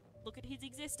 Look at his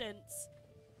existence.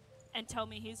 And tell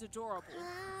me he's adorable. Because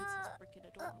he's freaking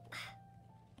adorable.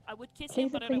 I would kiss him,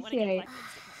 Please but I don't want to get appreciate- black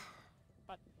lipstick on him.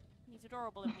 But he's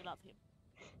adorable and we love him.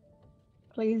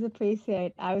 Please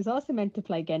appreciate. I was also meant to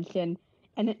play Genshin,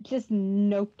 and it just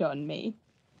noped on me.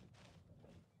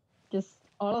 Just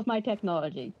all of my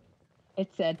technology. It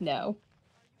said no.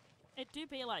 It do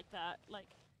be like that. Like,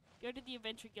 go to the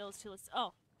Adventure Guilds to list.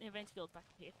 Oh, the Adventure Guild's back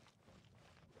here.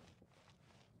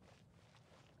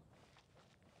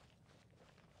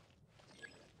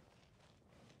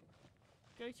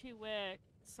 Go to where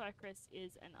Cypress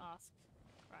is and ask.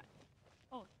 Right.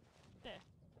 Oh, there.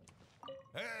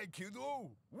 Hey, kiddo!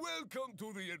 Welcome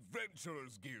to the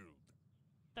Adventurers Guild!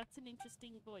 That's an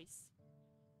interesting voice.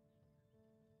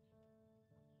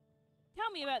 Tell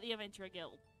me about the Adventurer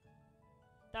Guild.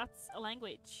 That's a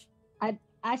language.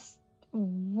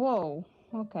 Whoa.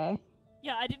 Okay.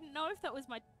 Yeah, I didn't know if that was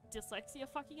my dyslexia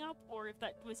fucking up or if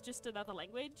that was just another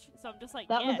language. So I'm just like,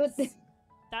 That yes, was it.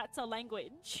 that's a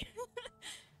language.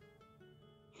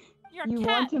 You're a You cat.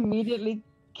 want to immediately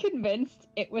convinced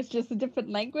it was just a different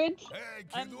language. Hey,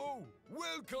 kiddo!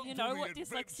 Welcome You to know the what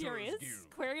dyslexia Adventurers is? Guild.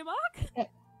 Query mark?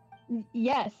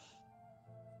 Yes.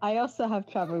 I also have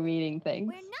trouble reading things.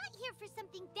 We're not here for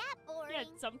something that boring. Yeah,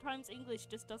 sometimes English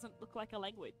just doesn't look like a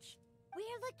language.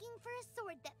 We're looking for a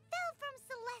sword that fell from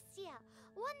Celestia.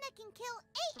 One that can kill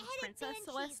From 8-headed Princess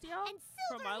banshees Celestia? and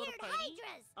From My Little silver-haired Pony?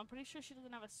 hydras. I'm pretty sure she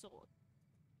doesn't have a sword.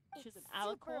 She's It's an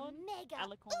alicorn. super mega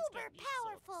Alicorns uber don't need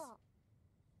swords. powerful.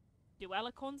 Do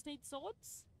alicorns need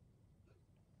swords?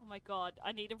 Oh my god,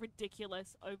 I need a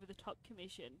ridiculous, over-the-top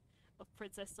commission of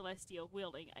Princess Celestia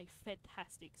wielding a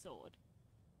fantastic sword.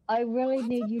 I really That's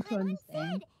need what you to Paimon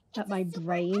understand said. that It's my a super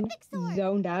brain epic sword.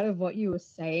 zoned out of what you were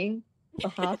saying for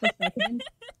half a second,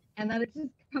 and then it just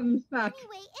comes back.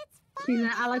 Anyway, it's She's fine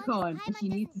an as long as alicorn, and Paimon she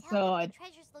needs doesn't a tell them sword. the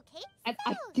treasure's location. And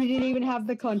I So, didn't even have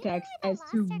the do you know context where as the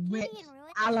to lost which Arcadian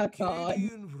ruin- alicorn.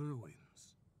 Arcadian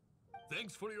ruins.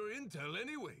 Thanks for your intel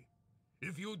anyway.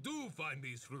 If you do find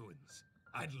these ruins,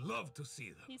 I'd love to see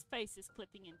them. His face is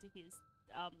clipping into his,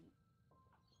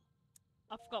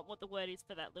 I forgot what the word is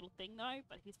for that little thing though,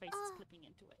 but his face is clipping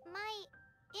into it. My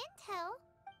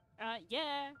intel?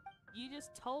 Yeah, you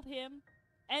just told him.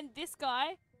 And this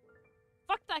guy,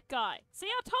 fuck that guy. See,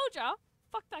 I told ya,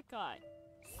 fuck that guy.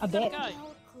 A Gotta bit. go.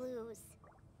 No clues.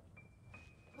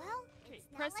 Well, Okay, it's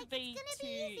not press like V it's to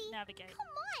gonna be easy. navigate. Come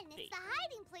on, V. it's the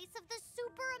hiding place of the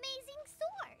super amazing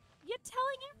sword. You're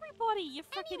telling everybody, you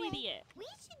fucking Anyway, idiot. we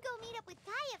should go meet up with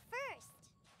Gaia first.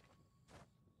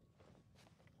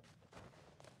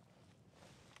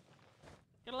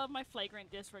 Gotta love my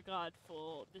flagrant disregard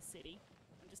for the city.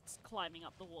 I'm just climbing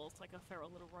up the walls like a feral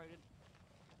little rodent.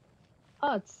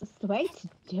 Oh, it's just the way to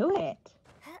do it.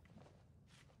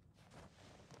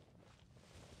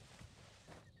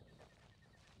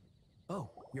 Oh,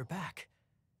 you're back.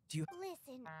 Do you...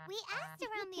 Listen, we asked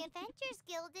around the Adventures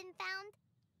Guild and found...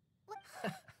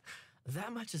 What?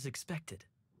 That much is expected.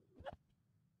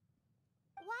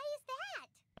 Why is that?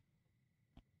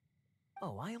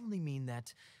 Oh, I only mean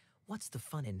that what's the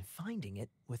fun in finding it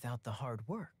without the hard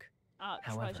work?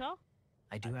 However, Treasure?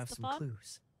 I do That's have the some fun?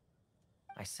 clues.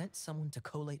 I sent someone to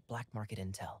collate black market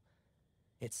intel.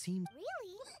 It seems...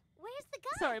 Really? Where's the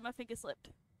guy? Sorry, my finger slipped.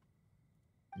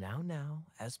 Now,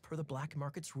 as per the black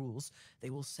market's rules, they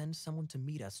will send someone to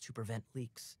meet us to prevent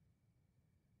leaks.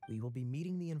 We will be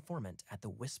meeting the informant at the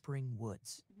Whispering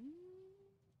Woods. Then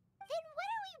what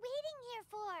are we waiting here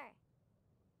for?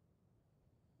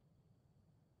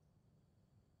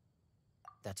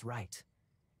 That's right.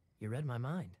 You read my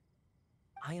mind.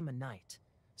 I am a knight,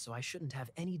 so I shouldn't have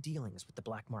any dealings with the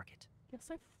black market. You're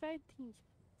so fantastic.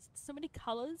 So many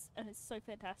colors, and it's so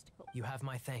fantastical. You have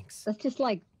my thanks. That's just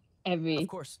like every Of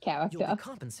course, character. you'll be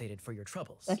compensated for your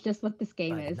troubles. That's just what this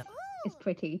game By the is. nu- It's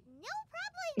pretty. No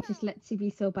It just problemo. lets you be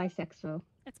so bisexual.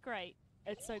 It's great.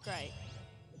 It's so great.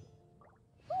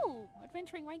 Ooh,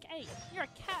 adventuring rank 8. You're a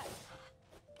cat.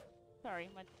 Sorry,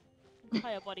 my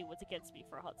entire body was against me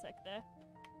for a hot sec there.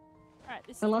 Alright,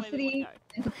 this is the way we Velocity want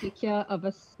to go. sent a picture of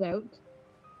a stoat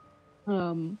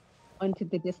onto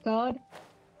the Discord,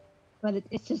 but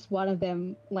it's just one of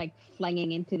them like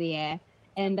flinging into the air.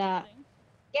 And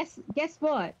guess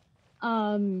what?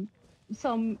 So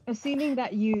I'm assuming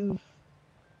that you've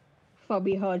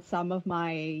probably heard some of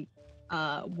my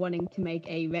wanting to make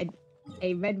a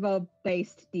red world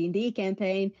based D&D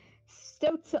campaign.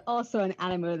 Stoats are also an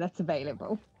animal that's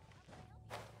available.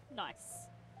 Nice.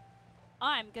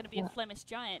 I'm gonna be Yeah. a Flemish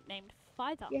giant named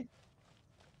Fider. Yeah.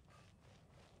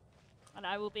 And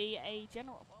I will be a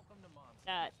general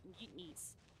that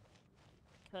mutinies.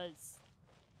 Because,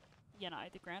 you know,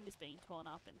 the ground is being torn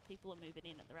up and people are moving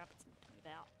in and the rabbits need to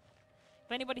move out.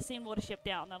 If anybody's seen Watership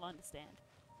Down, they'll understand.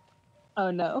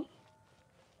 Oh no.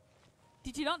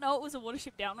 Did you not know it was a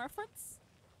Watership Down reference?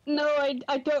 No,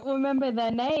 I don't remember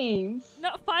their names.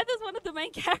 No, Fider's one of the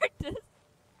main characters.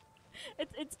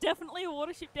 It's definitely a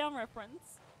Watership Down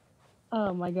reference.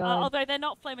 Oh my god. Although they're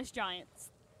not Flemish giants.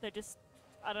 They're just,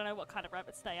 I don't know what kind of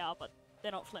rabbits they are, but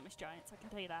they're not Flemish giants, I can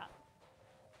tell you that.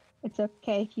 It's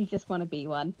okay if you just want to be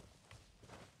one.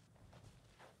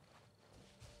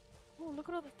 Oh, look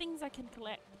at all the things I can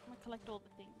collect. I'm gonna collect all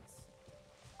the things.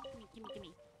 Gimme, gimme,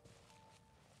 gimme.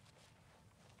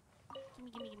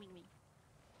 Gimme, gimme, gimme, gimme.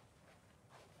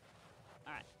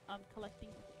 Alright, I'm collecting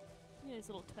this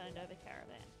little turned over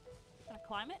caravan. Can I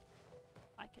climb it?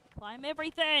 I can climb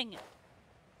everything!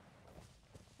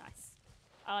 Nice.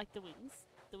 I like the wings.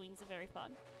 The wings are very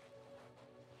fun.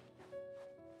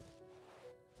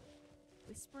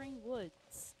 Whispering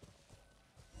Woods.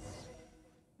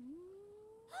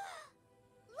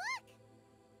 Look!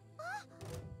 Oh,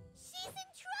 she's in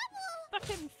trouble!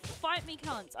 fucking fight me,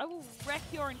 cunts. I will wreck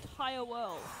your entire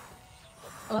world.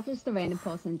 I love just the random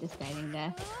person just standing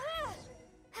there.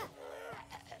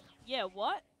 Yeah,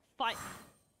 what? Fight me.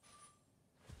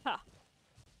 Huh.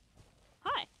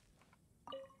 Hi.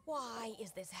 Why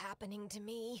is this happening to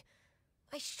me?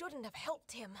 I shouldn't have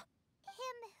helped him.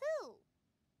 Him who?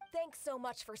 Thanks so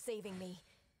much for saving me.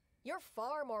 You're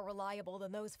far more reliable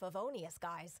than those Favonius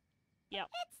guys. Yep.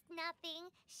 It's nothing.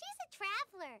 She's a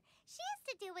traveler. She has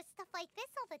to deal with stuff like this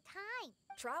all the time.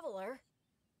 Traveler?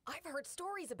 I've heard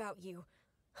stories about you.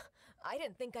 I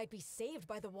didn't think I'd be saved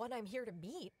by the one I'm here to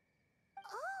meet.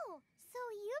 Oh, so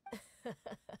you...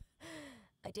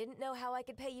 I didn't know how I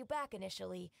could pay you back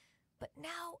initially, but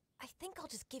now I think I'll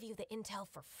just give you the intel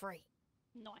for free.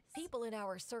 Nice. People in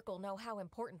our circle know how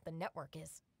important the network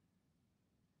is.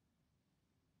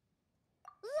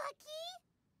 Lucky?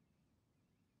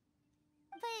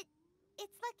 But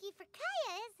it's lucky for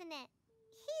Kaya, isn't it?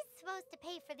 He's supposed to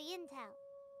pay for the intel.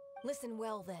 Listen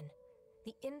well then.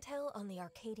 The intel on the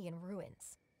Arcadian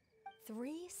ruins.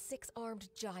 3 6-armed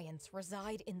giants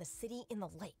reside in the city in the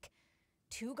lake.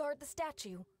 2 guard the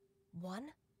statue,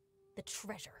 1 the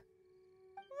treasure.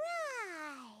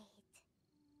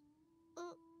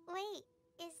 Right. Wait,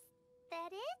 is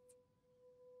that it?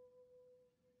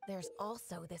 There's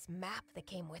also this map that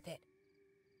came with it.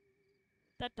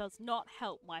 That does not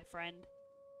help, my friend.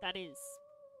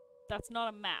 That's not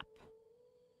a map.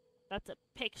 That's a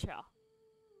picture.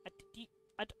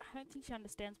 I don't think she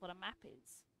understands what a map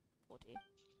is. Poor dear.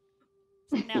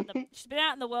 She's been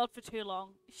out in the world for too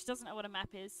long. She doesn't know what a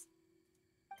map is.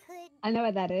 Could I know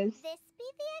what that is. this be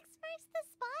the X-Verse the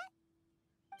spot?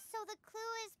 So the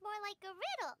clue is more like a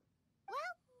riddle.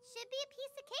 Well, should be a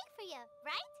piece of cake for you,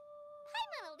 right?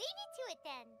 Paimon'll leave you to it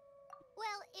then.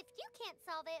 Well, if you can't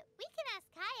solve it, we can ask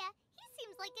Kaya. He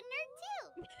seems like a nerd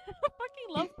too. I fucking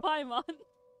love Paimon.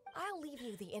 I'll leave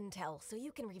you the intel so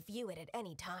you can review it at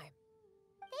any time.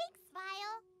 Thanks,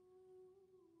 Vile.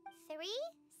 3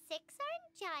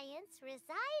 6-armed giants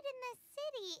reside in the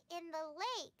city in the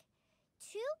lake.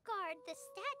 2 guard the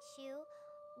statue,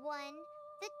 1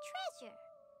 the treasure.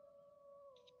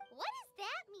 What does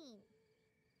that mean?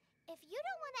 If you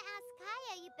don't want to ask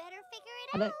Kaya, you better figure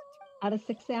it out. Are the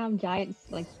 6-armed giants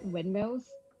like windmills?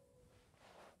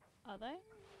 Are they?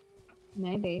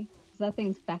 Maybe. 'Cause that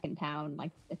thing's back in town,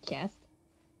 like the chest.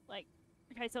 Like,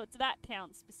 okay, so it's that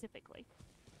town specifically.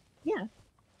 Yeah.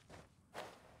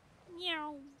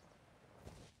 Meow.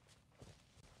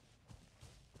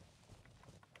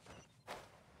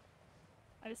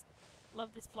 I just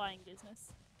love this flying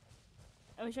business.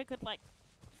 I wish I could like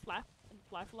flap and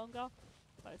fly for longer,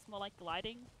 but it's more like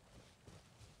gliding.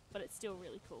 But it's still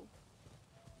really cool.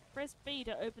 Press B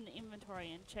to open the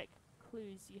inventory and check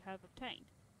clues you have obtained.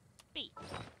 B.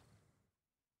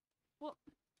 What?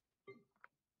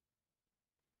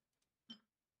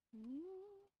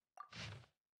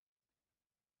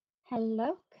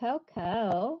 Hello,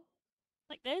 Coco.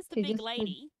 Like, there's the She big just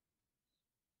lady.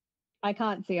 I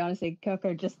can't see, honestly.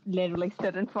 Coco just literally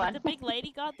stood in Did front. the big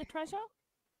lady guard the treasure?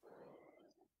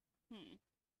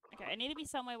 Okay, I need to be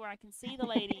somewhere where I can see the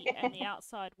lady and the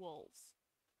outside walls.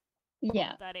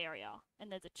 Yeah. That area. And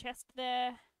there's a chest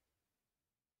there.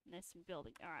 And there's some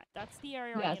building. Alright, that's the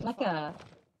area Yeah, I it's need to like find.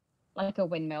 like a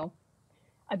windmill.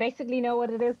 I basically know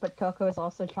what it is, but Coco is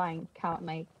also trying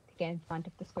currently to get in front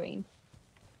of the screen.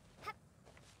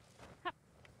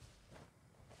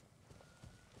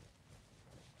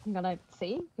 I'm gonna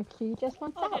see if she just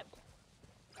wants out. Yep.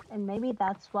 And maybe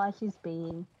that's why she's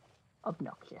being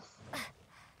obnoxious.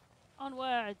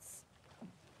 Onwards.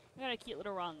 I got a cute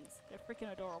little rungs. They're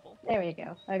freaking adorable. There we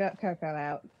go. I got Coco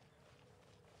out.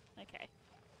 Okay.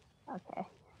 Okay.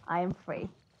 I am free.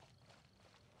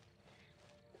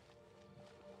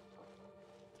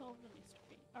 Solve the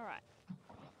mystery. Alright.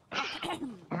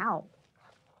 Ow.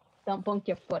 Don't bonk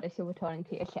your foot as you're returning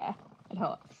to your chair. It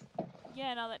hurts.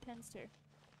 Yeah, no, that tends to.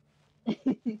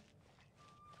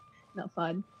 Not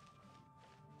fun.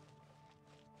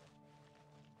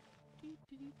 It's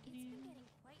been getting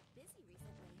quite busy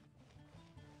recently.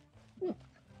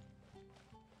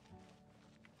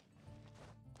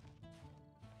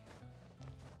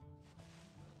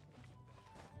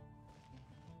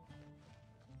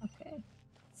 Okay.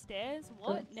 Stairs?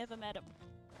 What? Good. Never met him.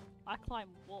 I climb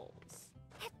walls.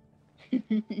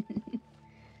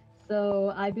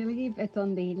 So I believe it's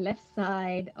on the left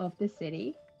side of the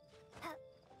city.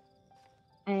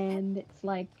 And it's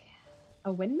like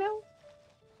a windmill,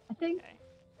 I think. Okay.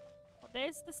 Well,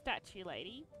 there's the statue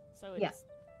lady. So it's Yeah.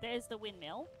 There's the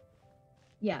windmill.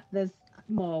 Yeah, there's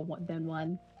more than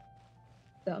one.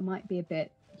 So it might be a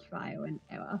bit trial and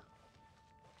error.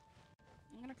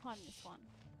 I'm gonna climb this one.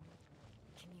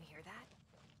 Can you hear that?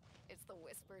 It's the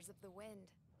whispers of the wind.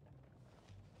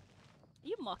 Are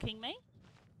you mocking me?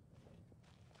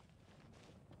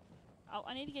 Oh,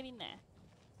 I need to get in there.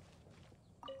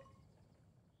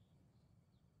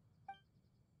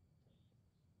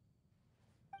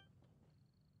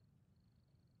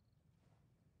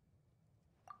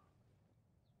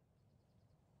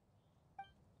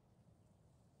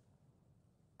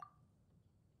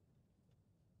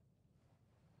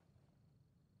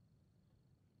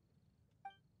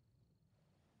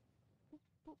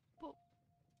 Boop, boop.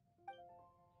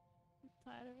 I'm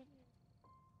tired of it.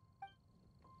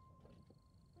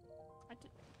 I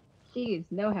did. Jeez,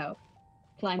 no help.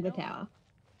 Climb the No. tower.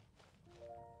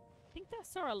 I think I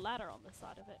saw a ladder on the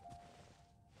side of it.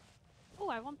 Oh,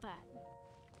 I want that.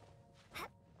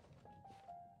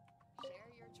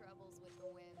 Share your troubles with the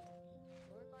wind.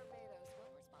 Lord Barbados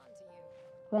will respond to you.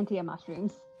 Plenty of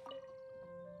mushrooms.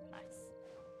 Nice.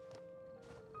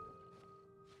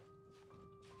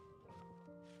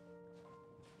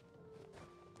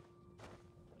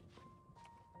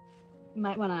 You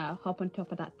might want to hop on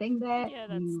top of that thing there. Yeah,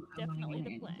 that's You are definitely running the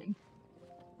out of plan. energy.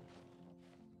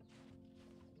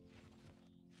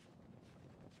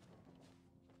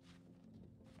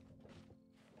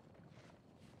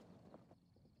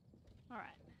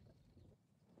 Alright.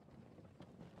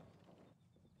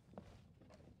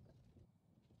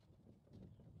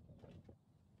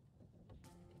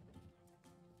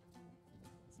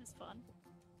 This is fun.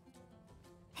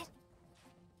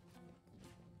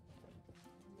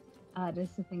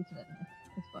 There's the thing to the left.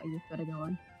 That's what you've got to go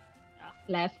on. Ah.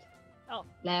 Left. Oh.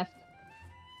 Left.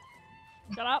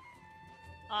 Shut up.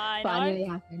 I know. Finally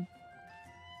happened.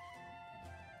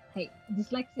 Hey,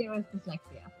 dyslexia is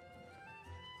dyslexia.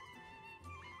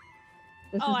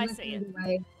 This Oh, I is see not the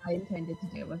way I intended to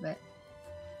deal with it.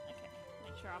 Okay,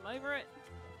 make sure I'm over it.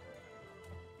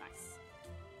 Nice.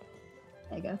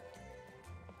 There you go.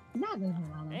 Now there's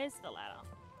a ladder. There's the ladder.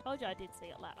 Told you I did see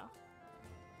a ladder.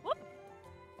 Whoop!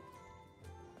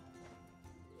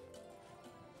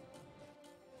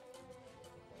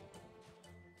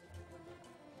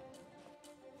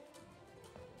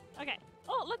 Okay.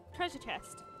 Oh, look, treasure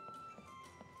chest.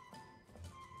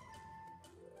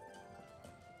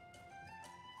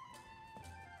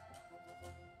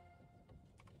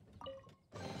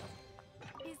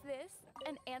 Is this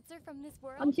an answer from this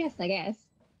world? On chest, I guess.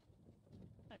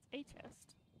 That's a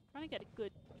chest. Trying to get a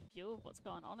good view of what's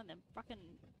going on in them fucking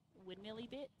windmilly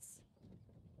bits.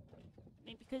 I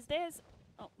mean, because there's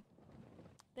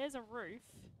a roof,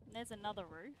 and there's another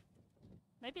roof.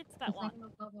 Maybe it's that one.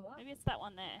 Maybe it's that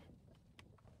one there.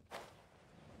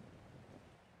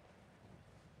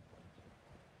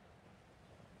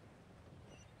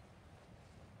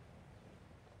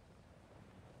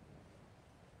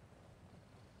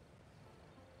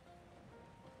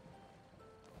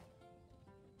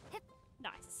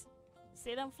 Nice.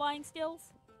 See them flying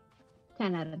skills?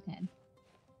 10 out of 10.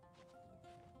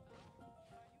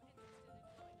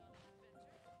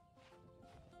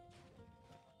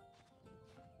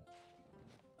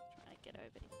 Trying to get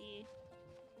over to here.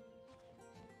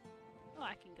 Oh,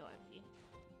 I can go over here.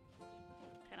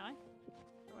 Can I?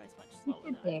 You're always much You slower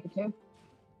should than be I. able to.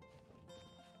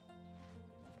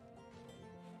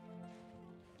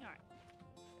 Alright.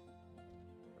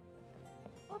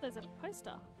 Oh, there's a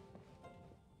poster.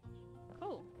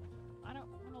 Cool. I don't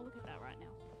want to look at that right now.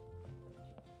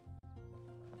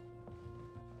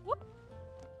 Whoop!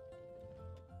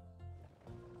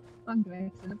 Wrong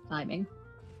direction of climbing.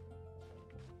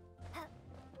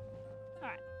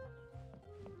 Alright.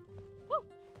 Woo!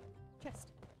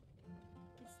 Chest.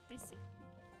 Is this it?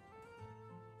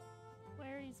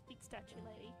 Where is Big Statue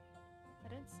Lady? I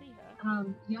don't see her.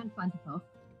 You're in front of her.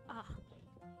 Ah.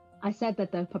 I said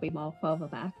that they're probably more further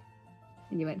back.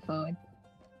 And you went forward.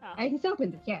 Ah. I can still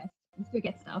open the chest. You still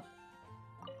get stuff.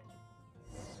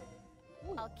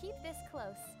 I'll keep this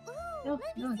close. Ooh, No,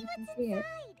 let me no, see you can what's see it.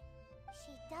 inside.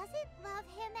 She doesn't love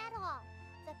him at all.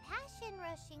 The passion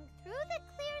rushing through the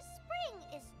clear spring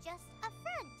is just a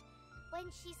front. When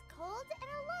she's cold and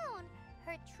alone,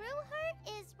 her true heart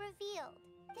is revealed.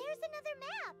 There's another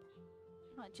map.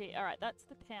 Oh, gee. Alright, that's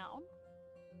the town.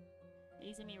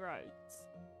 These are me roads.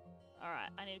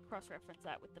 Alright, I need to cross-reference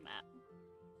that with the map.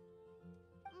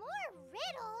 More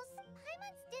riddles?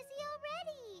 Paimon's dizzy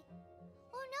already.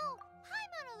 Oh no,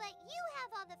 Paimon will let you have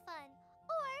all the fun.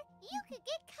 Or you could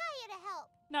get Kaya to help.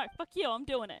 No, fuck you, I'm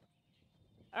doing it.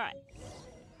 Alright.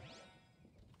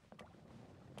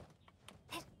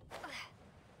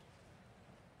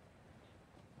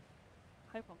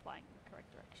 Hope I'm flying in the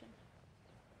correct direction.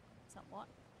 Somewhat.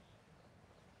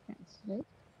 That's it.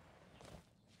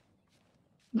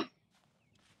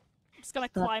 just gonna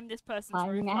Stop climb this person's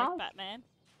climbing roof a like house? Batman.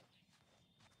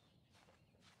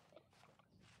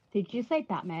 Did you say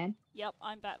Batman? Yep,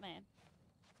 I'm Batman.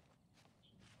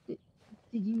 Did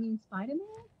you mean Spider-Man?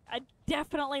 I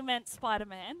definitely meant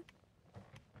Spider-Man.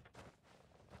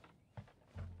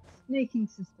 Making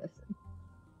suspicion.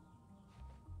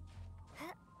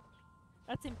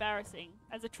 That's embarrassing.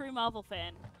 As a true Marvel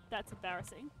fan, that's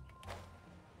embarrassing.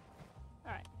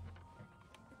 Alright.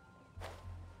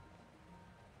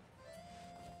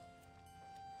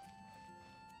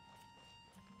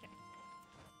 Okay.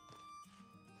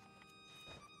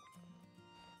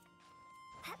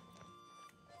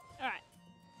 Alright.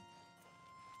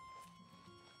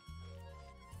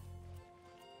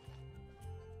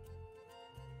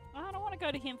 I don't want to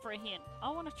go to him for a hint. I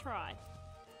want to try.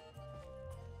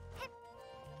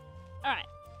 Alright.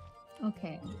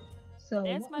 Okay. So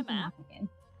There's what my was the map. again?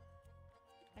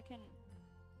 I can...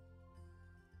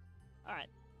 Alright.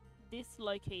 This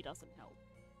low-key doesn't help.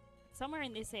 Somewhere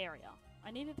in this area.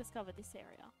 I need to discover this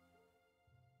area.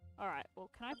 Alright, well,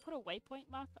 can I put a waypoint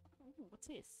marker? Ooh, what's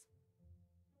this?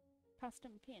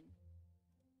 Custom pin.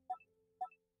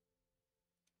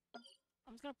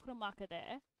 I'm just gonna put a marker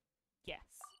there. Yes.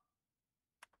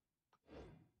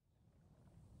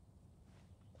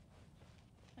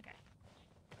 Okay.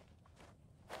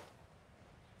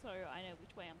 So I know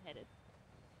which way I'm headed.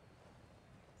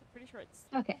 So I'm pretty sure it's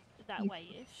Okay. that You-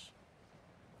 way-ish.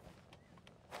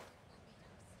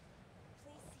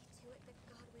 Please see to it that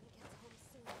Godwin gets home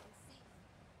soon and safe.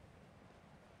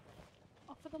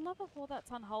 Oh, for the love of all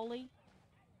that's unholy.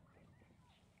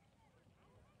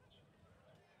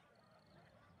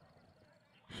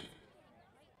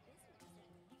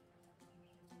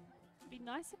 It'd be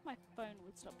nice if my phone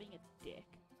would stop being a dick.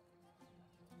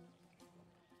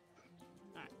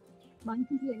 Alright. Mine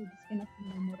completely disconnected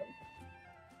my model.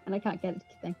 And I can't get it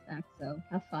to connect back, so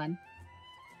have fun.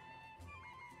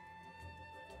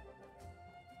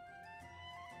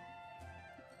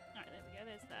 Alright, there we go,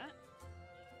 there's that.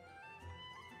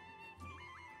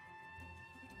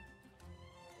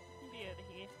 Maybe over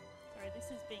here. Sorry, this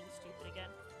is being stupid again.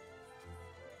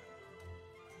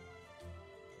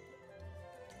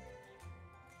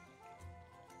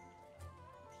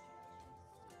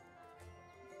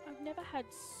 I've never had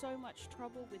so much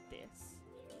trouble with this.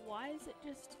 Why is it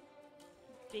just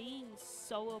being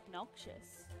so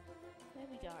obnoxious? There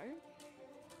we go.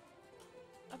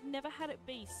 I've never had it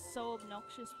be so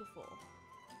obnoxious before.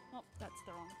 Oh, that's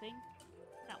the wrong thing.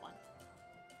 That one.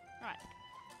 Right.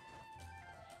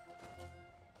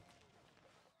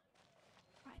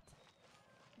 Right.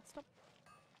 And stop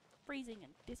freezing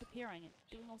and disappearing and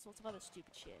doing all sorts of other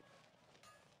stupid shit.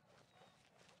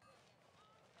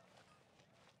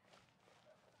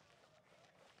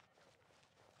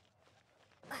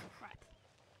 Right.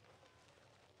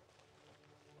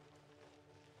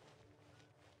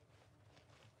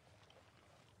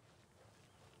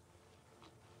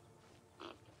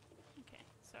 Okay,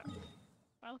 so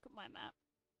if I look at my map,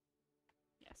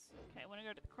 yes. Okay, I want to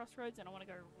go to the crossroads and I want to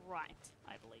go right,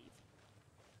 I believe.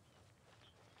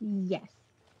 Yes.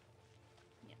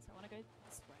 Yes, I want to go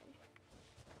this way.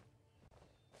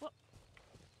 Whoop.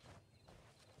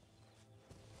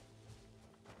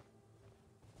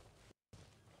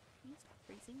 Can you stop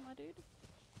freezing, my dude?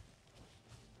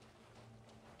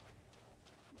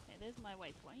 Okay, there's my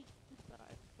waypoint that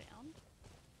I've found.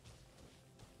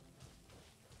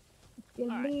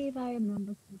 I believe I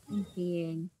remember something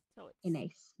being So it's in a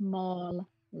small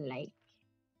lake.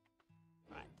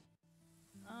 right.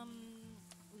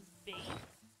 It was B.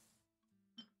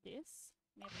 This.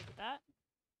 Let me have a look at that.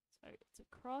 So it's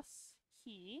across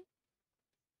here,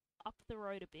 up the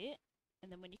road a bit,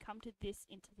 and then when you come to this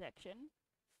intersection,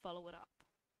 follow it up.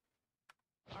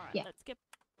 Alright, Yeah. let's get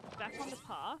back on the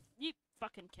path. You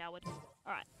fucking coward.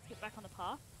 Alright, let's get back on the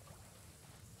path.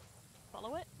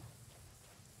 Follow it.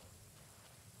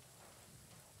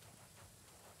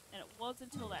 And it was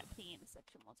until that P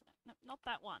intersection, wasn't it? No, not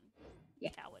that one. Yeah.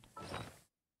 Coward.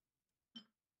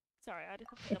 Sorry, I just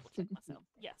have to It's double check the- myself.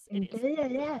 Yes, it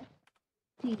is. Yeah.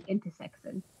 The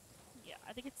intersection. Yeah,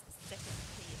 I think it's the second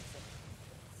P intersection.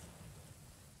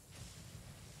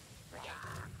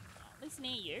 At least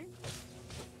near you.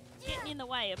 Getting in the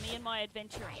way of me and my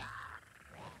adventuring.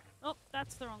 Oh,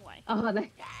 that's the wrong way. Oh,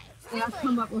 they have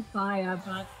come up with fire,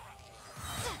 but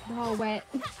they're all wet.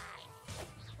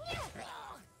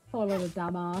 Poor little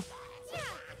dumbass.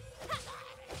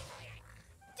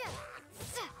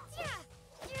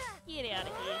 Get out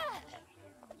of here.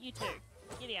 You too.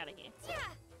 Get out of here.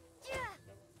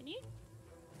 Can you?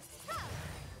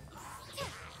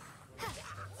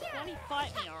 Bloody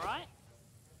fight me, alright?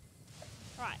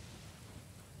 Right.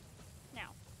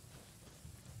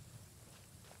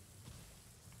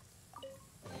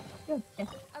 Good. Yes.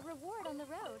 A reward on the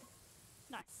road.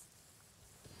 Nice.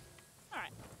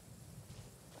 Alright.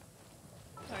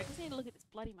 Sorry, I just need to look at this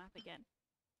bloody map again.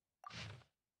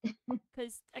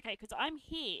 Because I'm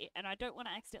here and I don't want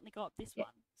to accidentally go up this one.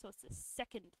 So it's the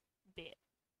second bit.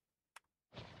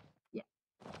 Yeah.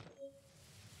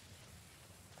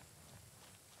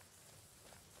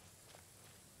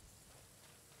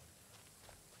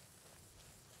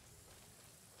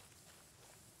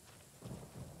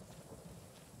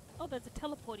 Oh, there's a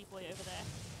teleporty boy over there.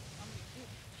 Shit.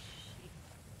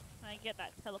 Can I get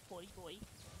that teleporty boy?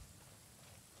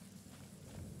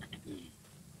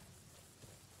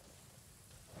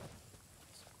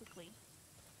 Just quickly.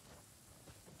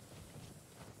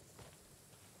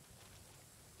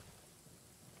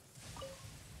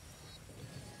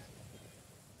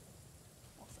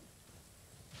 Awesome.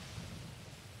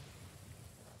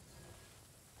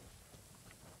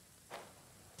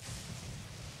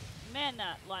 Man,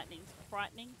 that lightning's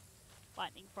frightening.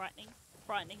 Lightning, frightening.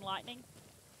 Frightening lightning.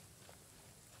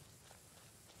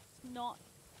 It's not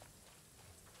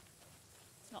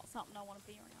something I want to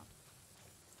be around.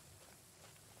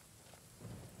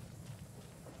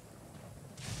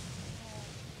 Oh,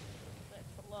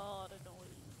 that's a lot of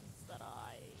noise that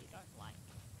I don't like.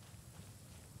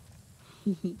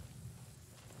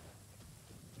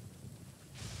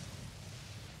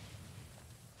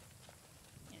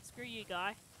 Yeah, screw you,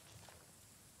 guy.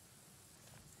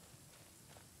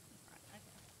 Right,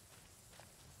 okay.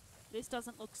 This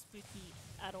doesn't look spooky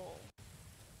at all.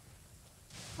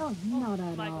 Oh, not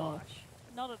at My all. gosh.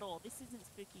 Not at all. This isn't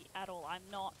spooky at all. I'm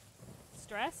not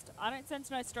stressed. I don't sense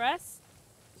no stress.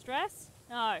 Stress?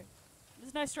 No.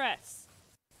 There's no stress.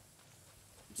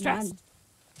 I'm stressed.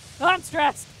 Oh, I'm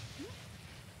stressed!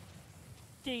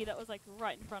 Gee, that was like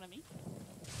right in front of me.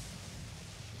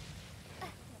 Oh my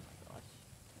gosh.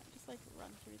 Can I just like run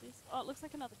through this? Oh, it looks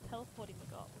like another teleporting we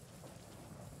got.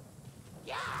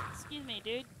 Yeah! Excuse me,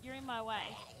 dude. You're in my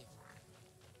way.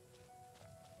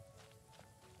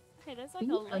 Hey, there's like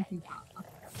a lot.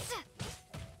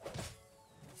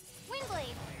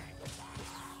 Windblade.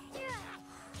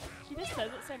 She just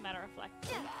says it so matter of fact.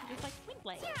 She's just like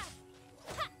Windblade.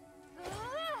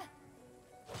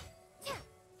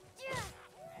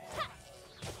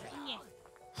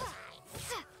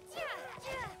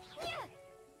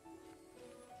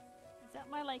 Is that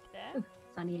my lake there? Ooh,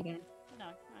 sunny again. No, I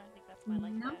don't think that's my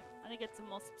lake there. I think it's a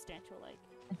more substantial lake.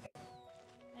 Okay.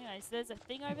 Anyways, there's a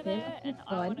thing over there, and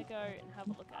I want to go and have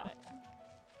a look at it.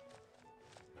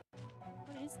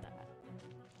 What is that?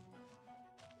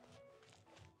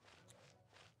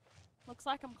 Looks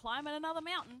like I'm climbing another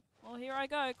mountain. Well, here I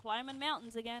go, climbing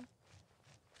mountains again.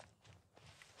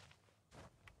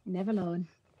 Never alone.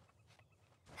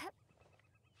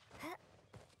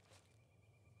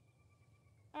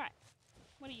 Alright,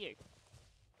 what are you?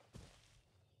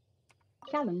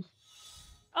 Challenge.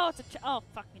 Oh, it's a oh,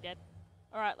 fuck me dead.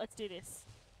 Alright, let's do this.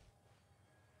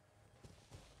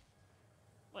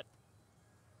 What?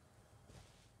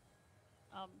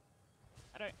 I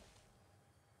don't...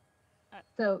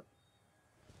 So,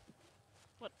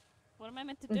 what am I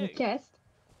meant to there's do? a chest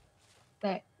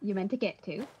that you're meant to get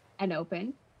to and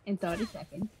open in 30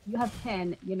 seconds. You have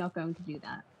 10, you're not going to do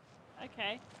that.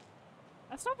 Okay.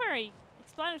 That's not very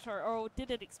explanatory, or did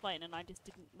it explain and I just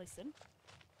didn't listen?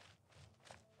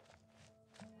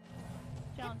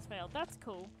 Challenge failed. That's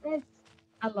cool. There's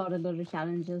a lot of little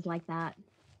challenges like that.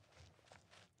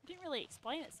 It didn't really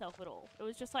explain itself at all. It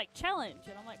was just like, challenge!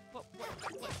 And I'm like, what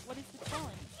is the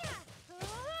challenge?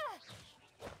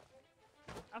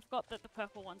 I forgot that the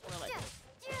purple ones were electric.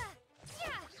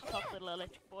 Fuck off, little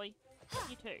electric boy.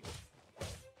 You too.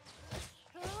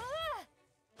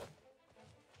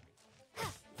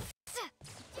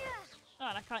 Oh,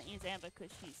 and I can't use Amber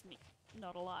because she's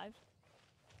not alive.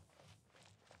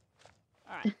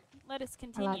 Alright, let us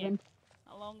continue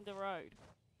along the road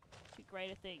to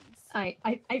greater things. I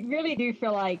really do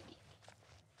feel like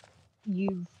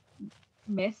you've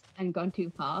missed and gone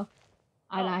too far.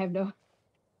 And I have no...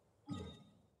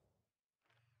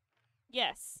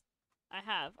 Yes, I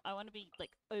have. I want to be,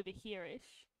 like, over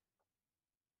here-ish.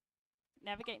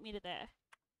 Navigate me to there.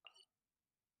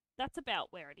 That's about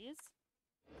where it is.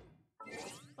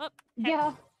 Whoop, heck.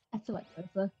 Yeah, that's a lot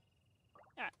closer.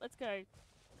 Alright, let's go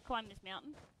climb this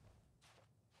mountain.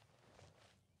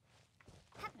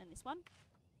 And this one.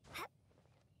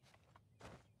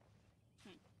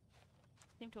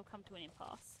 Seem to have come to an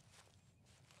impasse.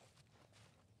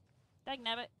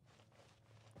 Dagnabbit.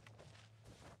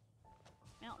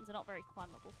 Mountains are not very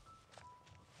climbable.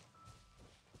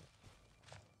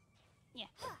 Yeah.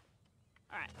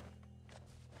 Alright.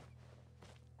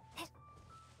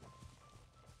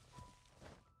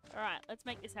 let's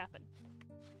make this happen.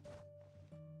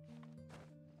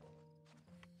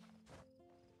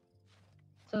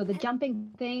 So the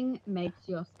jumping thing makes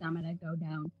your stamina go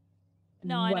down.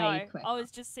 No, I know. Quicker. I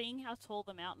was just seeing how tall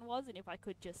the mountain was and if I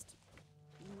could just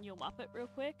newm up it real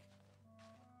quick.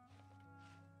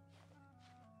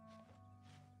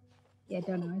 Yeah,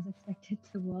 don't know. I was expected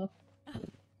to walk.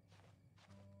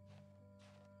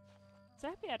 So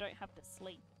happy I don't have to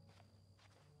sleep.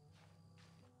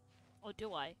 Or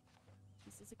do I?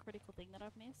 Is this a critical thing that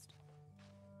I've missed?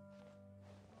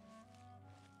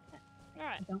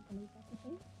 Alright. I don't believe that's a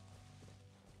thing.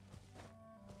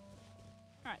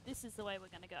 Alright, this is the way we're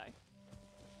gonna go.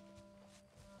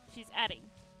 She's adding.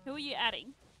 Who are you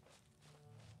adding?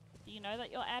 Do you know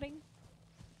that you're adding?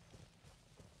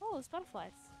 Oh, there's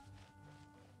butterflies.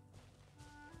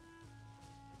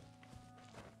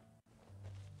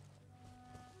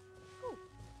 Ooh.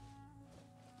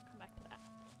 Come back to that.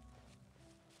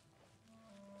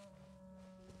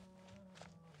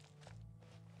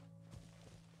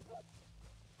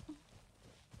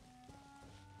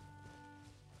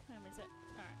 Where is it?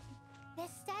 Alright.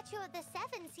 This statue of the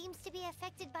Seven seems to be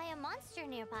affected by a monster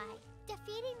nearby.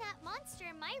 Defeating that monster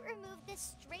might remove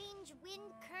this strange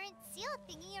wind current seal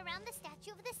thingy around the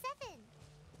statue of the Seven.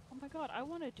 Oh my god, I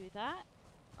want to do that.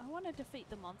 I want to defeat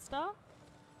the monster.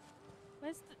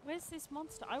 Where's this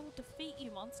monster? I will defeat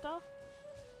you, monster.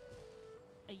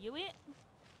 Are you it?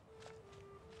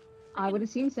 I would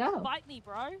assume so. Fight me,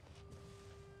 bro.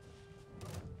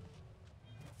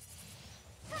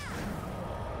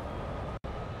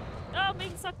 Oh, I'm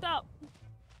being sucked up.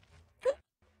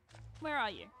 Where are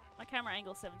you? My camera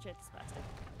angle 7 shades spastic.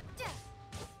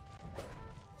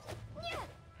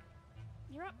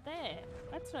 You're up there.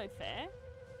 That's no fair.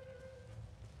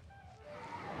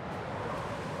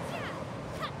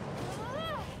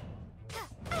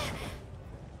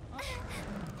 Oh.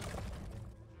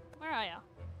 Where are ya?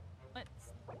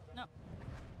 No.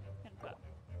 Confirm.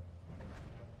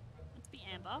 Let's be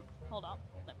Amber. Hold up.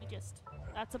 Let me just.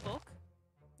 That's a book,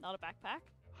 not a backpack.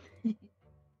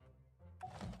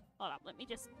 Hold up. Let me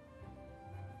just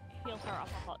heal her up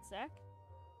a hot sec.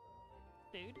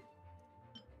 Food.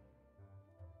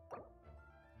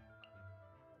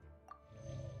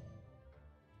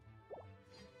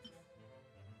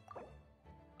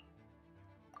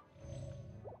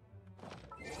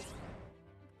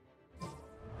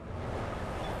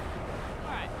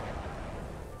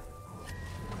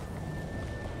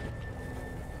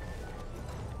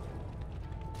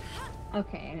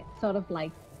 Okay, and it's sort of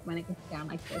like when it gets down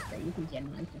like this, that you can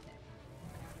generalize with it.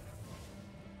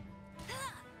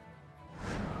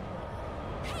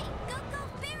 Hey, go,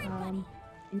 Barret Bunny!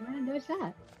 Anyone notice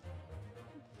that?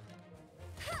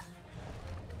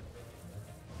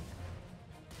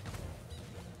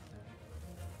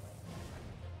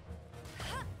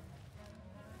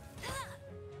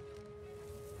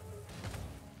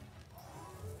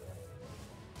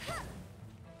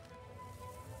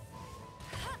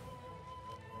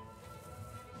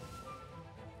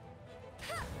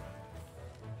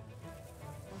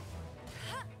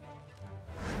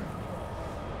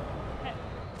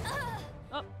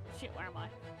 Oh, shit, where am I?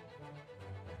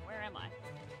 Where am I?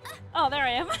 Oh, there I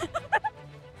am.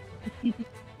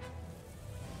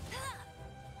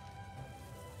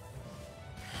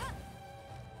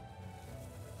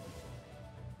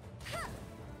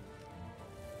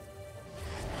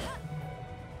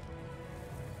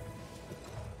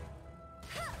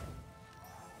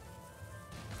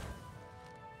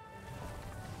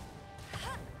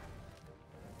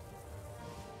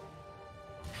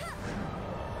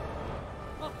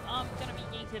 Oh, I'm gonna be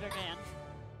yeeted again.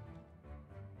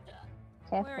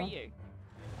 Careful. Where are you?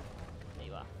 There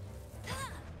you are.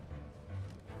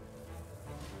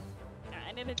 Alright,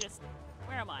 I need to just...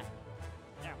 Where am I?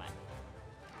 There am I.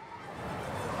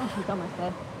 Oh, he's almost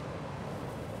dead.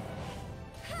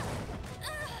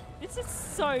 This is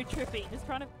so trippy. Just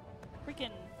trying to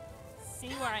freaking see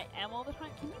where I am all the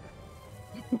time. Can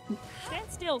you stand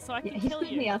still so I can He's kill put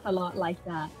you? me off a lot like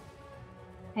that.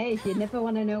 Hey, if you never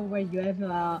want to know where you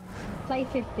ever play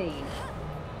 15,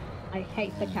 I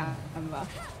hate the camera.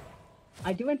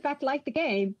 I do in fact like the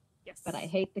game, Yes. but I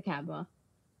hate the camera.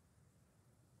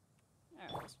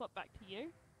 Alright, we'll swap back to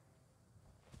you.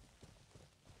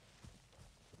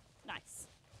 Nice.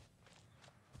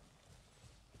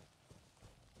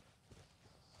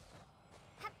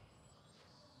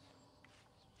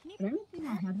 Can you... I don't think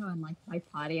I had her on like my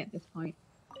party at this point.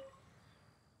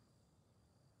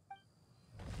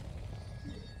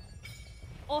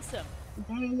 Awesome.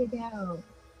 There you go.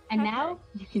 And now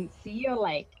you can see your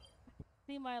lake.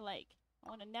 See my lake. I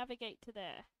want to navigate to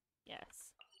there.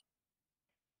 Yes.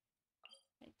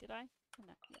 Wait, did I? Oh,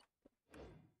 no.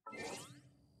 Yeah.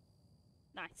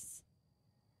 Nice.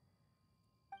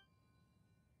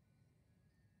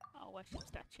 Oh, worship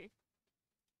statue.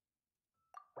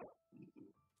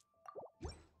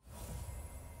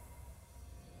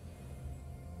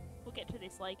 We'll get to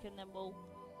this lake and then we'll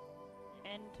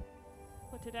end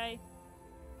for today.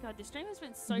 God, this stream has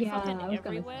been so fucking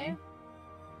everywhere.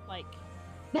 Like,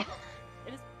 it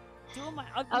is doing my.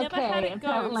 I've never had it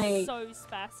go so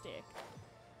spastic.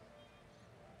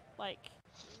 Like,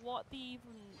 what the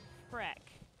even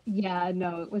frack? Yeah,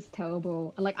 no, it was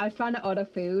terrible. Like, I was trying to order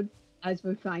food as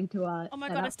we're trying to oh my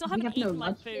set god, up. I still haven't eaten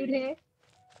my food here.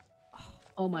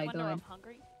 Oh no my wonder god. I'm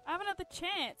hungry. I haven't had the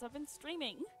chance. I've been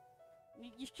streaming.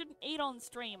 You shouldn't eat on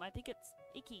stream. I think it's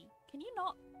icky. Can you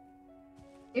not?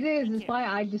 It is. It's why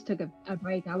I just took a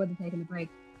break. I would have taken a break.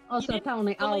 Also,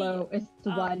 apparently, Arlo is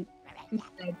the one who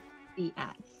said the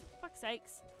ads. Fuck's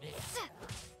sakes.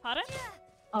 Pardon?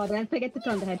 Oh, don't forget to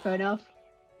turn the headphone off.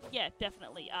 Yeah,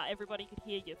 definitely. Everybody could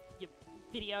hear your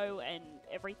video and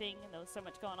everything, and there was so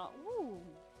much going on. Ooh.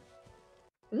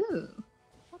 Ooh.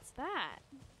 What's that?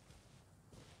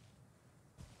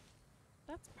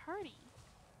 That's party.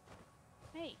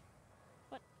 Hey.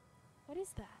 What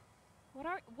is that? What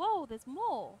are... Whoa, there's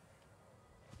more!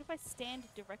 What if I stand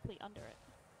directly under it?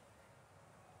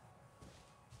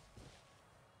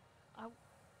 Oh,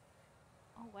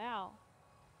 wow.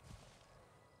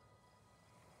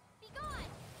 Be gone!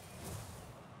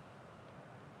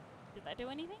 Did that do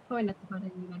anything? Probably not the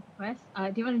button you meant to press.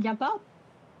 Do you want to jump up?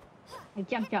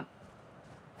 Jump.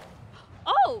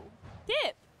 Oh!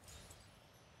 Dip!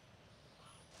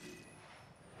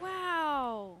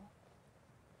 Wow!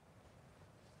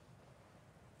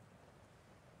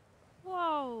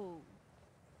 Whoa!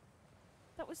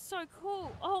 That was so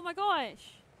cool! Oh my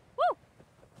gosh! Woo!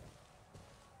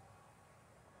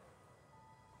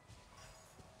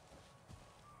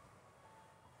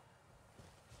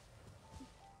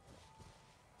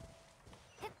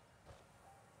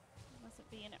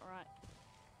 Mustn't be in it right.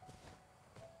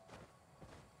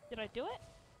 Did I do it?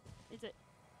 Is it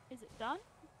done?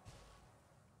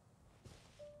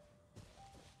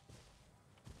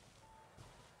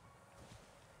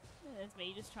 There's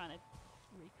me just trying to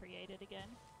recreate it again.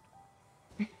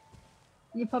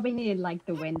 You probably need like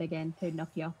the wind again to knock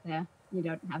you off there. You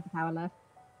don't have the power left.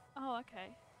 Oh, okay.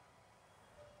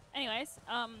 Anyways,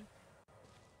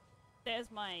 there's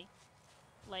my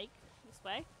lake this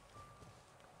way.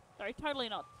 Sorry, totally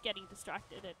not getting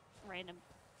distracted at random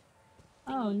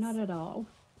thingies. Oh, not at all.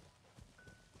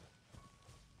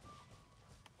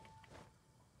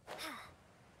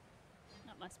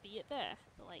 That must be it there,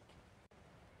 the lake.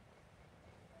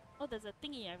 Oh, there's a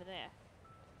thingy over there.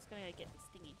 Just gonna go get this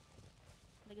thingy.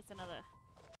 I think it's another.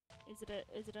 Is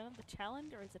it another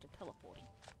challenge or is it a teleporting?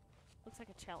 Looks like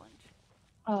a challenge.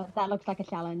 Oh, that looks like a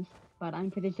challenge, but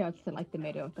I'm pretty sure it's like the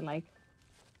middle of the lake.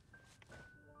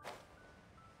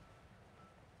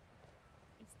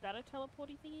 Is that a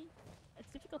teleporty thingy?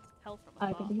 It's difficult to tell from afar.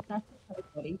 I believe that's a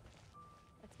teleporty.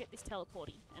 Let's get this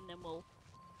teleporty and then we'll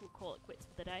call it quits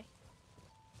for the day.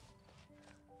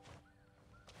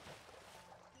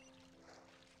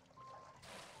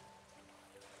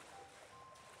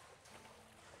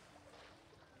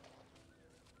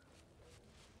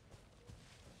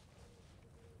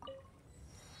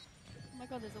 Oh my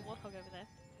god, there's a warthog over there.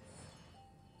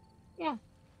 Yeah.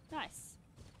 Nice.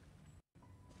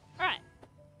 Alright.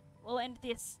 We'll end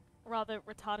this rather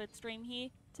retarded stream here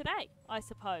today, I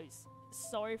suppose.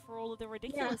 Sorry for all of the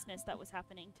ridiculousness that was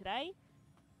happening today.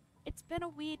 It's been a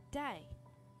weird day.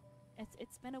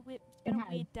 It's been a weird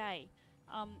day.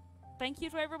 Thank you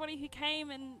to everybody who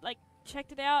came and like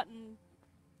checked it out and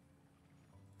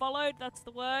followed, that's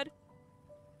the word.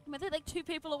 I'm like 2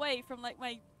 people away from like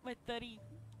my 30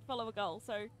 follower goal,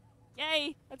 so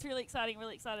yay! That's really exciting,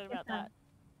 really excited about that.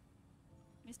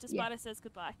 Mr. Spider says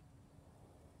goodbye.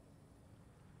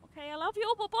 Okay, I love you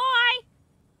all, bye-bye!